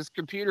locked on his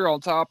computer on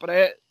top of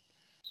that.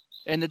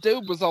 And the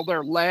dude was over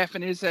there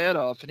laughing his head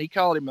off, and he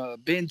called him a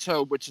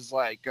Bento, which is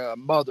like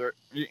mother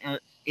in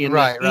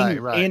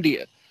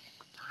India.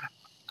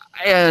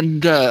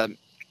 And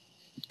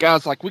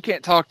guy's like, we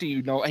can't talk to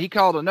you. No, he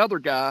called another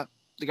guy.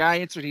 The guy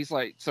answered. He's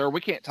like, sir, we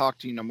can't talk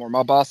to you no more.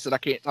 My boss said I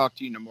can't talk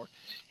to you no more.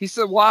 He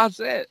said, why is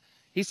that?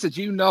 He said,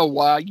 you know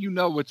why. You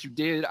know what you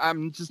did.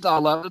 I'm just not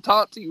allowed to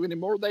talk to you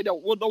anymore. They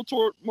don't want no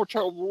more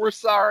trouble. We're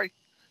sorry.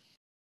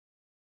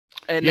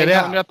 And they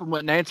hung up and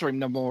wouldn't answer him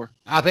no more.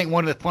 I think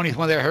one of the funniest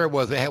ones I heard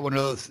was they had one of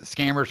those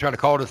scammers try to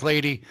call this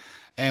lady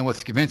and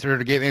was convincing her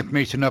to give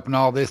information up and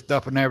all this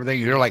stuff and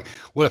everything. They're like,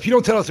 well, if you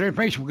don't tell us their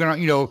information, we're going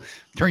to,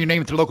 turn your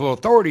name to local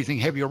authorities and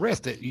have you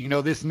arrested.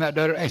 This and that.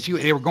 And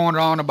they were going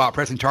on about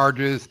pressing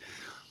charges,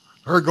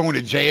 her going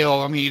to jail.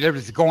 I mean, they were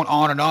just going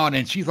on.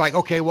 And she's like,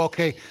 okay.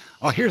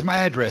 Oh, here's my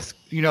address,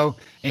 and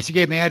she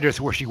gave me the address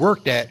where she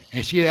worked at,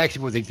 and she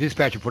actually was a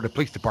dispatcher for the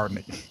police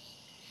department.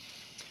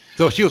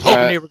 So she was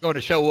hoping they were going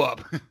to show up.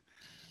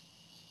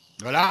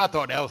 But I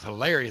thought that was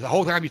hilarious. The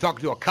whole time you're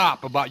talking to a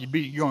cop about you're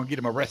going to get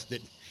him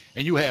arrested,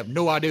 and you have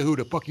no idea who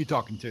the fuck you're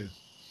talking to.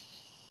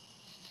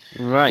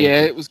 Right.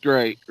 Yeah, it was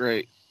great. All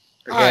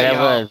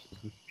right,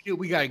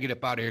 we got to get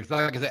up out of here. So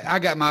like I said, I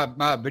got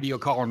my video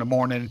call in the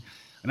morning,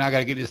 and I got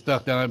to get this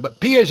stuff done. But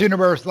PS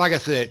Universe, like I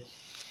said,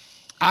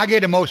 I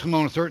get emotional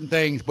on certain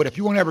things, but if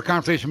you want to have a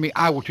conversation with me,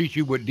 I will treat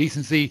you with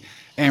decency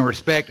and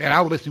respect, and I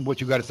will listen to what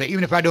you got to say.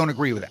 Even if I don't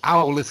agree with it,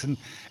 I will listen,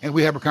 and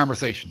we have a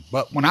conversation.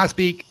 But when I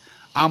speak,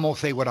 I'm going to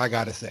say what I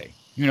got to say.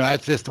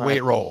 That's just the way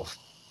it rolls.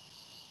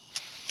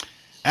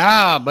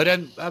 But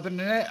then other than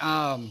that,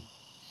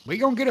 we're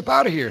going to get up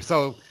out of here.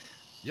 So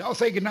y'all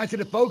say goodnight to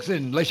the folks,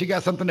 unless you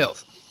got something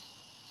else.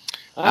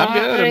 I'm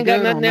good. I ain't got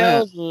I'm good on nothing that.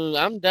 else.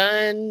 I'm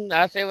done.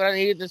 I said what I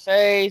needed to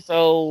say.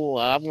 So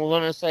I'm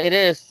going to say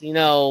this,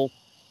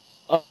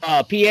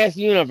 PS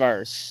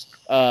Universe.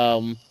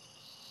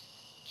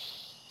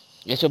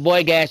 It's your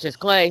boy Gaseous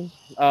Clay.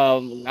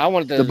 I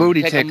wanted The to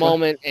booty take a tickler.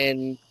 moment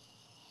and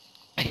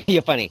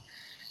you're funny.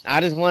 I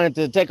just wanted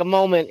to take a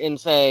moment and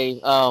say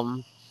to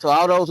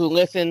all those who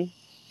listen,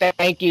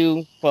 thank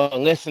you for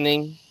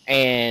listening.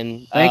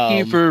 And Thank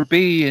you for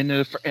being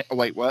a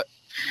wait, what?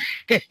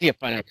 you're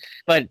funny.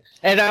 But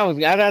as I was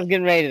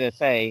getting ready to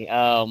say,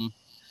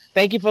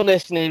 thank you for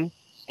listening.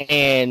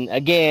 And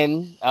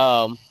again,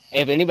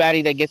 if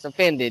anybody that gets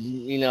offended,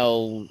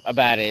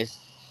 about this,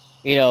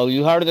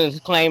 you heard the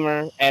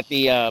disclaimer at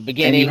the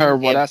beginning. And you heard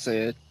what If- I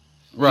said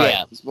Right.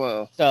 Yeah. as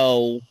well.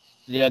 So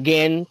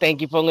again, thank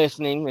you for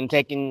listening and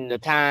taking the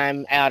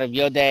time out of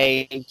your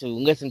day to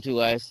listen to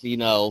us.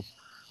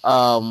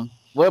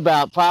 We're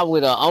about probably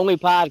the only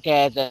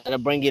podcast that'll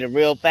bring you the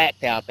real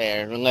facts out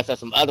there, unless there's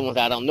some other ones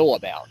I don't know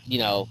about.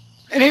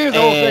 And here's the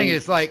whole thing. And-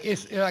 It's like, and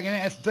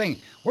that's the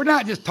thing. We're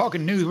not just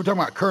talking news. We're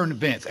talking about current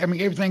events. I mean,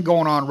 everything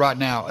going on right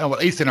now, well, at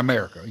least in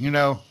America,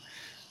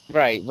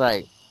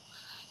 Right.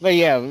 But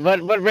yeah,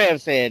 what Rev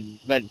said,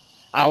 but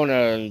I want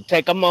to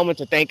take a moment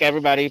to thank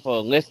everybody for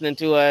listening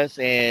to us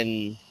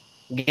and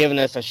giving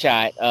us a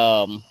shot.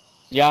 Y'all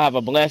have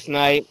a blessed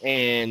night,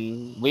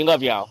 and we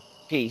love y'all.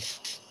 Peace.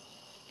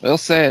 Well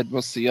said.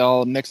 We'll see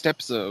y'all next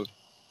episode.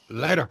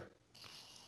 Later.